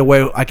trying to get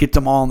away. I get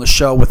them all on the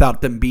show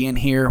without them being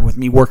here with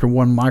me working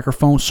one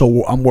microphone,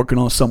 so I'm working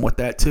on some with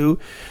that too.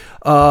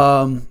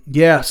 So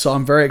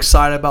I'm very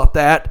excited about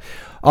that.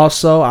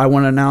 Also, I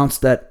want to announce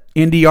that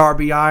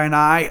NDRBI and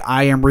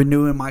I am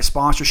renewing my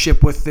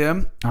sponsorship with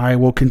them. I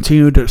will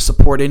continue to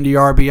support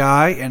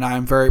NDRBI, and I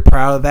am very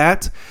proud of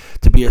that,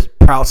 to be a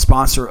proud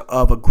sponsor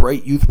of a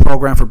great youth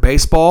program for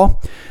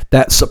baseball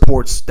that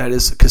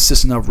is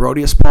consistent of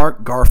Rodius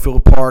Park,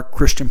 Garfield Park,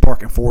 Christian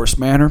Park, and Forest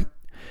Manor,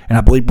 and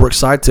I believe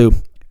Brookside too.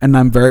 And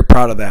I'm very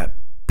proud of that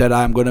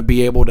I'm going to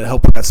be able to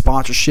help with that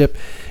sponsorship,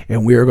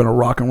 and we are going to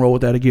rock and roll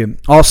with that again.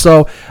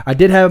 Also, I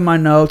did have in my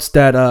notes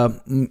that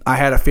I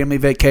had a family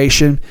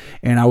vacation,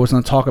 and I was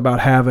going to talk about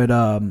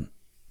having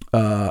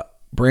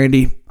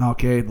Brandy,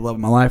 the love of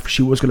my life.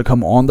 She was going to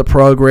come on the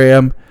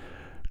program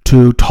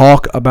to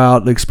talk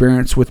about the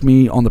experience with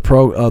me on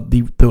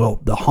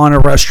the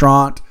Haunted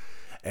Restaurant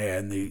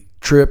and the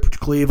trip to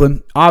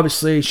Cleveland.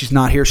 Obviously, she's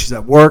not here. She's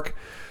at work.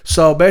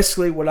 So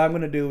basically, what I'm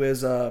going to do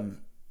is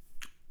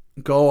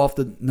go off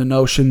the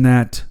notion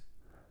that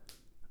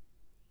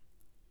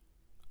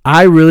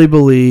I really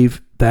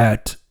believe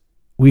that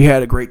we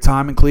had a great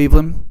time in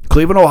Cleveland.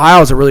 Cleveland,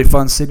 Ohio is a really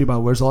fun city, by the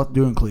way. There's a lot to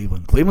do in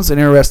Cleveland. Cleveland's an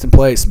interesting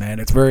place, man.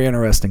 It's very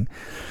interesting.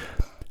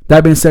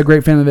 That being said,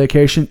 great family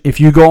vacation. If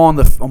you go on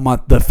the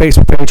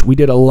Facebook page, we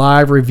did a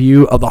live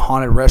review of the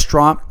haunted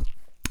restaurant.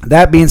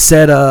 That being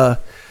said,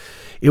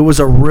 it was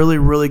a really,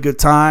 really good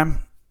time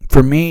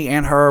for me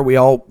and her. We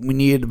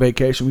needed a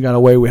vacation. We got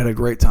away. We had a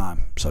great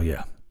time. So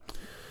yeah.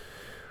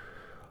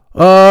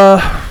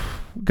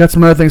 Got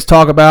some other things to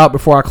talk about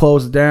before I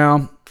close it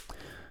down.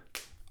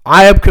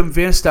 I am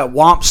convinced that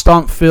Womp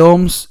Stomp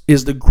Films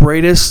is the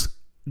greatest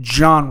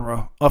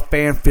genre of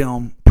fan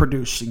film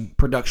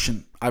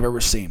production I've ever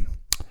seen.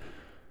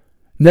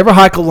 Never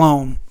Hike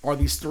Alone are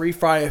these 3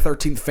 Friday the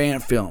 13th fan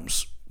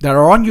films that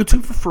are on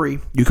YouTube for free.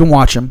 You can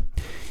watch them.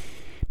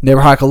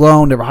 Never Hike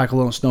Alone, Never Hike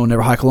Alone Snow,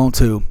 Never Hike Alone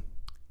 2.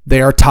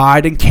 They are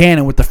tied in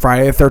canon with the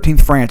Friday the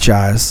 13th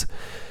franchise.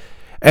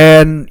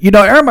 And,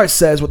 everybody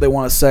says what they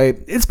want to say.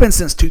 It's been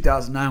since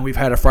 2009 we've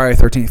had a Friday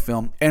the 13th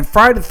film. And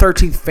Friday the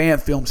 13th fan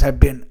films have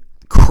been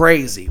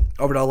crazy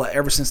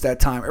ever since that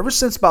time. Ever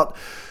since about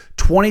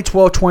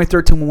 2012,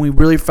 2013, when we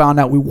really found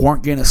out we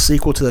weren't getting a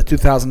sequel to the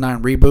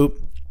 2009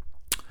 reboot,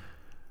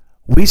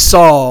 we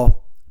saw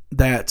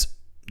that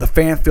the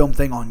fan film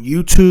thing on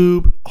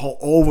YouTube all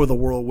over the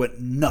world went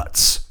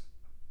nuts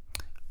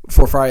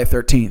for Friday the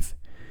 13th.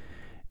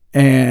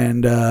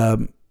 And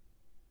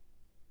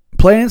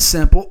plain and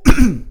simple,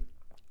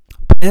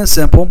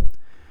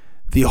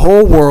 the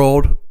whole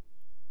world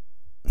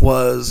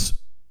was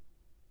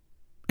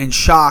in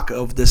shock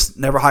of this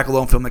Never Hike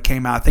Alone film that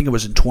came out. I think it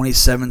was in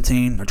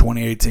 2017 or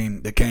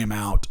 2018 that came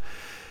out.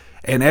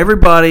 And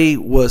everybody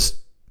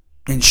was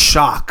in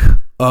shock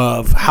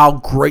of how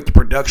great the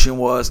production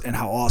was and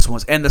how awesome it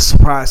was, and the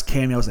surprise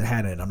cameos it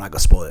had in it. I'm not going to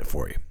spoil it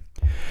for you.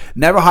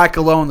 Never Hike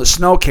Alone, The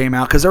Snow came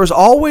out because there was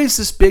always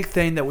this big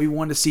thing that we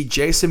wanted to see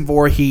Jason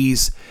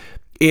Voorhees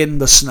in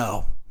the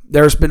snow.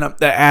 There's been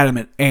that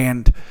adamant,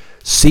 and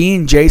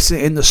seeing Jason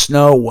in the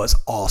snow was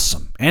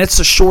awesome. And it's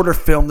a shorter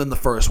film than the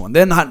first one.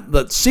 Then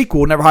the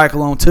sequel, Never Hike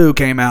Alone 2,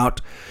 came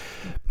out,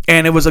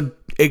 and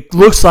it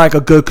looks like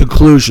a good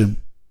conclusion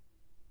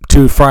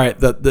to Friday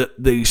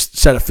the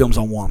set of films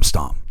on Womp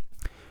Stomp.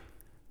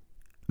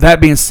 That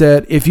being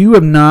said, if you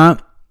have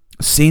not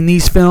seen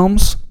these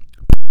films,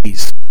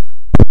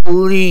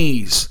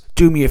 please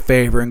do me a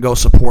favor and go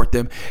support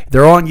them.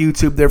 They're on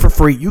YouTube. They're for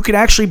free. You can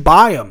actually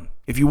buy them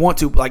if you want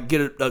to, like get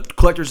a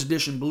collector's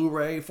edition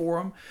Blu-ray for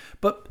them.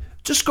 But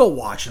just go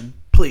watch them,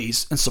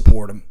 please, and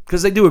support them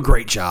because they do a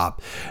great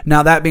job.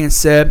 Now, that being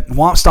said,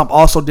 Womp Stomp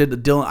also did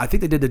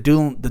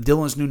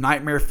Dylan's New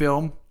Nightmare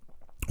film,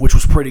 which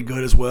was pretty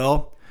good as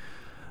well.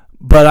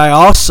 But I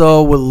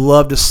also would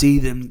love to see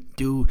them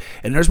do,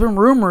 and there's been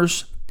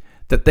rumors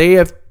that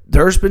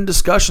there's been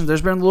discussions,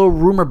 there's been a little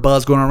rumor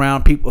buzz going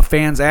around,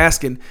 fans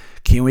asking,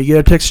 can we get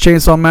a Texas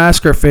Chainsaw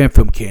Massacre fan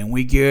film? Can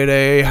we get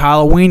a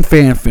Halloween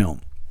fan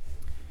film?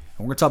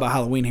 And we're going to talk about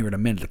Halloween here in a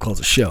minute to close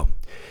the show.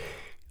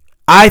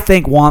 I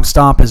think Womp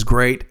Stomp is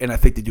great, and I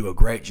think they do a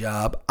great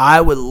job.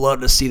 I would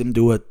love to see them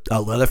do a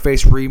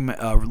Leatherface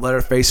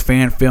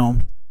fan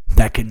film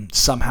that can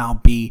somehow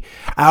be,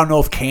 I don't know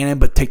if canon,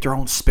 but take their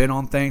own spin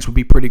on things would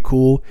be pretty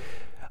cool.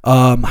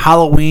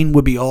 Halloween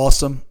would be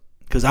awesome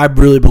because I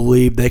really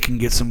believe they can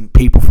get some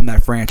people from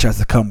that franchise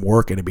to come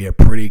work, and it'd be a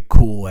pretty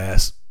cool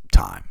ass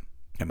time,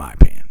 in my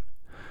opinion.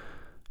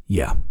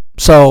 Yeah.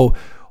 So,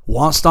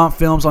 Womp Stomp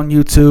Films on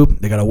YouTube.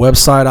 They got a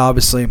website,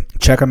 obviously.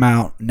 Check them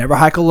out. Never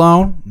Hike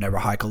Alone, Never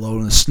Hike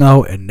Alone in the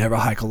Snow, and Never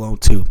Hike Alone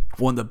 2.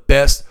 One of the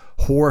best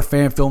horror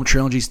fan film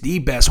trilogies, the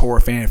best horror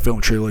fan film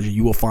trilogy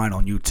you will find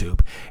on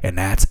YouTube, and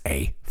that's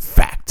a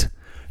fact.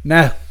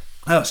 Now,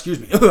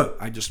 excuse me,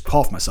 I just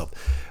coughed myself.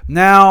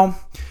 Now,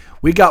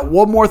 we got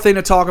one more thing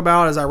to talk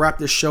about as I wrap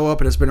this show up,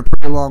 and it's been a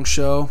pretty long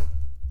show.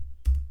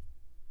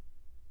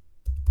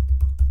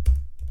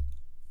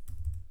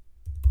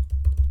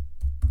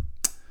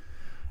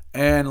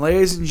 And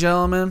ladies and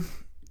gentlemen,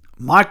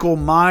 Michael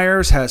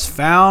Myers has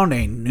found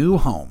a new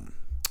home.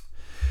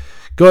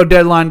 Go to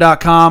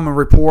Deadline.com and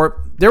report.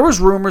 There was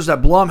rumors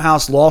that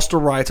Blumhouse lost the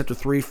rights after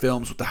 3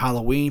 films with the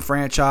Halloween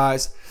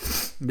franchise.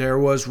 There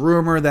was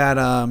rumor that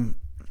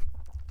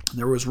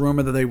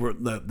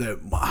that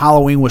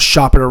Halloween was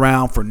shopping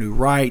around for new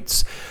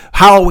rights.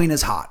 Halloween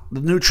is hot. The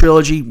new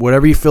trilogy,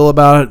 whatever you feel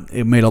about it,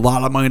 it made a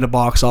lot of money in the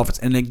box office,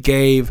 and it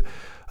gave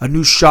a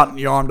new shot in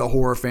the arm to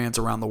horror fans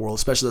around the world,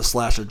 especially the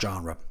slasher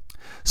genre.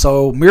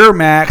 So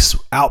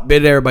Miramax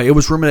outbid everybody. It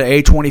was rumored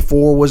that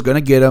A24 was going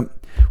to get them.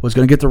 Was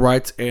going to get the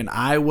rights, and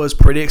I was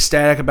pretty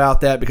ecstatic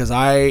about that because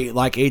I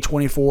like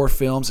A24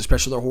 films,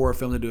 especially their horror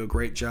film. They do a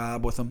great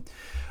job with them.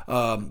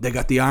 They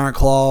got the Iron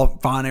Claw,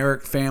 Von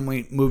Erich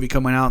family movie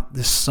coming out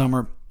this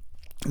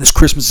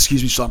Christmas,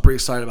 so I'm pretty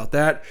excited about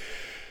that.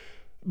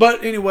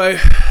 But anyway,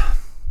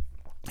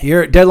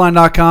 here at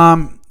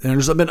Deadline.com, and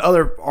there's been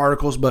other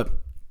articles, but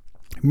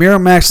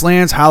Miramax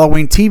lands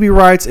Halloween TV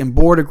rights and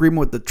board agreement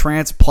with the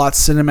Transplot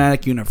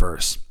Cinematic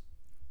Universe.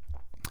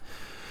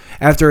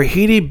 After a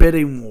heated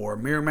bidding war,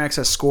 Miramax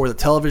has scored the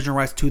television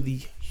rights to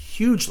the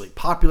hugely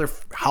popular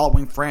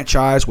Halloween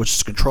franchise, which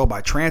is controlled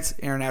by Trans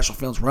International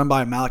Films, run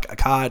by Malik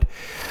Akkad.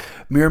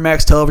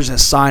 Miramax Television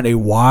has signed a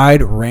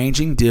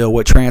wide-ranging deal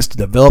with Trance to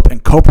develop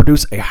and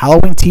co-produce a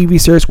Halloween TV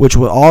series, which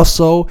will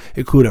also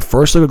include a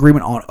first-look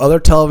agreement on other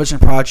television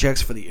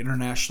projects for the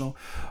international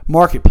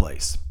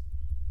marketplace.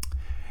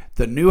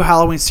 The new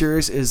Halloween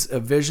series is a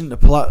vision to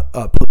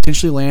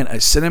potentially land a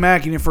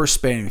cinematic universe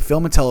spanning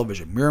film and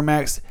television.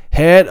 Miramax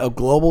head of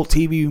global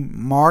TV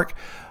Mark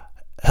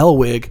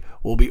Helwig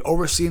will be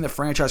overseeing the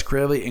franchise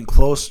creatively in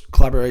close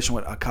collaboration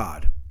with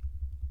Akkad.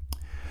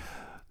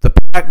 The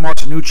pack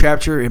marks a new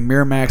chapter in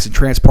Miramax and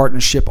Trance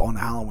partnership on the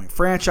Halloween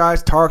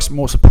franchise. Tarks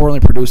most importantly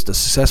produced the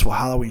successful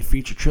Halloween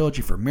feature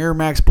trilogy for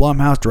Miramax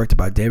Blumhouse, directed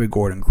by David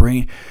Gordon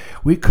Green.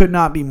 We could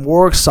not be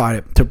more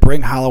excited to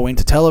bring Halloween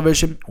to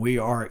television. We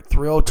are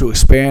thrilled to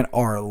expand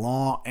our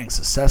long and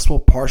successful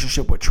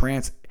partnership with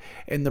Trance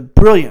and the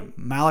brilliant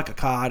Malik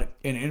Akkad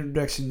in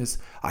introducing this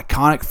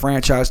iconic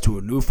franchise to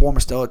a new form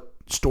of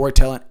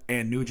storytelling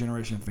and new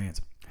generation of fans.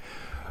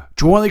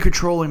 Jointly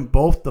controlling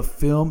both the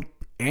film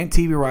and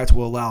TV rights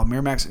will allow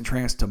Miramax and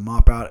Trance to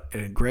mop out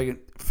an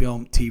aggregate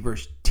film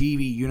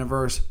TV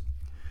universe.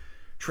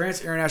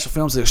 Trance International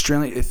Films is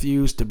extremely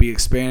enthused to be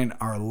expanding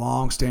our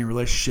long-standing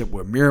relationship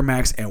with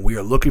Miramax, and we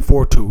are looking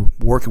forward to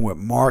working with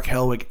Mark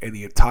Helwig and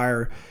the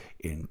entire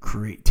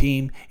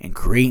team in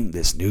creating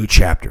this new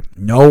chapter.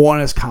 No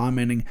one is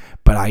commenting,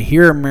 but I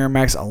hear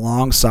Miramax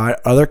alongside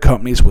other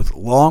companies with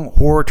long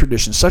horror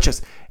traditions such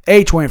as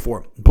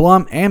A24,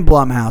 Blum, and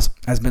Blumhouse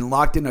has been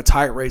locked in a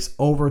tight race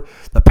over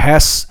the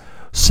past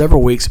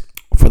several weeks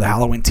for the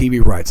Halloween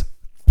TV rights.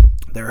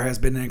 There has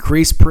been an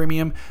increased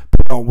premium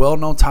put on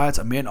well-known titles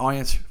amid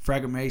audience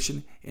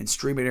fragmentation in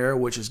streaming era,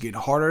 which is getting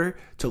harder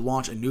to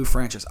launch a new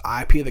franchise.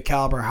 IP of the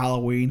caliber of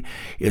Halloween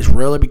is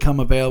rarely become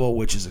available,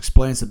 which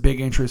explains the big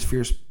interest,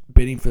 fierce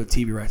bidding for the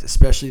TV rights,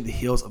 especially the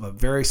heels of a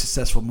very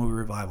successful movie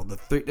revival.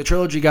 The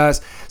trilogy,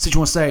 guys, since you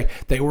want to say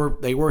they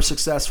were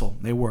successful.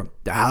 They were.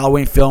 The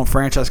Halloween film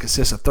franchise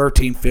consists of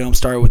 13 films,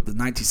 started with the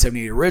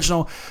 1978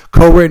 original,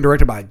 co-written and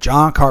directed by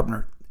John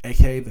Carpenter,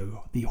 aka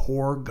the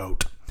Horror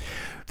Goat.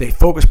 They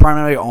focus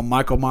primarily on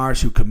Michael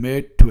Myers, who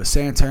committed to a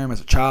sanitarium as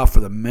a child for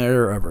the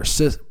murder of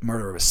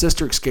his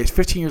sister, escapes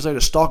 15 years later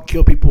to stalk and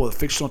kill people with a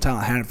fictional town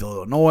of Haddonfield,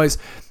 Illinois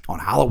on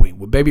Halloween,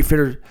 with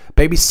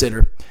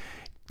babysitter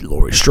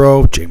Laurie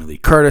Strode, Jamie Lee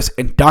Curtis,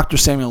 and Dr.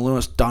 Samuel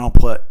Loomis, Donald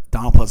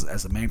Pleasant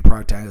as the main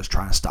protagonist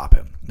trying to stop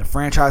him. The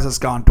franchise has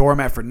gone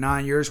dormant for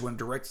 9 years when a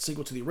direct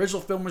sequel to the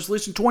original film was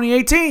released in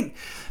 2018.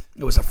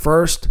 It was the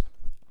first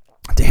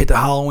to hit the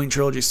Halloween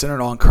trilogy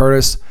centered on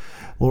Curtis,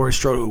 Laurie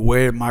Strode, who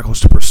waited Michaels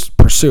to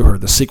pursue her.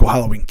 The sequel,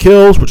 Halloween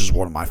Kills, which is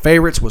one of my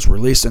favorites, was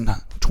released in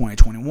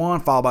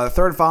 2021, followed by the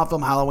third and final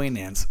film, Halloween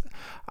Ends,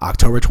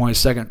 October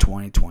 22nd,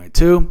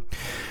 2022.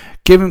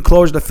 Giving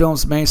closure to the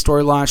film's main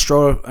storyline,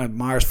 Strode and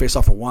Myers face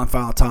off for one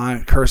final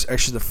time. Curtis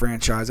exits the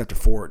franchise after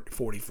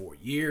 44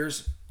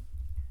 years.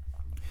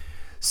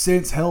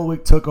 Since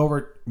Helwig took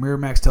over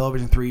Miramax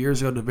Television 3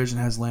 years ago, the division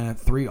has landed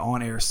 3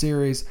 on-air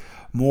series.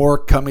 More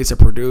companies have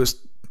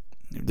produced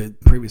the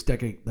previous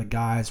decade. The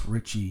Guys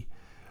Ritchie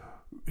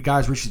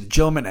the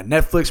Gentleman at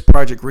Netflix,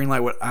 Project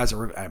Greenlight with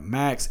Isaac at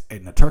Max,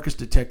 and The Turkish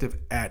Detective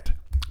at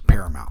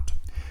Paramount.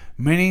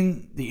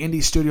 Meaning the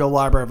indie studio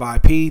library of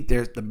IP,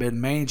 there's been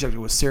main objective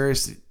with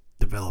series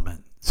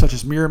development, such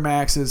as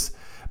Miramax's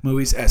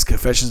movies as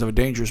Confessions of a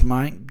Dangerous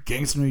Mind,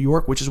 Gangs of New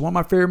York, which is one of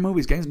my favorite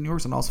movies. Gangs of New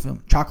York is an awesome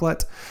film.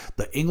 Chocolate,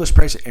 The English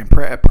Patient, and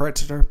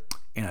Predator.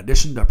 In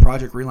addition to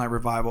Project Greenlight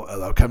revival of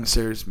the upcoming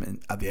series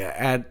of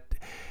the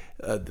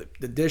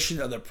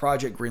addition of the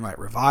Project Greenlight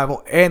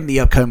revival and the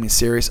upcoming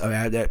series of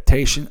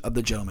adaptation of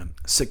The Gentleman.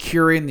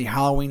 Securing the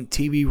Halloween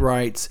TV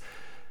rights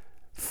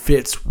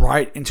fits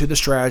right into the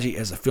strategy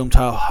as a film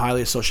title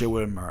highly associated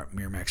with a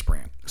Miramax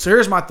brand. So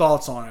here's my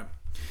thoughts on it.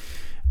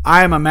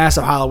 I am a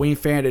massive Halloween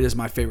fan. It is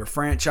my favorite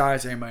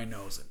franchise. Everybody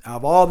knows it. Out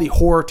of all the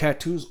horror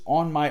tattoos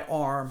on my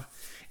arm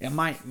and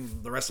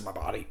the rest of my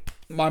body,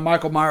 my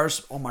Michael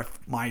Myers on my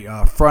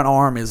front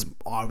arm is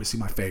obviously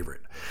my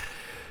favorite.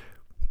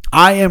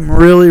 I am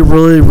really,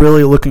 really,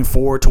 really looking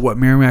forward to what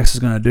Miramax is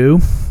going to do.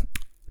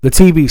 The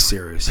TV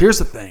series. Here's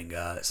the thing,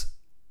 guys.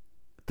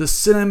 The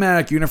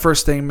cinematic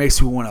universe thing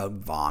makes me want to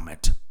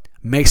vomit.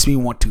 Makes me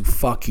want to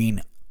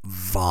fucking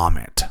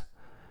vomit.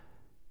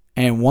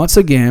 And once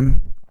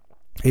again,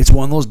 it's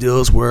one of those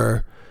deals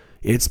where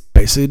it's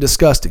basically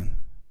disgusting.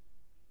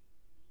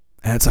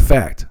 And it's a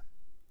fact.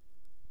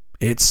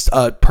 It's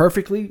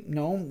perfectly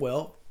known,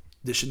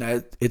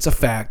 it's a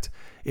fact.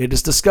 It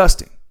is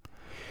disgusting.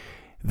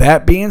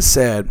 That being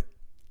said,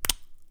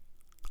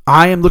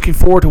 I am looking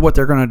forward to what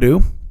they're going to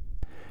do.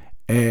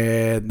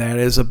 And that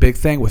is a big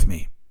thing with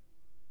me.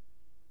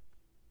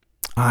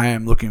 I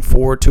am looking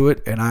forward to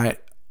it, and I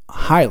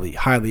highly,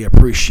 highly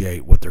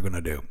appreciate what they're going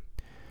to do.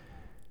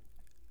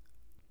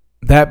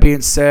 That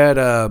being said,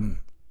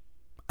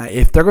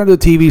 if they're going to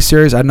do a TV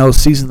series, I know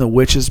Season of the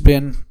Witch has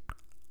been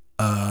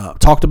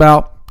talked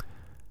about.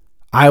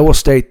 I will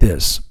state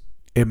this.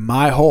 In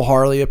my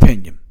wholehearted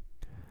opinion,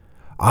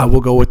 I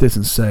will go with this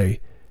and say,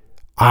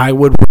 I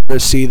would rather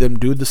see them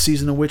do the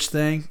Season of Witch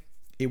thing.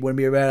 It wouldn't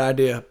be a bad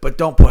idea, but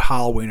don't put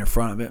Halloween in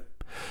front of it.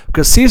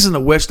 Because Season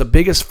of the Witch, the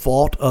biggest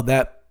fault of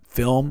that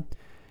film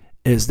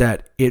is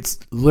that it's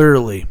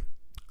literally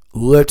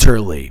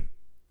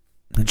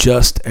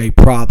just a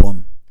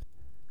problem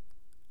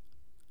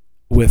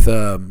with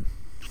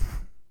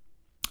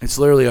it's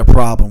literally a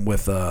problem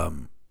with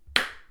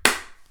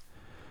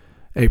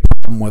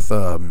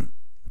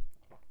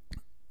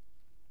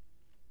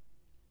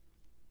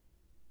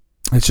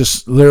it's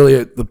just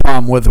literally the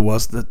problem with it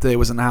was that it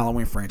was an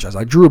Halloween franchise.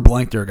 I drew a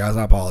blank there, guys.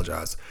 I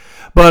apologize,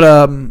 but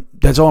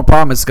that's the only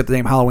problem. It's got the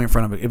name Halloween in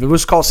front of it. If it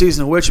was called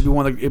Season of the Witch,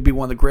 it'd be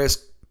one of the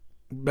greatest,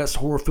 best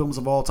horror films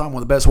of all time.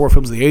 One of the best horror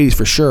films of the '80s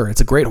for sure.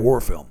 It's a great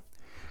horror film.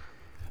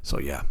 So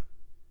yeah.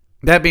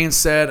 That being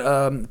said,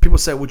 people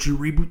say, would you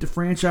reboot the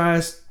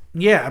franchise?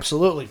 Yeah,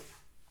 absolutely.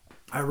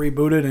 I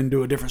reboot it and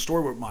do a different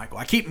story with Michael.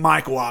 I keep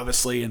Michael,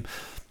 obviously, and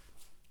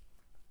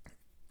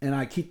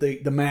I keep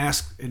the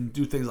mask and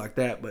do things like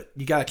that, but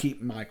you got to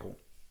keep Michael.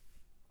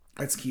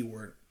 That's the key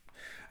word.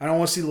 I don't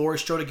want to see Laurie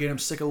Strode again. I'm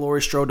sick of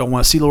Laurie Strode. Don't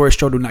want to see Laurie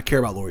Strode. Do not care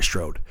about Laurie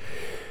Strode.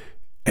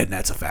 And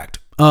that's a fact.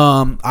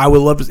 I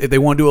would love to, if they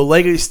want to do a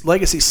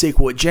legacy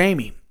sequel with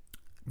Jamie,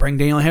 bring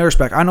Daniel Harris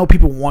back. I know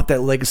people want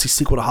that legacy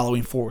sequel to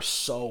Halloween 4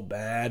 so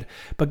bad.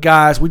 But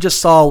guys,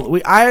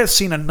 I have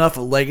seen enough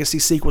of legacy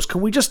sequels.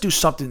 Can we just do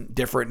something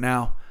different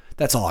now?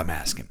 That's all I'm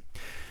asking.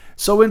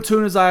 So in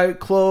tune as I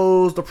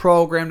close the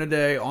program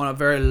today on a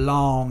very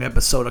long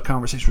episode of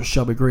Conversation with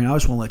Shelby Green, I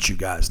just want to let you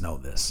guys know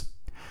this.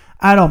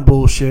 I don't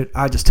bullshit.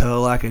 I just tell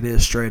it like it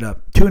is, straight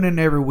up. Tune in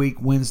every week,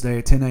 Wednesday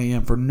at 10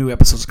 a.m. for new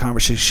episodes of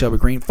Conversation with Shelby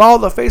Green. Follow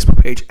the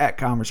Facebook page at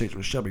Conversation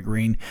with Shelby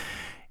Green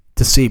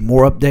to see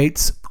more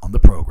updates on the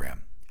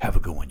program. Have a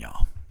good one,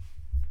 y'all.